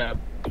 Good job.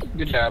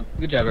 Good job.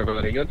 Good job,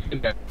 everybody. Good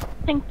job.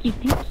 Thank you,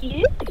 thank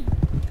you.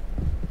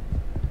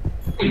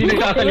 Hindi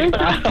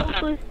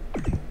nagkasalita.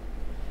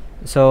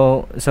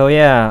 So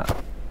yeah.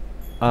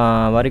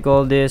 What do you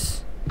call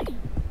this?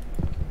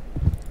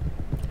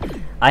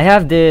 I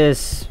have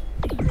this.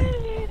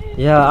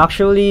 Yeah,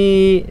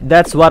 actually,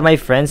 that's what my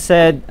friend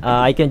said.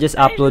 I can just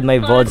upload my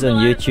VODs on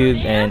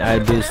YouTube and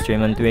I'll do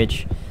stream on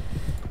Twitch.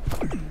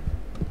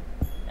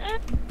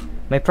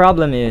 My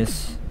problem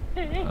is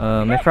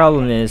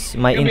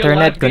my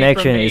internet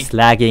connection is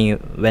lagging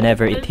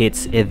whenever it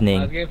hits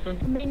evening,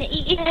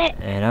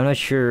 and I'm not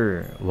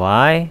sure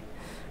why.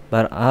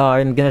 But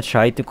I'm gonna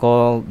try to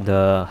call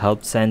the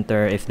help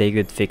center if they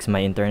could fix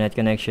my internet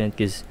connection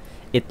because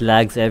it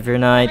lags every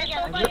night.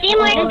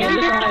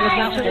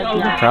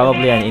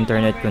 Probably an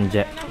internet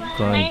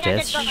congestion.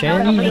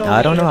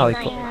 I don't know how you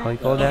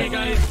call that.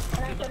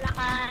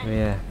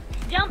 Yeah.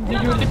 You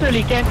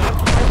literally can't.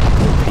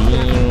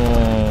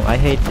 Damn, I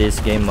hate this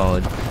game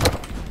mode.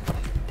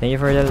 Thank you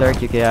for the alert,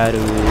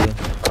 Yukiaru.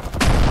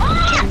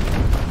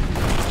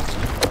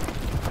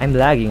 I'm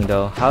lagging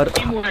though.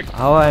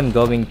 How I'm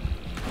going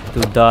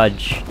to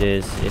dodge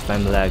this if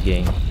I'm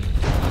lagging?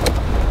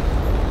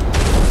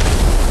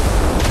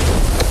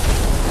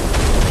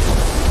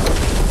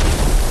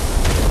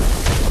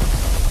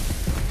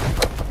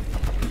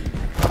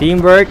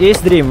 Teamwork is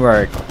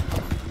dreamwork.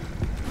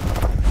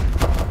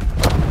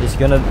 She's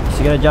gonna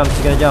jump.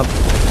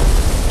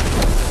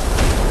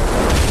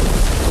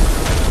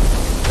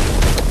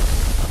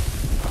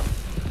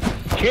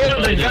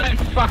 Kill the giant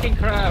fucking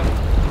crab.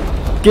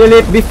 Kill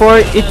it before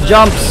it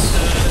jumps.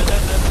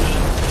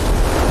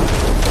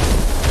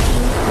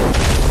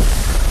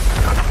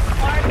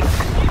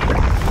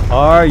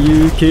 Are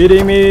you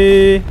kidding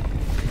me?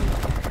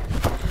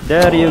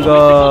 There you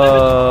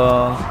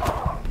go.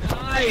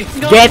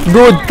 Get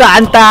good,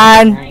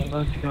 Tantan!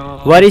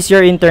 What is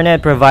your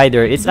internet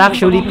provider? It's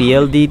actually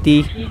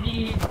PLDT.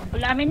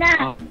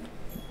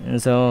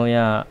 So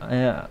yeah,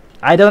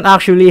 I don't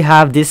actually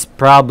have this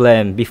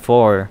problem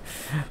before,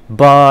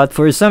 but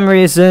for some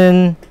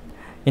reason,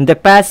 in the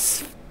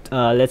past,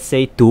 let's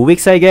say 2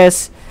 weeks, I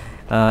guess,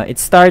 it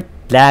start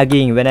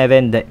lagging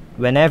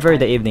whenever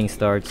the evening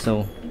starts.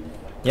 So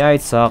yeah,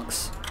 it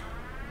sucks.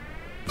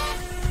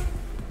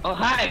 Oh,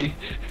 hi!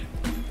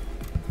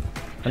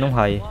 Anong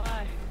hi?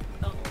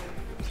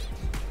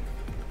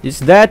 Is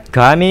that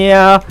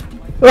Kamiya?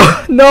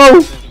 Oh,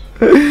 no!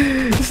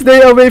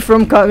 Stay away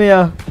from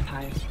Kamiya.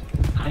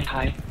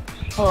 Hi.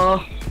 Oh,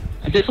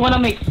 I just wanna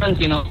make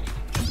friends, you know.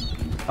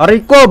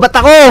 Aray ko, ba't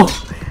ako?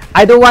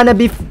 I don't wanna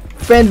be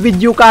friend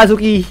with you,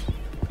 Kazuki.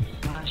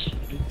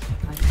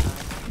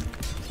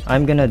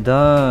 I'm gonna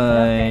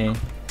die.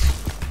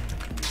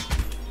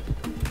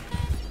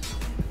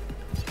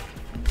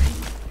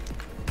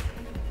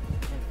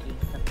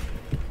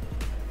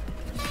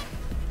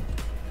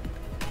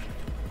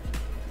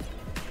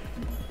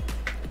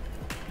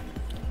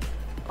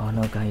 Oh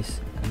no,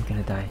 guys, I'm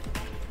gonna die.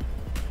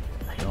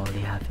 I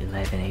only have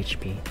 11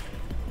 HP.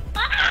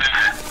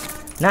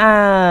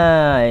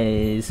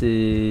 Nice!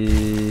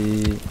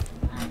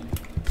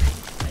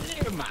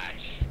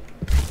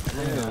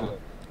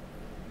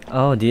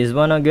 Oh, this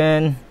one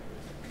again.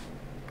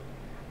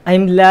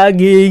 I'm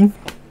lagging.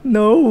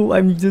 No,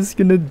 I'm just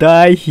gonna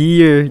die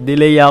here.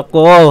 Delay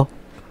ako.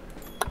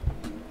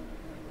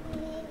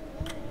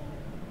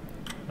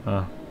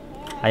 Oh,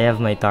 I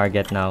have my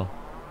target now.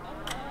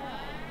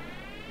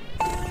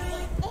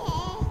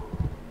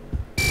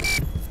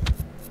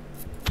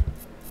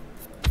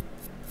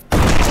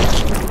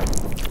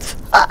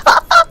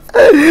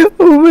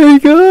 Oh my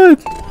god!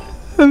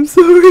 I'm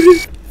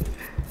sorry.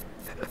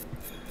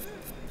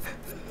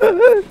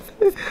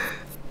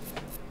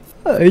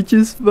 I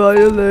choose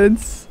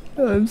violence.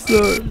 I'm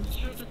sorry.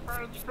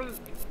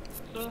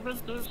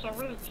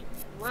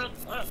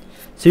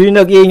 So yung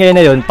nag-iingay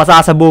na yun,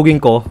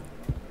 pasasabugin ko.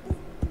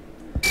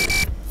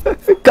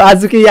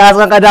 Kazuki,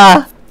 yasa ka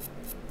na!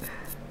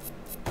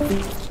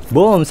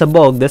 Boom!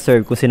 Sabog,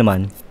 deserve kung sino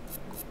man.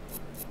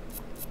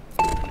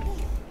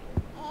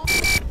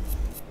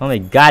 Oh my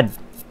god!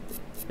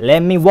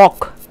 Let me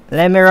walk!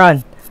 Let me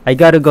run! I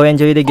gotta go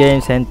enjoy the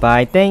game,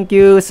 senpai. Thank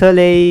you,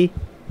 Soleil!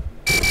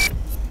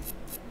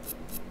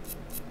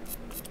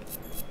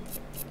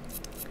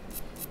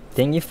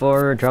 Thank you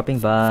for dropping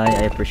by.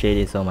 I appreciate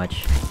it so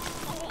much.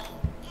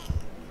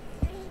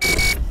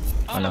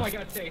 Oh no. My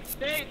god, safe!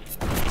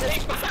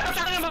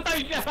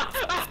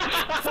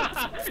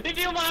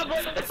 Hindi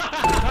umabot!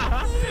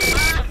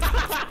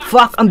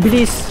 Fuck! Ang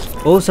bilis!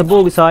 Oh,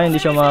 sabog! Sayang hindi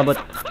siya umabot.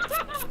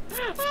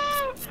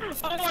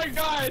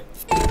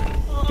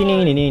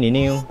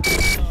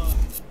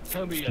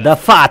 The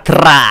fat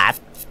rat!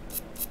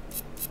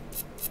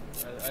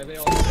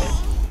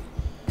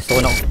 Gusto ko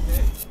na.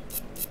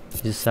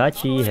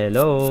 Yusachi,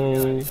 hello!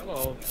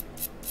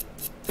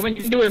 Come on,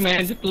 you can do it,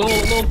 man. Just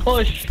little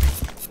push.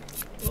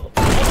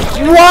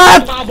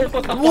 What?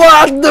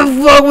 What the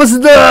fuck was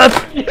that?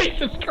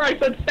 Jesus Christ,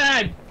 that's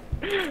sad!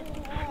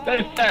 That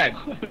is sad.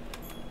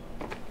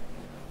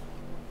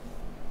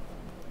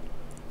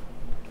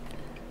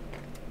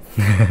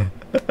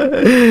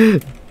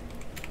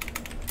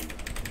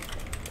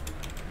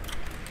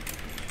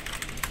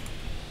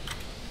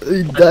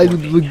 I died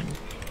with...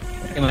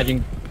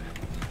 Imagine.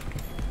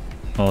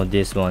 Oh,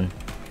 this one.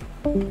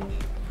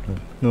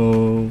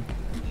 No.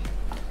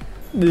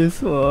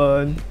 This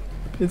one.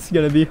 It's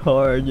gonna be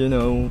hard, you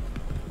know.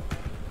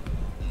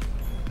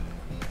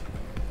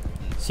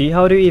 See,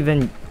 how do you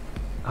even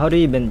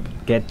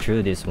get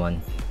through this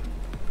one?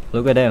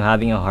 Look at them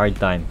having a hard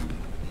time.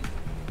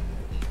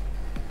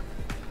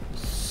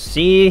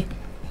 See?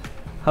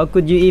 How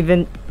could you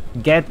even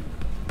get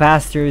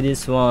past through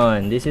this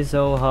one? This is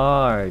so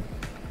hard.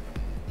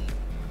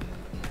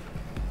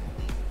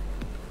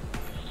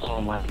 Oh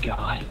my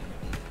god.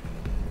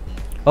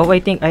 Oh, I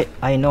think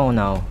I know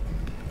now.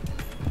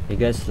 You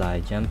guys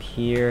slide, jump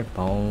here,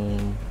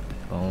 boom,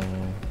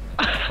 boom,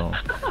 boom.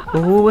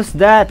 Oh, who was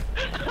that?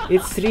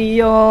 It's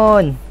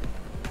Rion.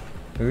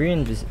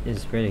 Rion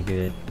is pretty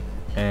good.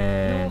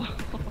 And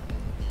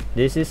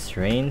this is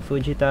Rain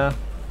Fujita.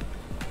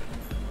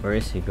 Where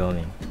is he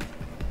going?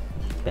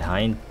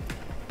 Behind.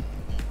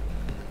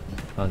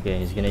 Okay,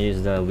 he's gonna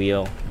use the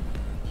wheel.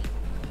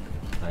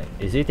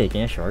 Is he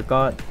taking a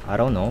shortcut? I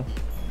don't know.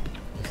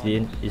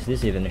 Is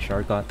this even a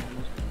shortcut?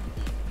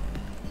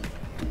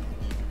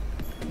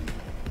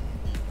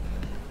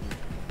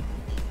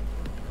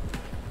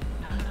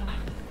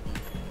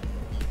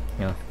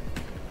 Yeah.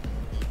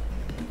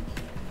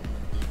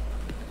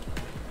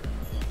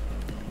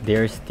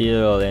 They're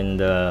still in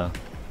the,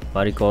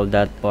 what do you call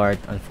that part?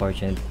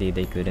 Unfortunately,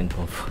 they couldn't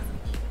move.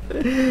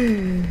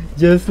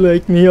 Just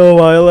like me a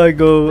while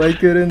ago, I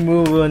couldn't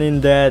move on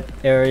in that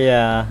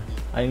area.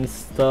 I'm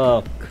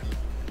stuck.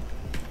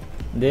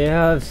 They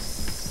have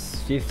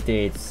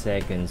 58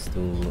 seconds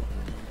to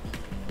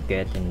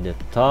get in the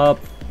top,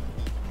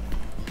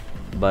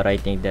 but I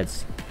think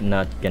that's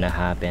not gonna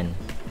happen.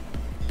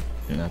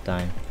 No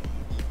time.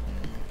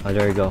 Oh,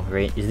 there we go.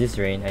 Rain. Is this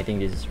Rain? I think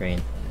this is Rain.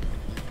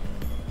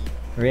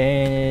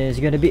 Rain is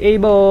gonna be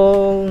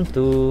able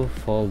to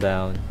fall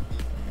down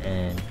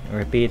and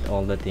repeat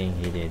all the thing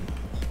he did.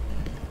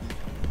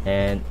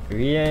 And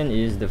Rian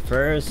is the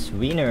first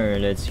winner.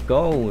 Let's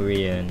go,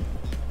 Rian.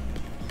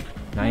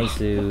 Nice.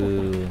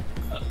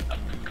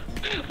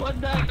 What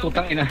the?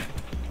 Putang ina.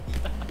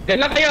 Diyan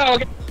lang kayo.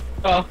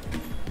 Oh.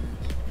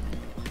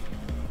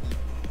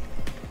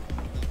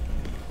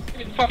 Don't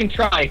even fucking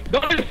try.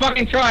 Don't even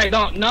fucking try.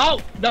 Don't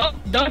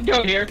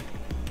go here.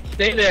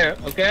 Stay there,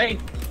 okay?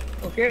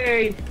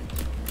 Okay.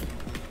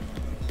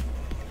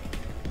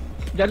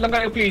 Diyan lang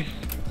kayo, please.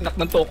 Anak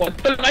ng toko.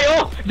 Diyan lang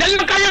kayo! Diyan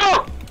lang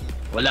kayo!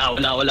 Wala.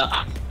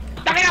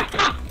 Takina!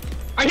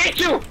 I hate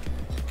you!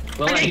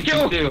 Well, I hate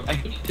you! I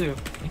hate you too.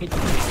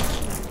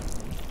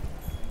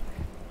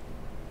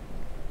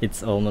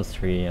 It's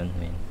almost Rian,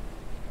 man.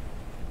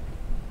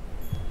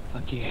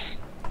 Fuck yeah.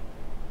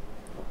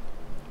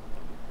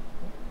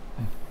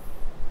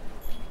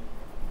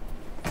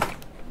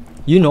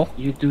 You know.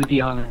 You do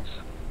the honors.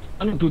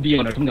 I don't do the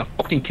honors. I'm gonna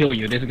fucking kill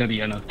you. This is gonna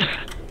be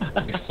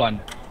it's fun.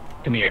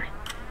 Come here.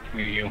 Come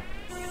here, you.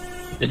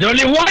 There's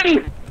only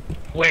one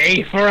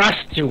way for us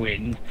to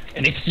win,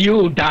 and it's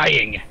you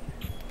dying.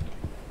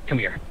 Come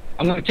here.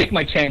 I'm gonna take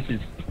my chances.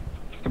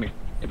 Come here.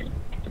 Come here.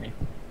 Come here.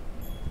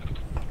 Come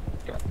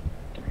here.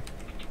 Come here.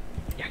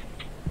 Yeah.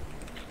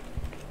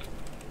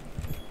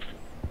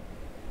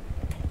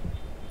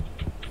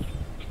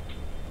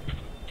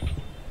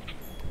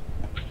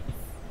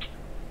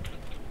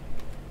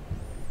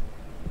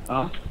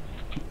 Oh.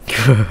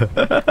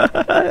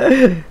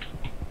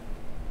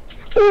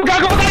 Ooh,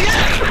 gago ka talaga!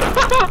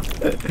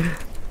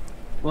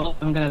 Well,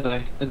 I'm gonna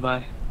die.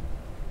 Goodbye.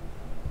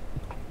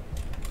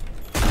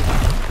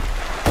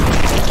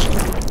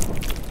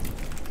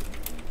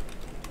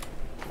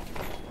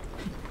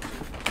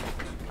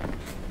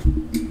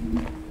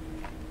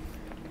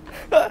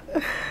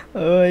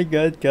 Oh my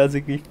god,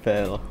 Kazuki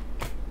fell.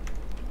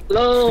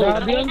 Hello!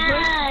 Ayan!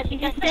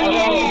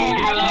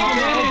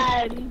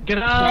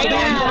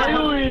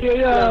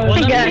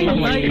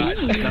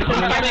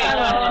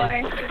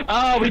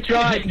 Oh, we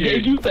tried!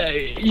 You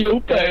pay!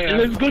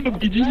 Let's go to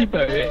BGM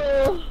pay!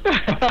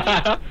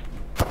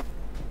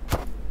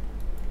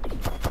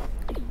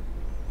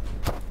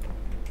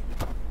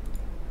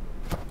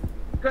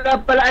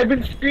 Kaya pala, I've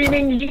been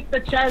screaming, leak the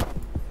chat!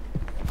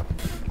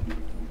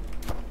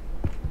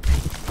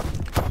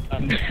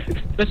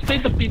 Let's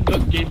take the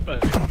feedback game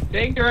first.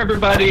 Thank you,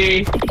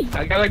 everybody.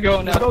 I gotta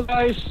go now. Go,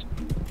 guys.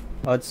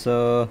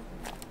 Also,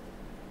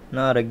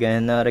 not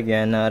again. Okay. Okay.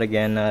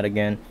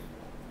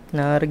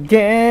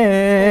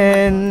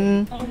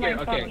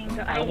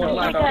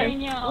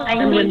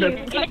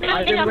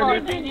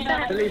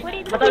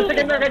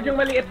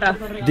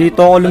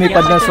 Dito ako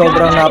lumipad ng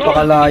sobrang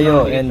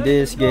napakalayo, and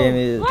this game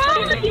is...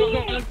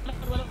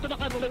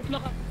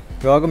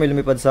 Gago, may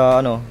lumipad sa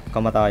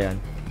kamatayan.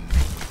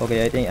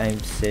 Okay, I think I'm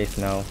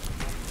safe now.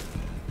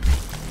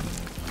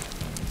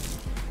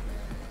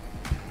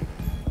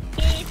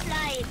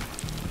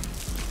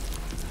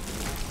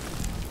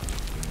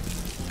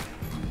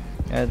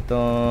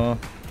 Eto.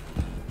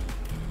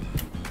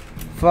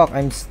 Fuck,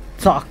 I'm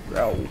stuck,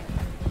 bro.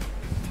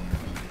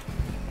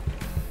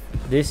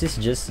 This is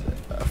just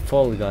a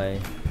Fall Guys.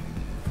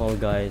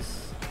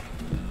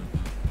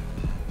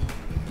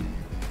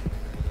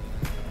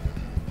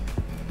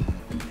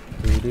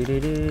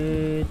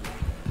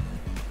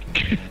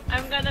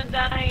 I'm gonna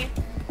die.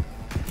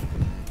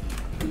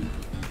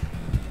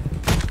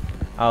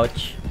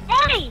 Ouch.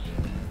 Hey!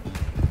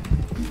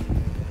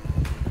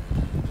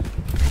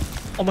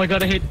 Oh my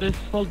god, I hate this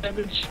fall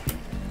damage.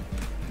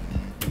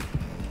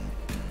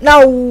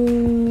 No!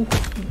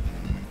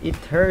 It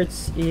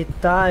hurts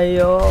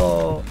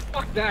tayo.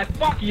 Fuck that,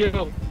 fuck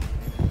you!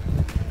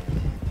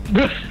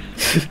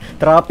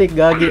 Traffic,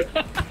 gagi.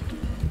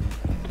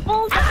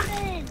 Full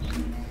damage!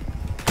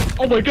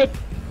 Oh my god!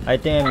 I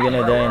think I'm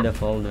gonna die in the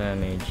fall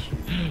damage.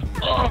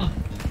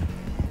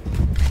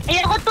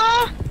 Ayoko to!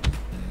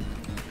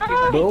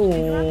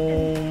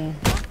 Boom!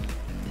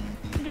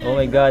 Oh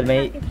my god,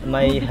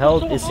 my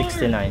health is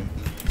 69.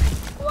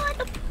 What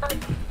the fuck?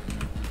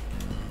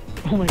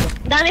 Oh my god.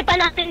 Dami pa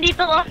natin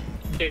dito, oh.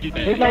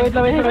 Wait lang.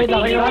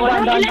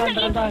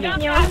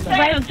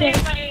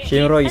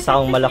 Shinro, isa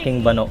akong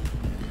malaking bano.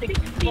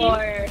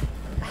 64.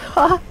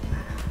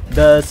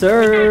 The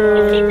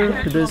sir.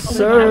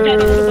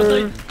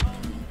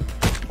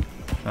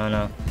 Oh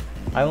no,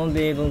 I won't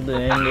be able to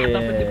end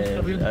it.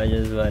 I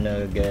just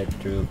wanna get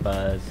through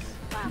fast.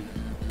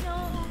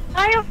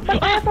 Ayaw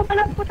pa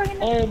pala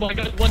putangin na. Oh my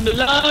god, one na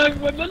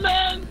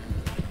lang!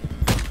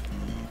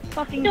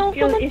 Fucking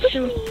skill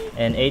issue.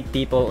 And 8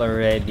 people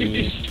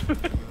already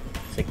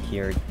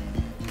secured.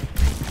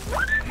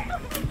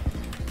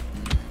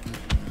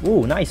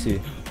 Ooh, nice.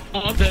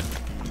 Oh, dead.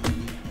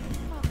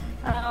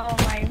 Oh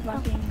my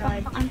fucking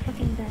god. I'm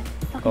fucking dead.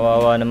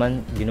 Kawawa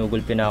naman,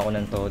 ginugulpi na ako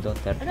ng todo.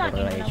 34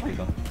 na HP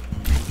ko.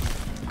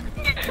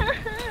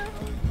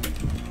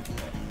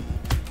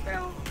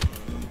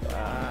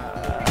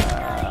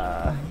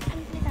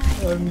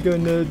 I'm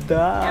gonna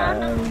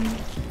die.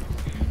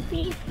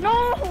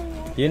 No!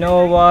 You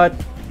know what?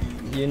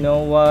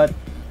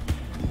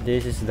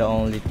 This is the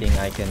only thing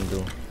I can do.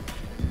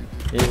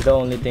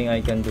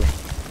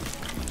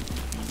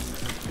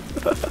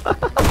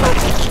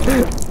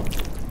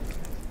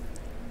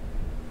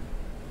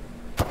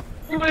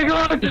 Oh my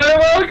god, you're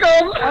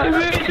welcome!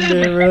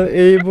 They were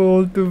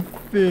able to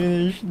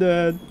finish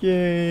that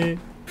game.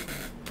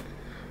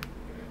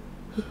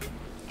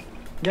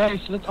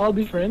 Guys, let's all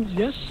be friends,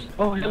 yes?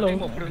 Oh, hello.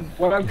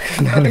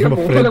 Nanay mo,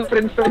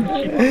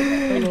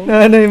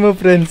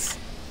 friends.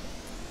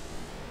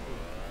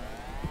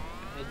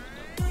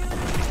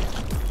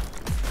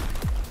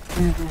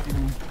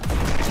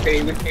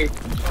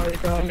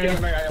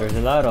 There's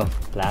a lot of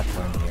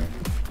platform here.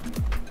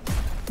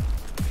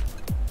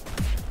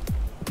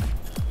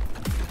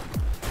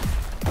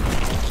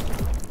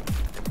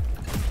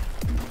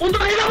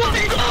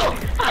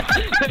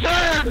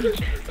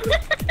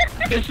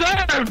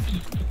 Deserved!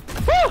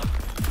 Woo!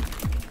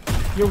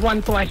 You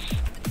won twice.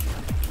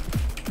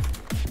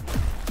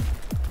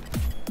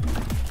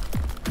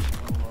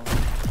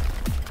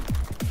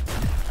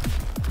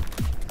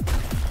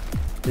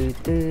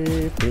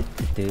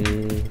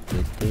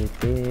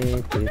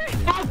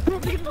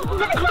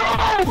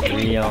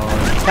 Leon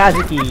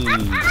Kazuki.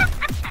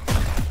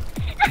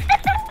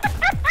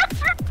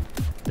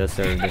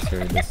 Deserve.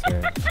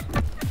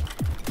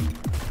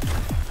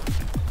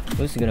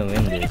 Who's gonna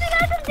win this?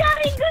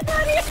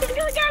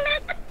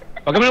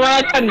 Huwag mo naman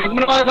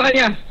sa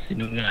kanya.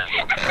 Sino nga?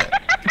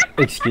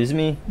 Excuse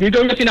me? Dito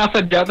na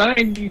sinasadya. Tanga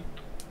hindi.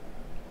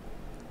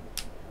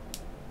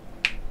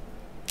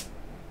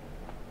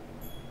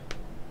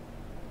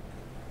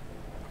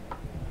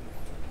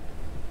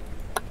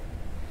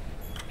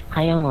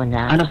 Ayaw mo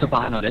na. Ano sa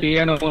paano? Si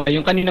ano,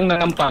 yung kaninang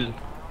nanampal.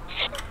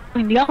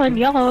 Hindi ako.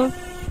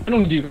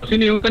 Anong hindi ko?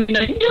 Sino yung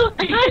kanina? Hindi ko!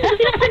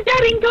 Sinasadya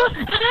rin ko!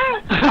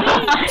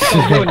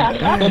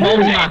 Kumaw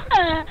na!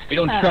 We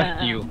don't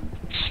trust you.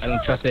 I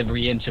don't trust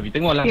every inch of you.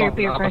 Tingnan mo lang ako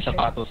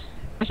nakapasapatos.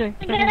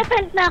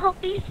 Nag-repent na ako,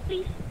 please.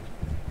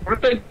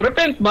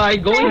 Repent by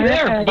going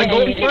there! By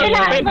going first!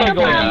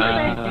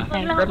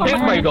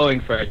 Repent by going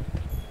first!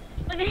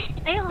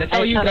 Ayun. That's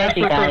how you ask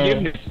for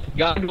forgiveness.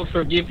 God will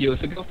forgive you,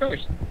 so go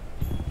first.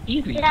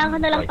 Easy. Kailangan ko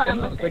na lang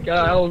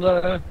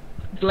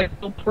It's like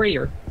a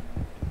prayer.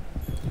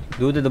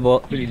 Do the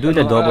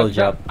double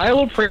jump. I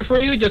will pray for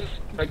you, just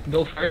like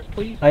go first,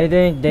 please. I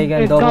think they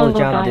can double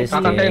jump this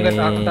thing.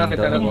 Takot.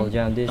 Double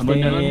jump this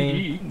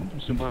thing.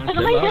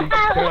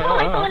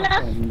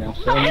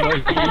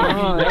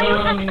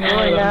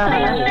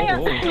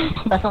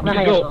 Pasok na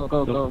kayo.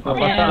 Go.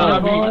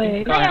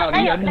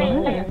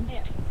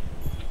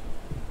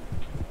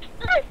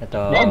 Ito.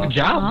 Long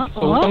jump.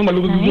 Utang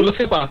malulululas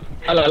pa.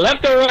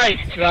 Left or right,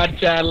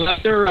 Raja.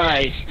 Left or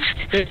right.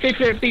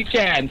 50-50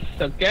 chance.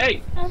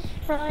 Okay.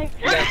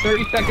 You got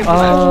 30 seconds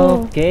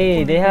left.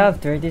 Okay, they have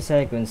 30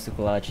 seconds to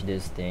clutch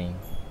this thing.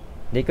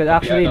 They could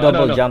actually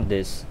double jump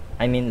this.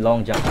 I mean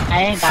long jump.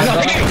 Ay, gago.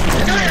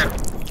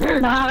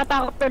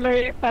 Nakakatakot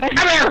tuloy.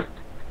 Come here!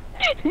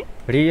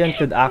 Rian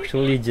could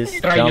actually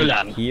just Try nyo jump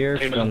lang. here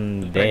Try mo from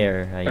lang.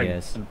 there, I Try.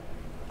 guess.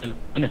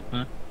 Ano?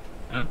 Ha?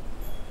 Ha?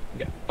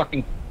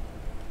 Fucking...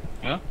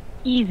 Ha?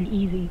 Easy,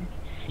 easy.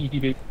 Easy,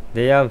 babe.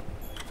 They have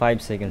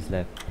 5 seconds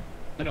left.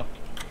 Ano?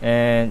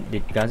 And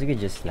did Kazuki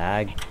just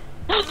lag?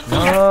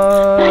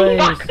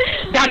 Nice!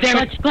 God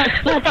damn it! Clutch.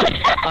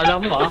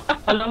 Alam mo ah.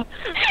 Alam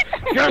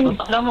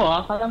mo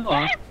ah. Alam mo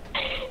ah.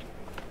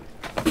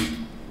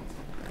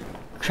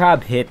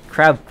 Crab hit,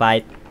 crab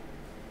fight.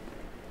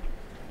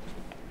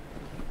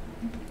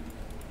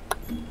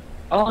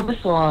 Oh,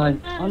 this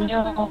one. Oh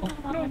no.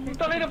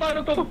 Tangay na paano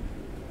to?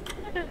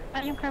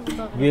 Yung crab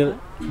ko. Will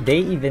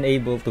they even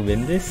able to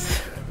win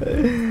this?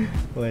 Oh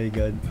my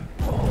god.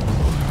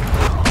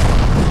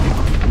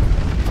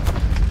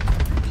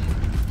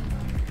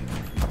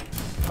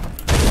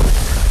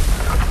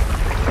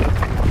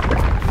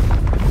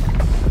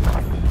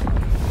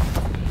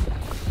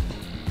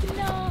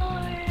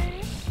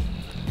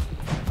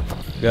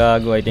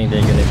 Gago, I think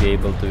they're gonna be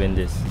able to win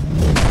this.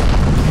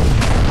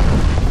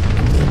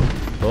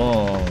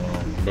 Boom.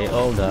 They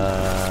all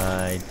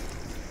died.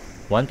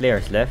 1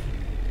 player's left,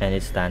 and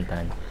it's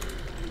Tantan.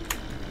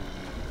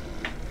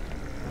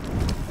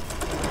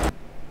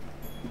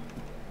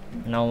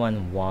 No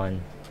one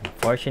won,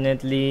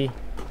 unfortunately,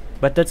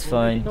 but that's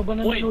fine.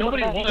 Wait,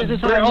 nobody won.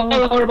 This is We're all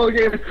how- horrible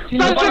game.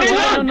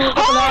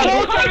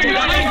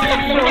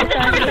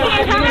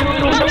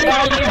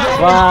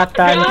 Wow,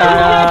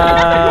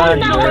 Tantan!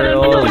 We're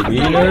all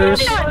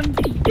winners.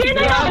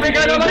 Grabe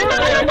ka naman!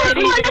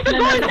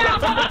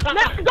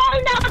 Nag-goal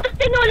na ako, tapos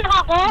tinulak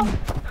ako.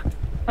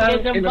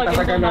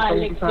 Inatatagal na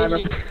itong sana.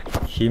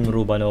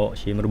 Shimru Bano,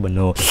 Shimru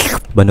Bano.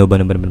 Bano.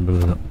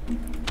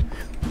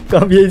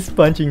 Kambia is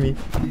punching me.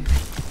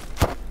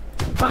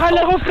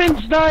 Akala ko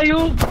friends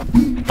tayo.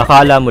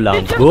 Akala mo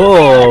lang.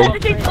 Go!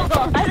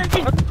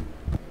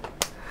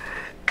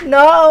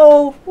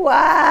 No!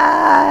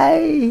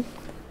 Why?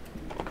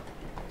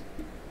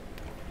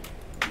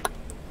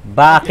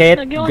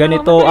 Bakit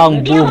ganito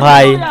ang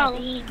buhay?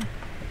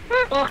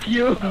 Fuck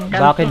you.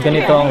 Bakit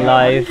ganito ang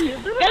life?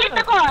 Galit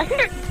ako.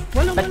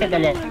 Ba't ka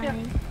galit?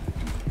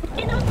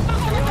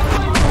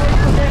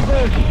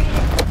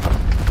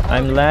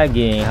 I'm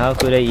lagging. How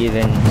could I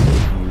even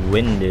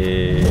win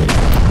this?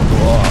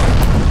 Wow.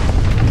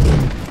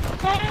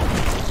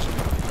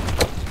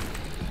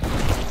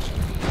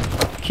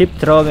 Keep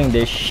throwing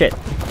this shit.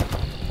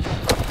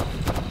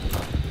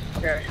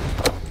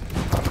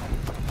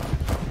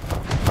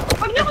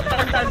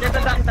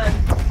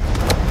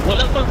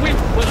 Walang pag-win.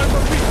 Walang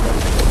pag-win.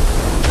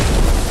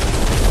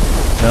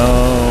 No,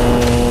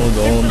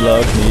 don't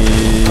block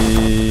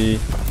me.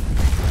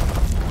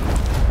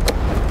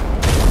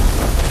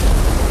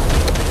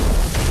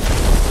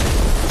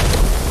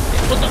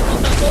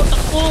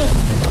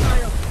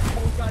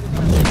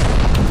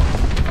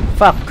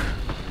 Fuck.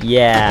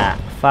 Yeah.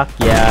 Fuck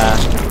yeah.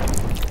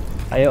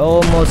 I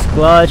almost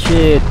clutched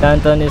it.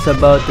 Tantan is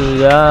about to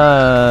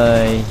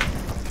die.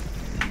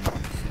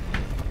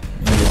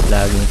 I'm just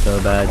lagging so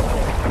bad.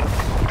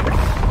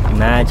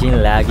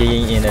 Imagine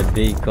lagging in a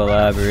big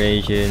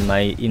collaboration.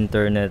 My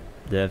internet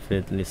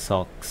definitely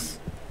sucks.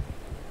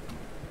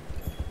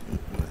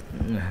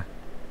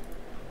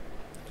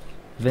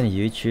 Even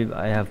YouTube,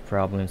 I have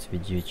problems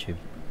with YouTube.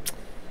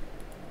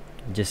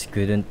 Just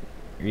couldn't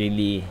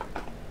really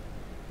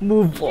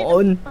move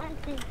on.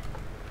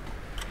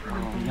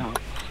 Oh no.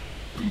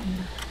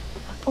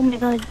 Oh my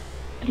god.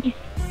 Please.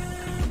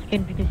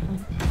 Can be this one.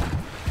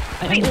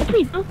 Wait,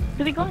 oh,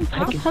 do we go on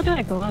top? How do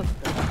I go up?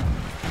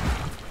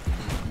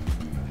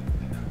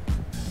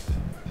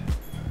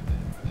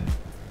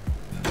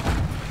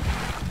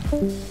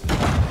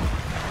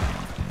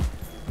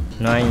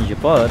 Nine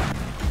Japot.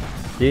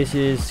 This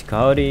is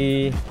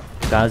Kaori,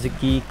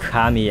 Kazuki,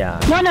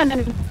 Kamiya. No.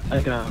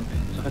 Ay, grabe.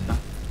 Sakit na.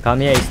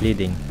 Kamiya is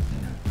leading.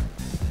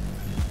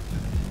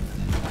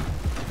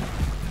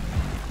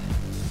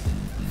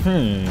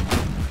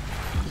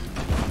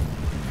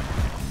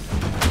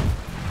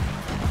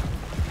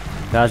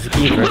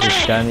 Kazuki versus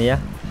Kamiya.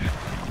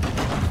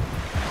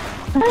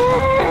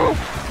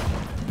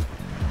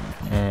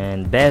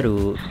 And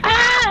Beru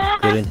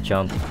couldn't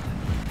jump.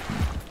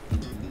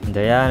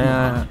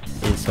 Diana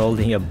is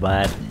holding a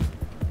bat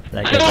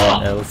like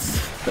everyone else.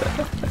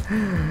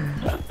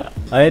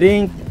 I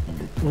think,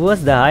 who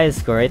was the highest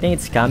score? I think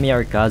it's Kamiya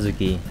or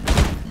Kazuki.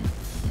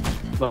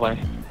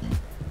 Bye-bye.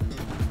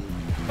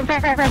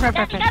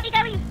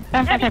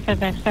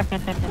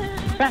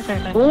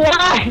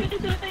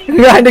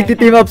 Nga,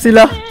 nagti-team up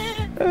sila.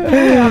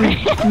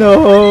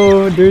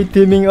 No, they're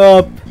teaming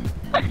up.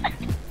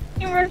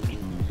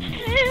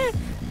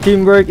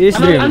 Teamwork is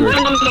dreamwork.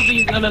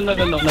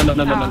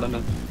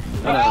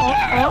 No!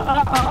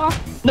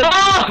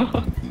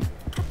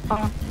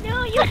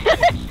 No, you.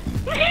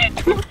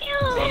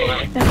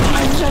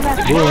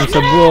 Boom,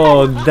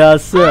 sabog,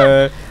 that's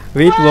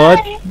wait, what?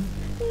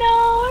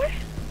 No.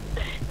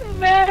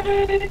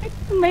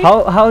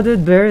 How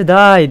did Bear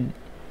died?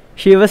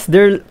 She was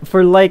there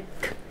for like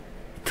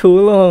too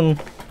long.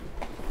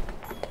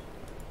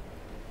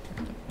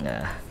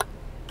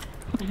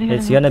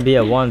 It's gonna be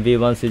a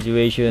 1v1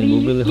 situation.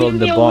 We will hold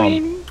the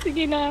bomb.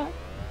 Sige na.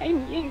 I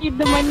need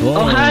the money. Boom.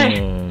 Oh, hi.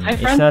 Hi,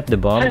 It's friend. not the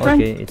bomb. Hi,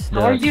 friend. Okay, it's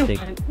How are the you? stick.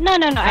 No.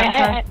 No,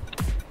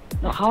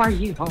 how are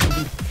you? How are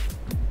you?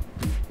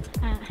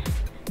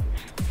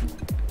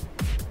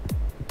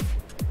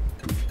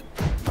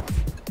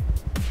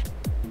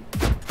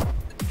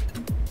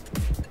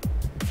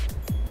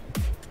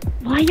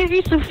 Why are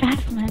you so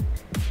fast, man?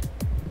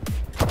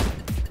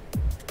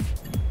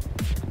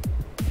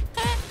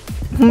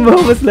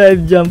 What was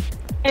live jump?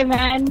 Hey,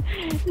 man.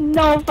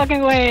 No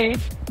fucking way.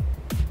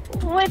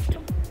 What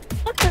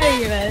are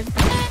you, man?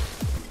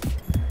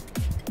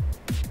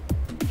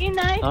 Sige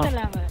na,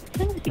 salamat.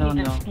 Sige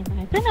na.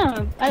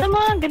 Sana, alam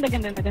mo, ang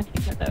ganda-ganda na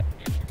stick na to.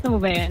 Gusto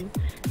mo ba yan?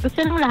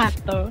 Gusto ng lahat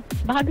to.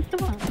 Baka gusto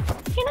mo.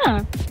 Sige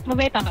na,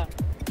 mabait ako.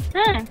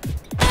 Ha?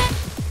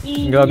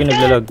 Gagi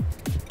naglalag.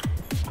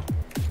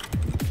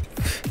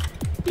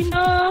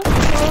 Sino?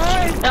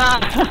 Lord!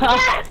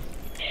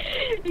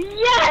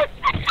 Yes!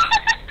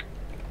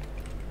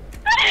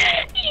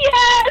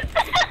 Yes!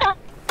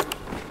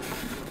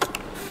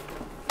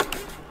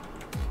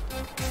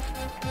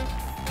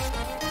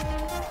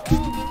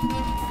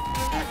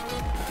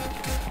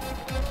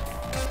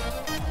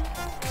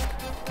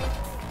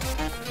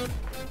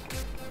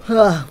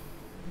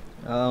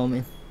 Oh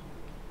man.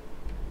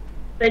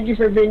 Thank you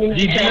for bringing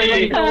me.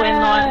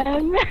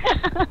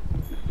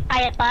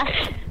 Kaya pa.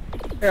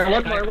 Here,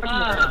 one more.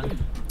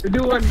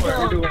 Do one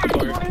more.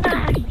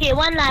 Okay,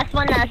 one last.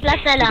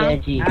 Last na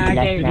lang. Okay,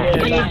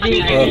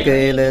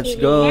 let's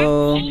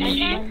go.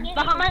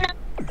 Baka man.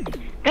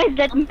 Guys,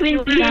 let me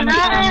win. Let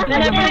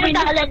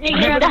me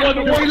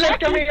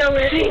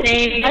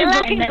I'm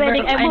looking better.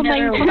 I'm on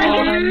my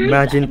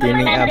Imagine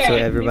teaming up so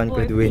everyone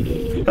could win.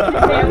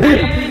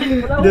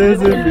 There's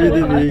a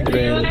pretty big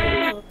win.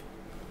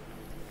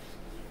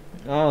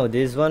 Oh,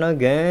 this one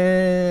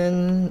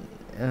again.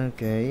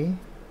 Okay.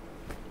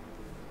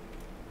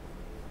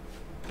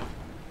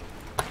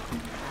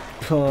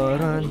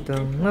 Parang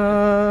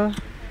tanga.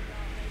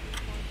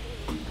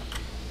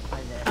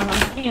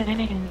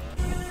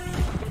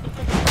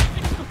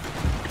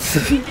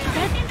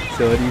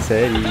 Sorry.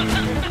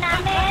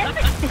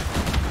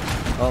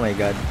 Oh my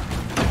god.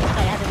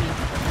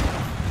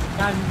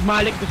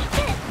 Malik.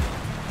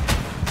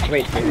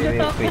 Wait.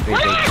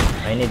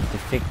 I need to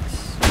fix.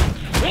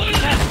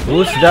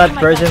 Who's that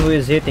person who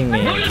is hitting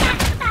me?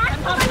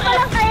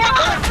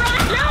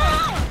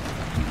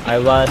 I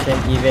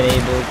wasn't even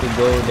able to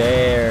go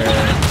there.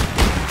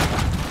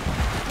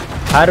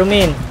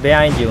 Harumin,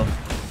 behind you.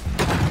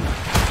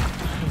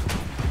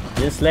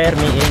 Just let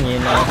me in, you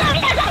know.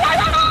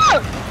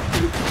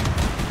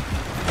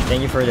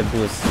 Thank you for the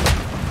boost.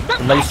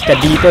 Umalis ka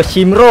dito,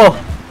 Shimro!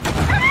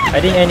 I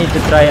think I need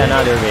to try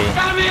another way.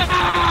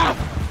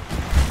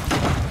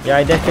 Yeah,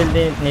 I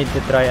definitely need to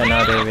try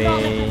another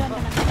way.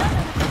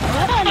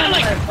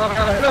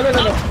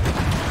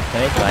 Can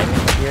I climb in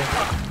here?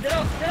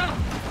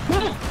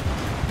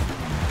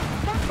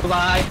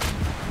 Bye.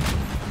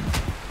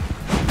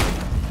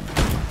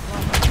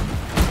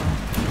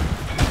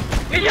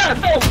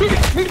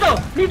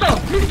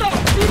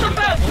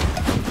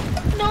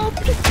 No,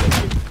 please.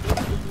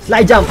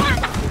 Slide jump!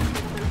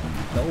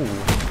 No.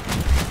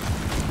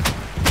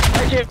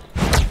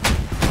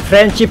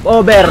 Friendship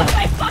over!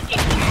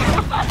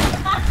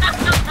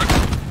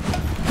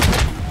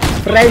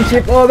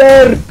 Friendship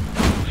over!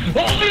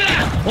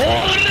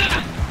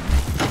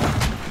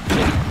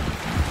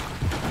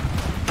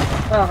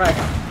 Okay.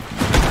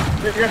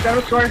 You're gonna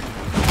score.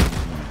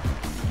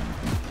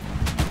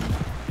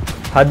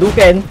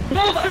 Hadouken!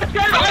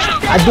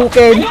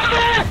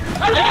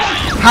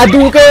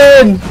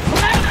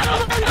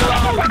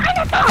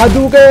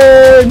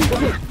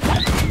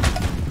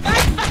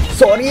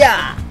 Sorry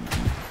ah!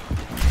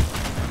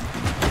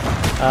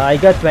 I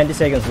got 20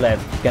 seconds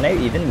left. Can I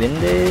even win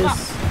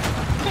this?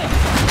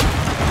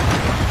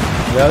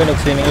 Gawin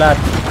nag-swimming lahat.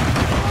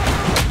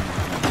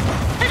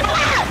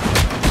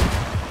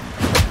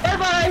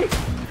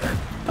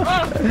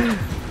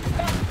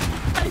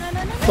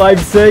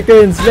 5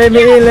 seconds. Let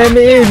me in.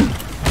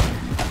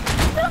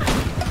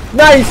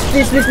 Nice.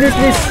 Please.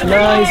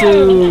 Nice.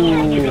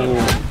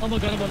 Ooh. Oh my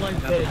god, I'm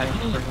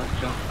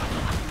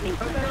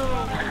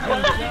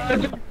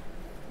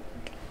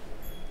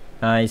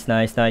Nice.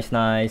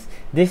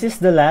 This is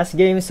the last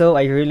game, so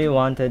I really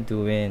wanted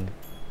to win,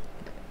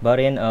 but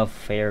in a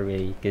fair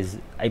way, because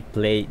I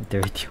played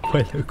dirty a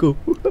while ago.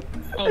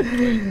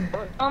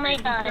 Oh my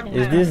god.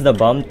 Is this the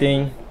bomb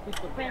thing?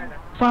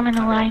 Form in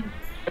the line.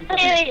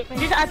 Wait.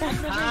 This other.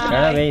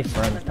 Run away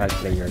from tag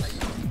players.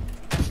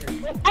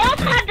 I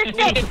also have the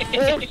stick.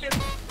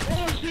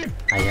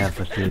 I have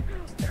a good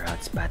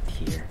hotspot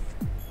here.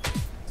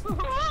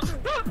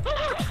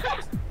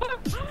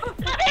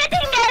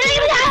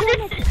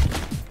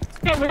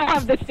 We don't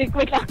have the stick.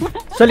 Wait lang.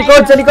 Sa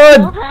likod!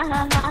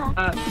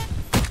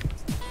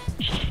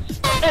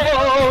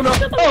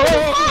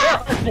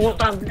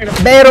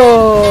 Pero!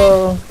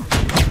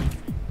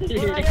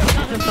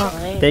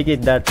 Take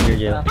it that,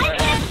 Virgil.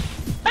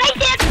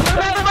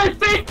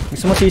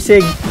 Gusto mo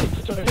sisig?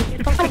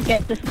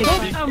 Get this thing.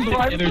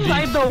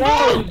 Inside the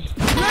wall.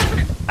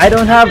 I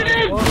don't have...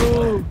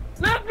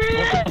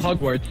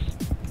 Hogwarts.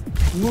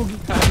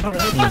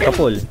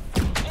 Kapul.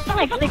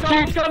 They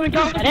can't.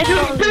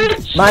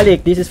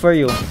 Malik, this is for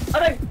you.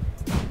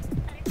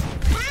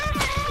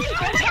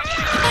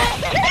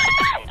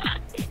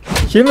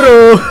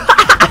 Shimro!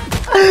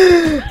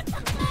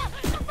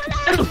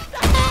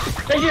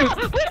 Thank you.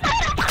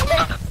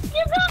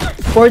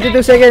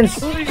 42 seconds.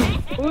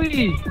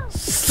 Uy.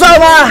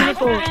 Sama!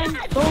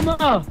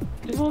 Toma.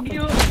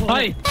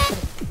 Hi.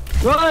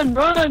 Run.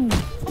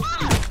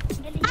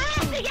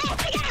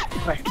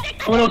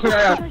 Oh no, sir.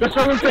 Let's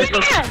run in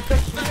circles.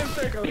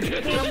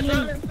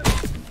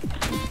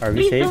 Are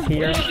we safe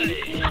here?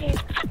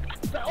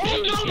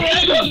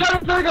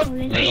 We're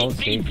We're all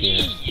safe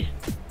here.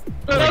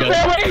 Stay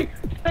away!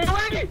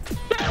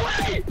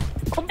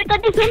 Oh my god,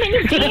 there's so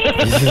many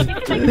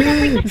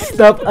things!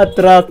 Stop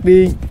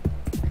attracting.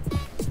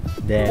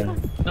 Damn.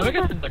 No, we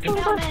got 10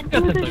 seconds.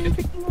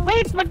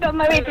 Wait.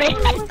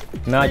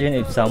 Imagine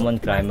if someone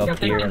climb up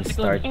here and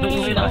start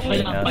smashing us.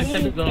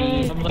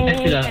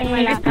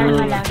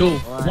 2,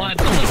 1.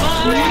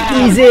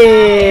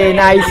 Easy!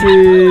 Nice!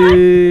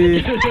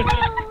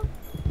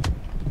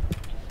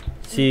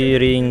 Si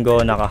Ringo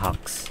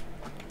naka-hacks.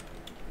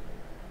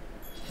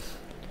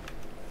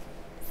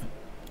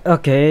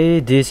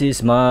 Okay, this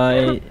is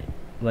my...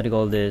 What do you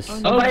call this?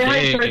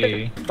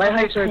 Okay.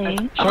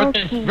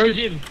 Shortest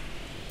version.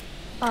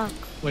 Fuck.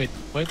 Wait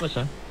pa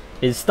siya?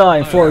 It's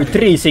time for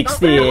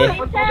 360. No.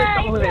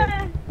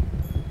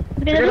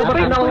 I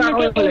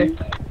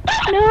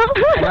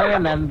don't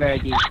remember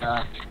dito.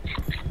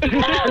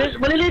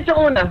 Maliliit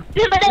yung una.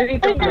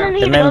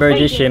 Remember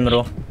this,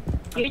 Shimro.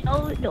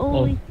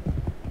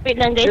 Wait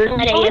lang guys, ang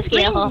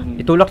AFK ako.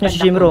 Itulak niyo si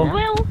Shimro.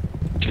 Well,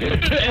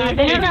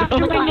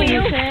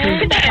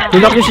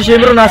 Tulak niyo si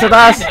Shimro, nasa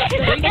taas.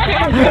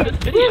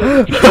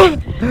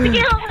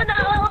 Sige,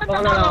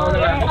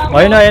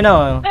 Ayun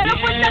na. pero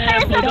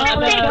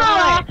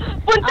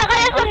punta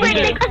kayo sa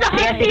birthday ko sa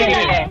Christina.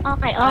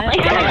 Okay.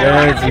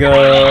 Let's go.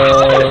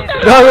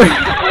 Go!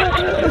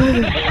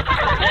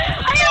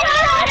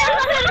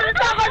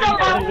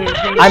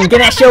 I'm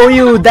gonna show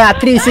you that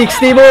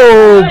 360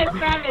 move!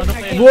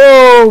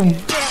 Boom!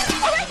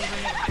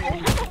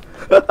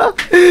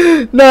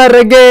 Not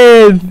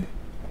again!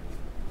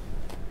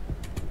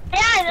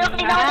 Ayan,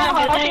 okay na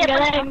ako. Okay,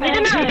 punta na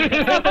kayo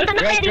dito. Punta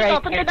na kayo dito.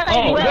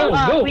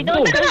 We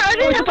don't know.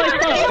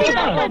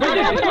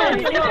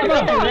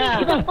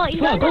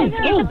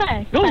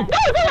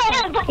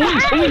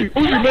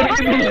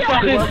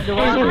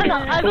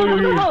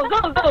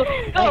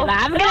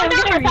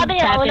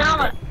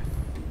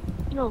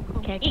 Go.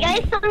 You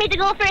guys told me to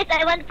go first.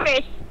 I went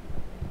first.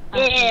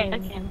 Yeah.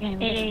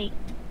 Okay.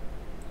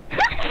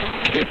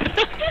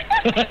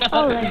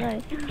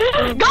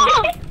 Go!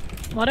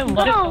 What if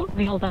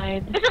we all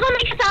died? Gusto ko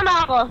may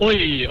kasama ako.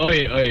 Oy.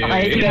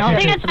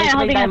 Holding it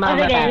tayo.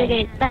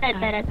 Tara.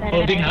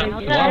 Holding hands.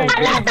 Wow.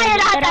 Lahat tayo.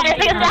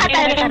 Sige, lahat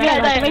tayo.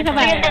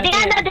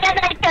 Diyan na,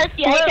 I trust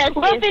you.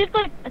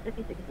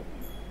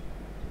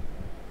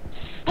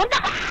 Punta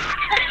ka!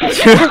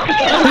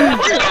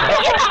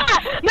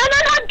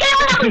 Nanonood kayo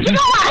na akong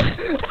ginawa!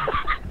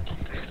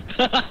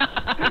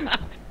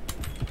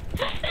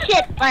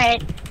 Shit,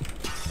 alright.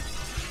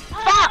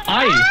 Fuck!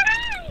 Ay!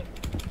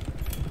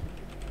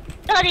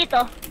 Ito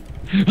dito.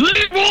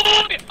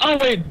 Oh,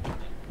 wait!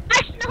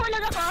 Ash!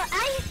 Nahulog ako!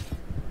 Ay!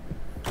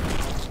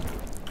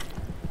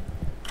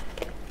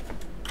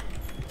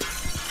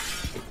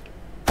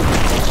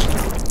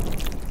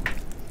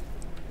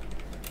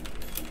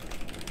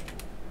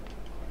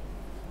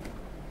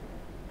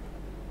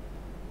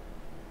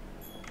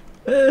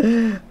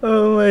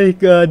 Oh my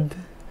god.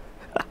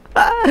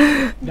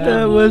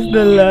 That was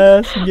the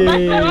last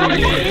game.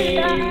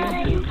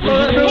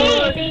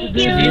 Thank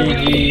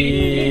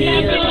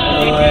you!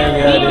 Oh my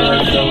god, it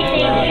was so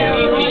fun.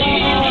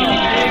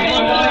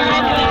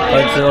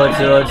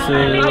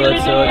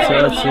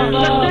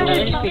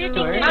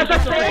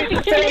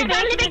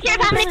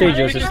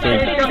 Stage.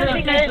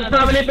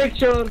 Family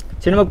picture.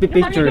 Sino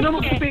magpipicture?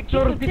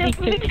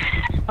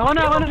 Ako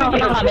na. Ako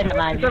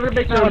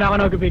na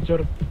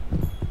magpipicture.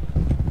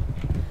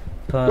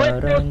 Wait,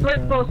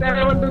 pause.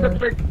 Everyone do the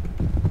trick.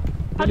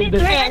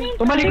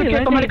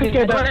 Tumalikod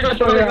kayo.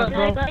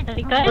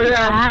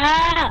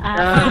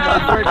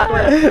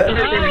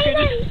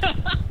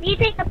 We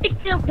take a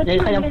picture of the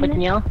Dahil kayang put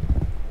niyo?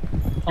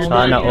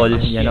 Sana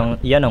all.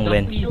 Yan ang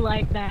win. You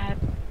like that?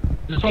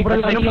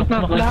 Sobrang grabe.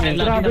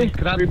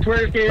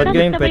 Ba't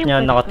yung pwet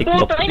niya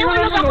nakatiklop? Ay,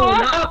 nahulog ako!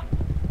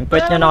 Yung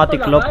pwet niya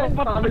nakatiklop?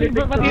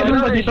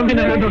 Dito may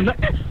nanonood.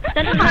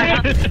 Sana ka?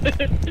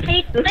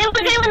 Tayo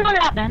mo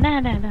lang.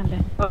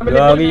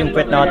 Gagi yung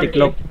pwet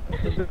nakatiklop.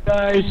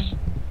 Guys,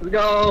 let's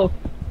go.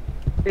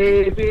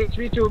 Hey,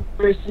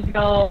 VTubers, let's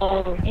go.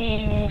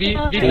 3,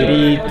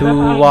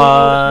 2,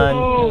 1.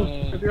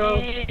 Let's go.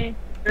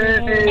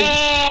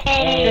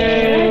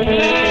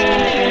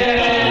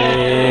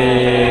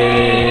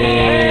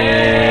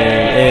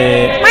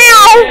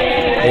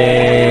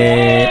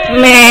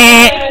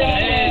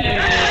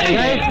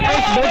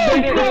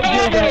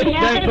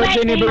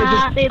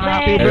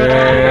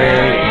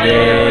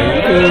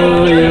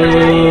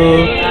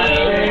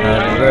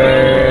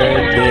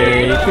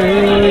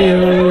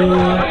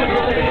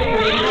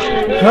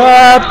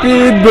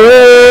 Happy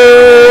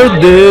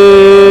birthday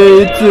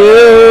to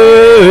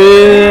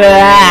you.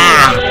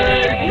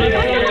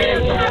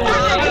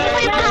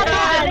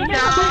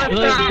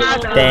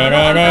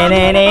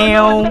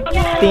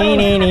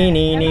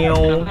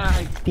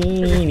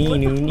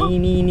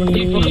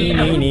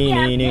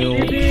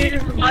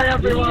 Bye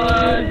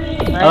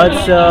everyone.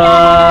 Also,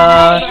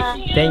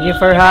 thank you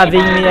for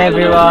having me,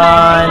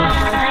 everyone.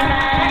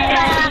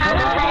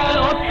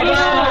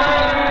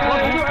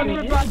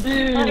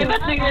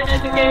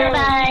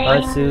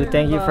 Also,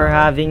 thank you for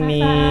having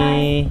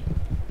me.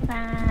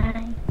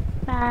 Bye.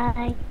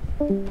 Bye.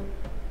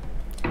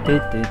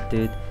 Toot, toot,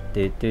 toot,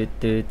 toot, toot,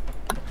 toot.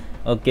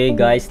 Okay,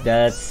 guys,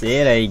 that's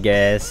it, I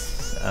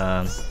guess.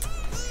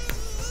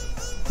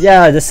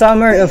 Yeah, the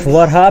summary of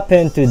what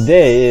happened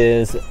today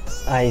is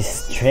I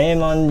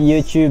streamed on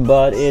YouTube,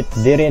 but it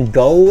didn't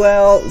go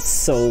well.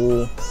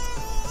 So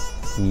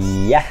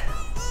yeah,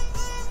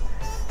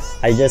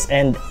 I just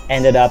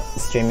ended up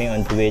streaming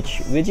on Twitch,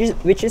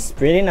 which is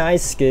pretty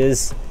nice,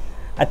 cause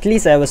at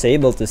least I was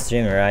able to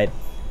stream, right?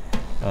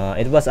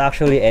 It was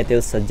actually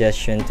Etil's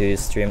suggestion to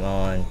stream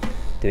on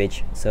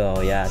Twitch,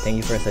 so yeah, thank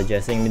you for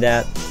suggesting me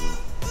that.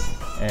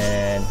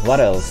 And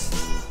what else?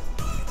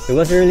 It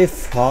was really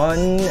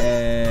fun,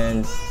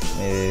 and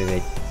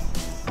wait.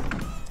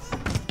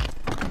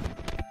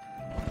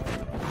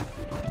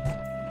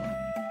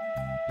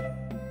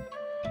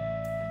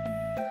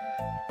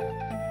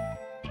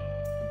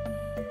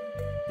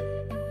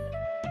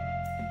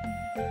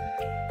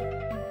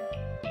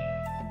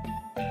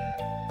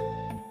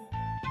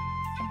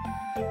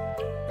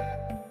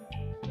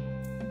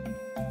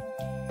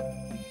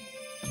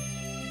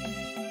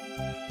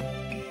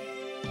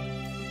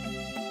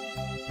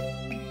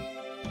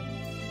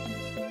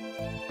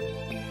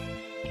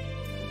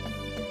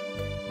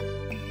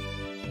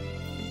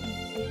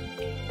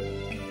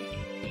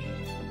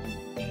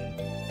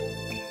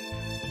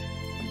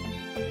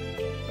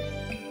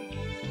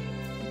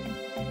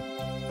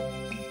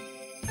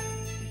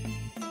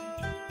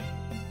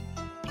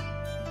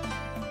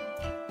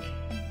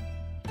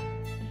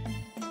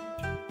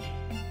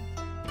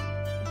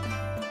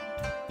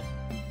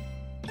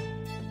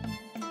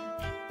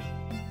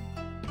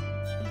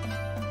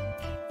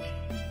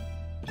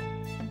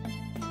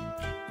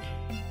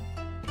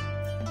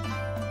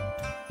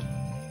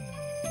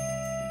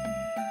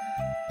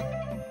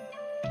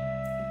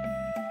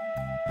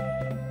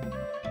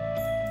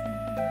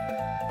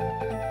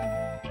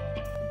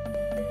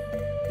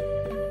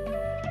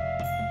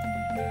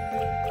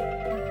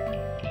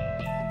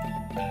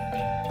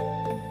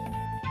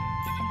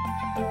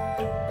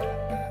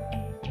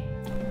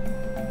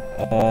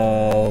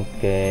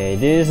 Okay,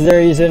 this is the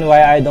reason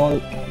why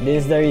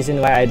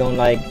I don't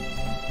like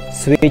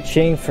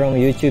switching from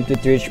YouTube to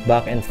Twitch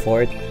back and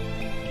forth.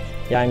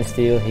 Yeah, I'm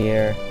still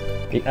here.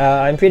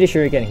 I'm pretty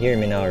sure you can hear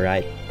me now,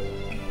 right?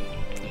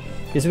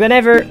 Because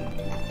whenever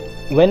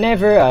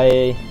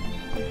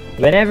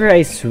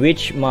I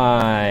switch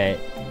my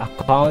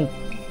account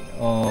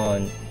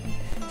on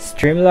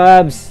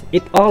Streamlabs,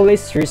 it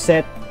always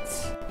resets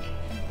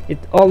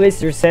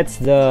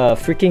the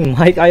freaking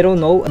mic. I don't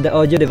know, the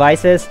audio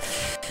devices.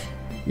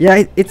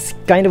 Yeah, it's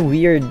kind of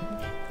weird.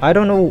 I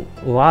don't know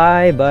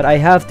why, but I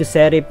have to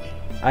set it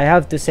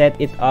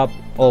up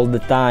all the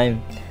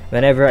time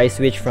whenever I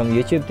switch from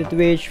YouTube to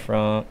Twitch,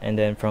 and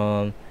then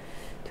from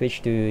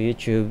Twitch to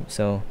YouTube.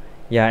 So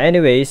yeah,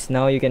 anyways,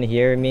 now you can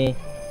hear me.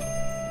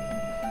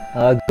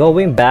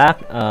 Going back,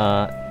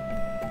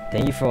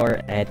 thank you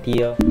for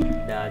Etio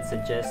that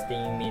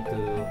suggesting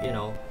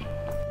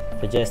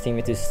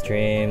me to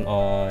stream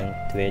on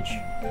Twitch.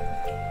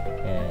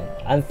 And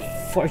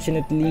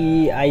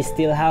unfortunately, I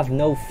still have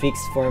no fix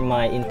for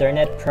my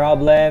internet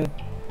problem.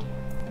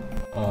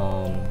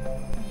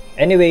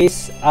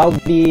 Anyways, I'll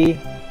be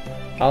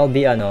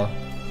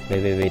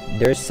wait,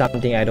 there's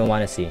something I don't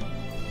want to see.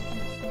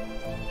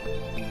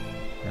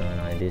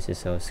 No, this is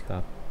so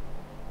scuffed.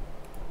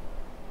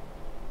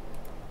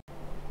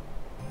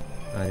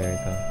 There we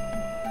go.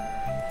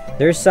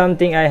 There's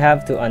something I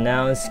have to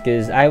announce,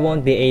 because I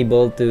won't be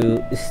able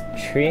to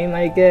stream,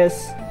 I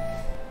guess,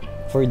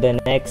 for the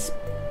next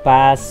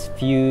past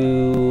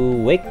few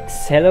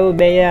weeks. Hello,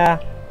 Bea.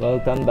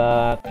 Welcome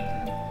back.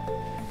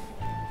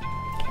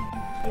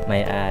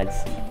 My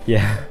ads.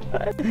 Yeah.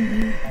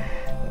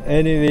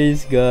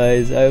 Anyways,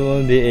 guys, I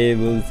won't be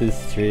able to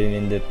stream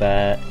in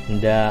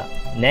the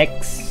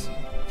next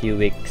few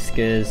weeks,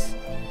 because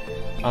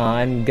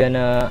I'm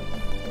gonna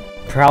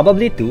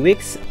probably 2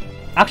 weeks.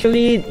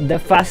 Actually, the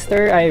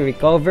faster I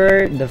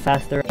recover, the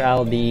faster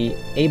I'll be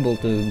able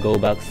to go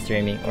back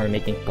streaming or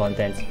making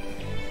content.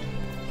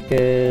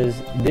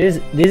 Because this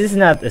is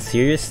not a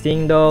serious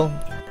thing though.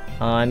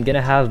 I'm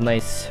gonna have my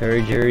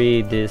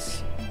surgery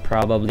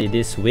probably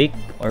this week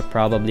or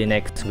probably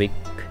next week.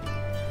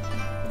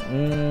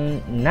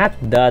 Not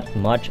that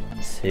much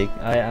sick.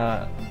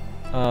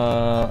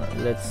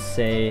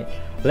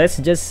 Let's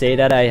just say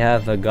that I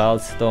have a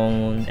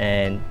gallstone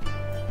and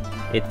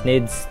it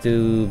needs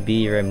to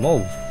be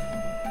removed.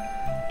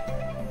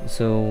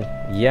 So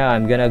yeah,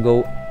 I'm gonna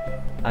go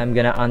I'm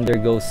gonna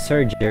undergo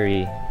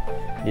surgery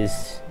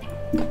this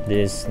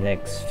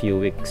next few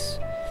weeks,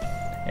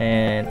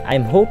 and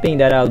I'm hoping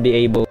that I'll be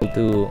able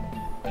to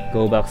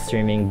go back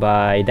streaming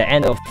by the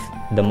end of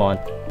the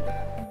month.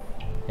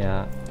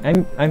 Yeah,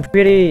 I'm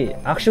pretty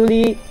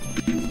actually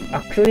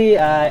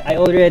I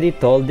already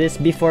told this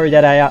before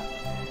that I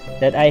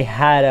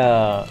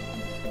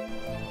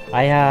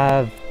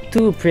have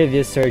 2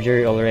 previous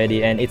surgery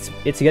already, and it's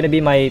gonna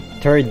be my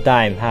 3rd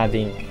time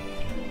having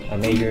a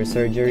major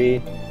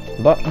surgery,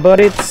 but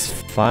it's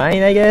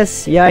fine, I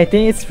guess. Yeah, I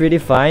think it's pretty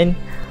fine.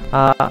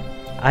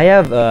 I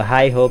have a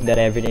high hope that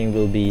everything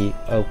will be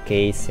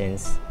okay,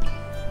 since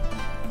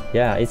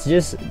yeah, it's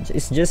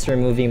just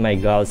removing my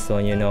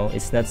gallstone, you know.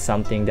 It's not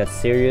something that's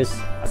serious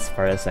as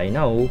far as I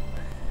know.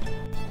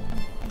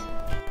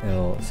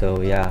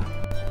 So yeah,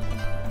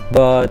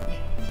 but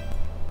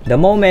the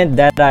moment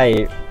that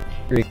I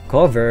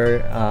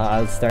recover,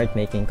 I'll start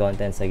making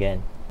contents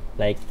again.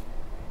 Like,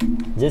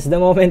 just the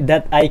moment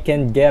that I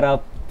can get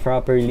up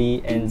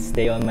properly and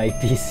stay on my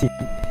PC,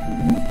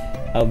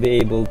 I'll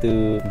be able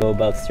to go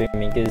back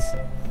streaming, because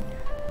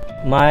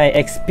my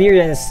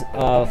experience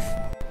of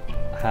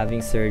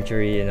having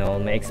surgery, you know,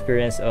 my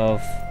experience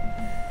of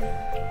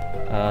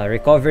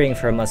recovering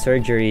from a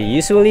surgery,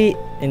 usually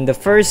in the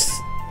first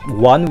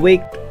 1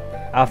 week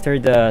after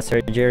the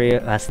surgery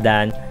was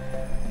done,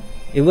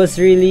 it was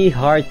really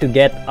hard to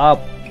get up.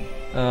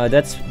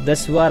 That's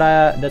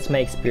my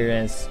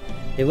experience.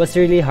 It was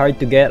really hard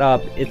to get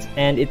up. It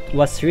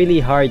was really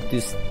hard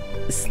to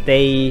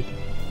stay.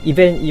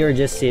 Even you're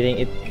just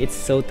sitting, it's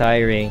so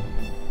tiring.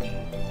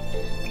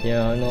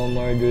 Yeah, no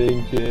more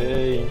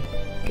drinking.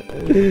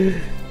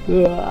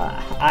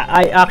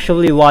 I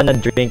actually wanna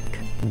drink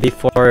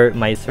before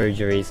my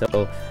surgery,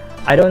 so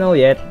I don't know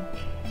yet.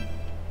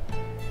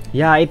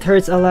 Yeah, it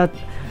hurts a lot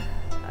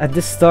at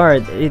the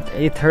start.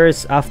 It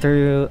hurts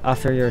after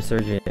your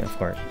surgery, of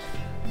course.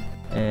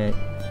 And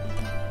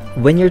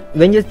when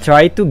you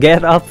try to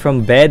get up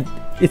from bed,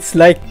 it's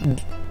like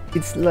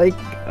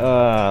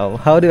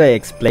how do I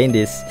explain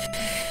this?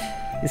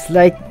 It's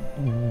like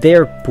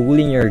they're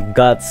pulling your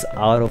guts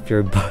out of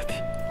your body.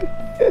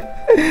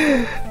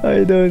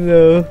 I don't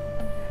know,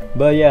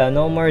 but yeah,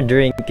 no more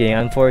drinking,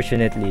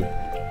 unfortunately.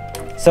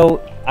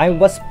 So I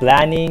was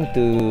planning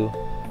to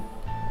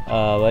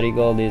what do you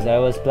call this? I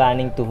was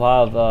planning to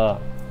have a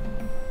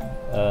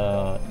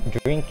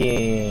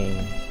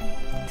drinking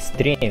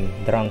stream,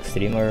 drunk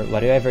stream, or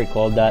whatever you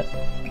call that,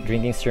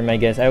 drinking stream, I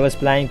guess. I was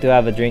planning to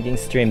have a drinking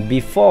stream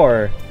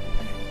before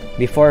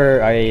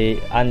I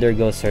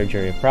undergo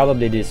surgery,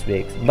 probably this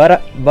week,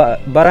 but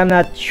I'm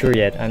not sure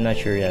yet.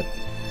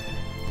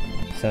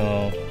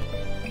 So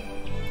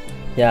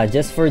yeah,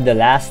 just for the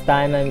last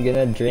time I'm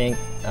gonna drink.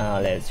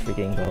 Let's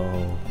freaking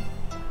go.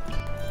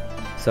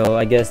 So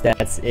I guess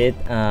that's it.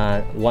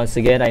 Once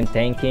again, I'm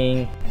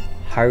thanking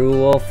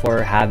Haruo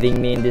for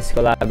having me in this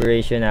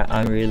collaboration.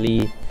 I'm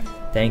really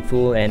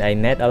thankful, and I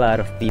met a lot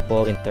of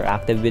people,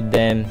 interacted with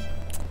them.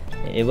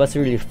 It was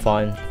really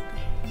fun.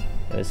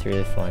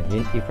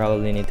 You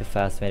probably need to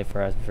fast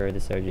 24 hours before the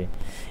surgery.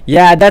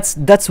 Yeah, that's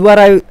what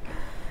I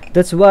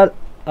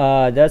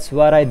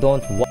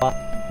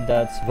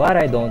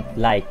don't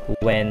like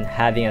when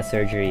having a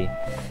surgery,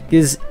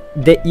 because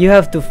you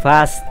have to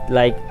fast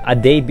like a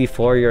day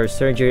before your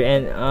surgery,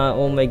 and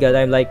oh my god,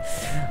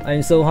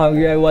 I'm so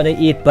hungry, I want to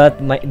eat,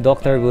 but my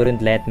doctor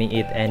wouldn't let me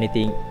eat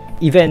anything,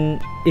 even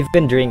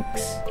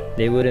drinks.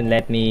 They wouldn't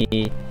let me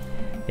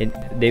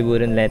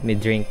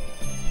drink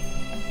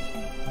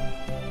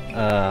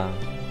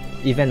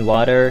even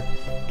water,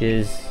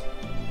 because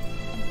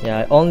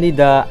yeah, only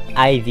the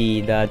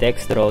IV, the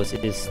dextrose,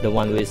 is the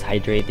one who is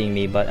hydrating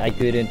me, but I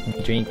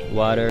couldn't drink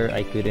water,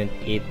 I couldn't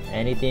eat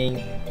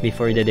anything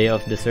before the day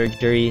of the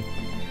surgery.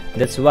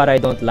 That's what I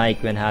don't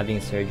like when having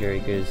surgery,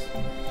 because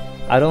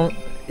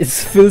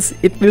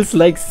it feels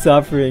like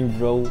suffering,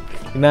 bro.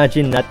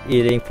 Imagine not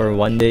eating for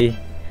 1 day.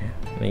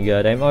 Oh my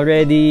god, I'm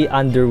already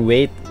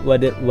underweight. What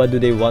do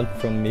they want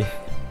from me?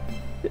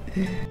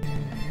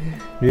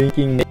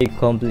 Drinking may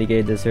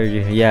complicate the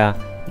surgery. Yeah,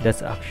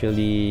 that's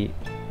actually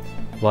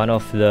one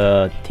of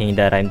the things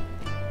that I'm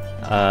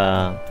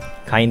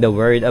kind of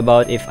worried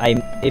about. If I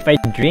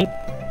drink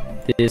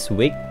this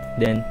week,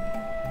 then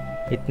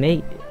it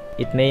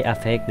may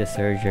affect the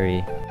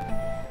surgery,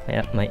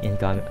 my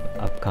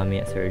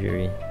upcoming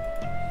surgery.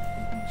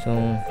 So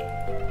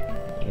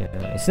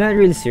yeah, it's not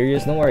really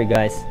serious. Don't worry,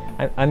 guys.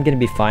 I'm gonna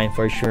be fine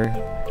for sure.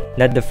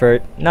 Not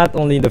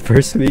only the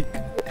first week.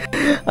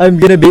 I'm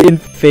gonna be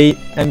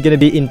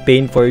in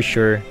pain for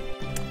sure.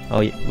 Oh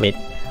wait,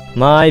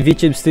 my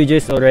VTube studio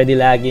is already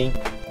lagging,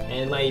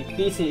 and my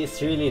PC is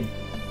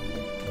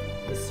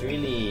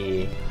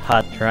really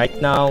hot right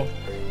now.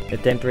 The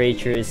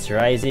temperature is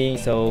rising,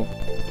 so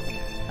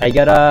I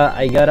gotta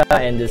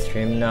end the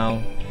stream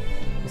now.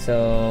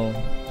 So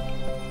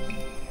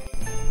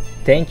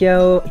thank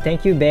you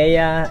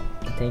Bea,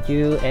 thank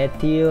you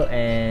Etio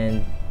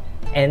and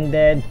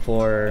Ended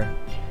for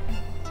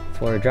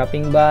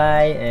dropping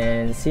by,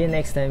 and see you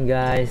next time,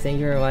 guys. Thank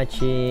you for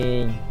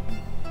watching.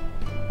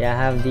 yeah,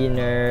 have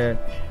dinner.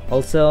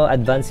 Also,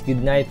 advance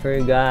good night for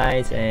you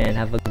guys and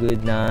have a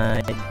good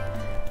night.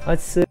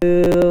 Otsu.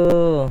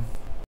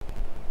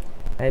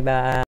 Bye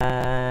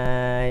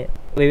bye.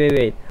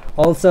 Wait.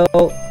 Also,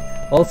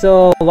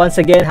 once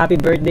again, happy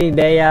birthday,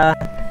 Bea.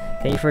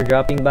 Thank you for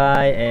dropping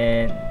by,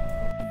 and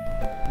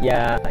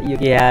yeah,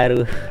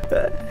 Yukiharu.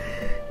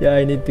 Yeah,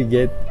 I need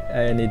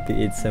to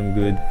eat some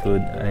good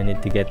food. I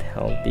need to get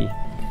healthy.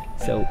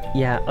 So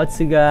yeah,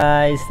 Otsu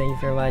guys, thank you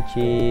for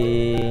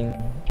watching.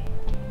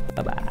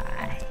 Bye bye.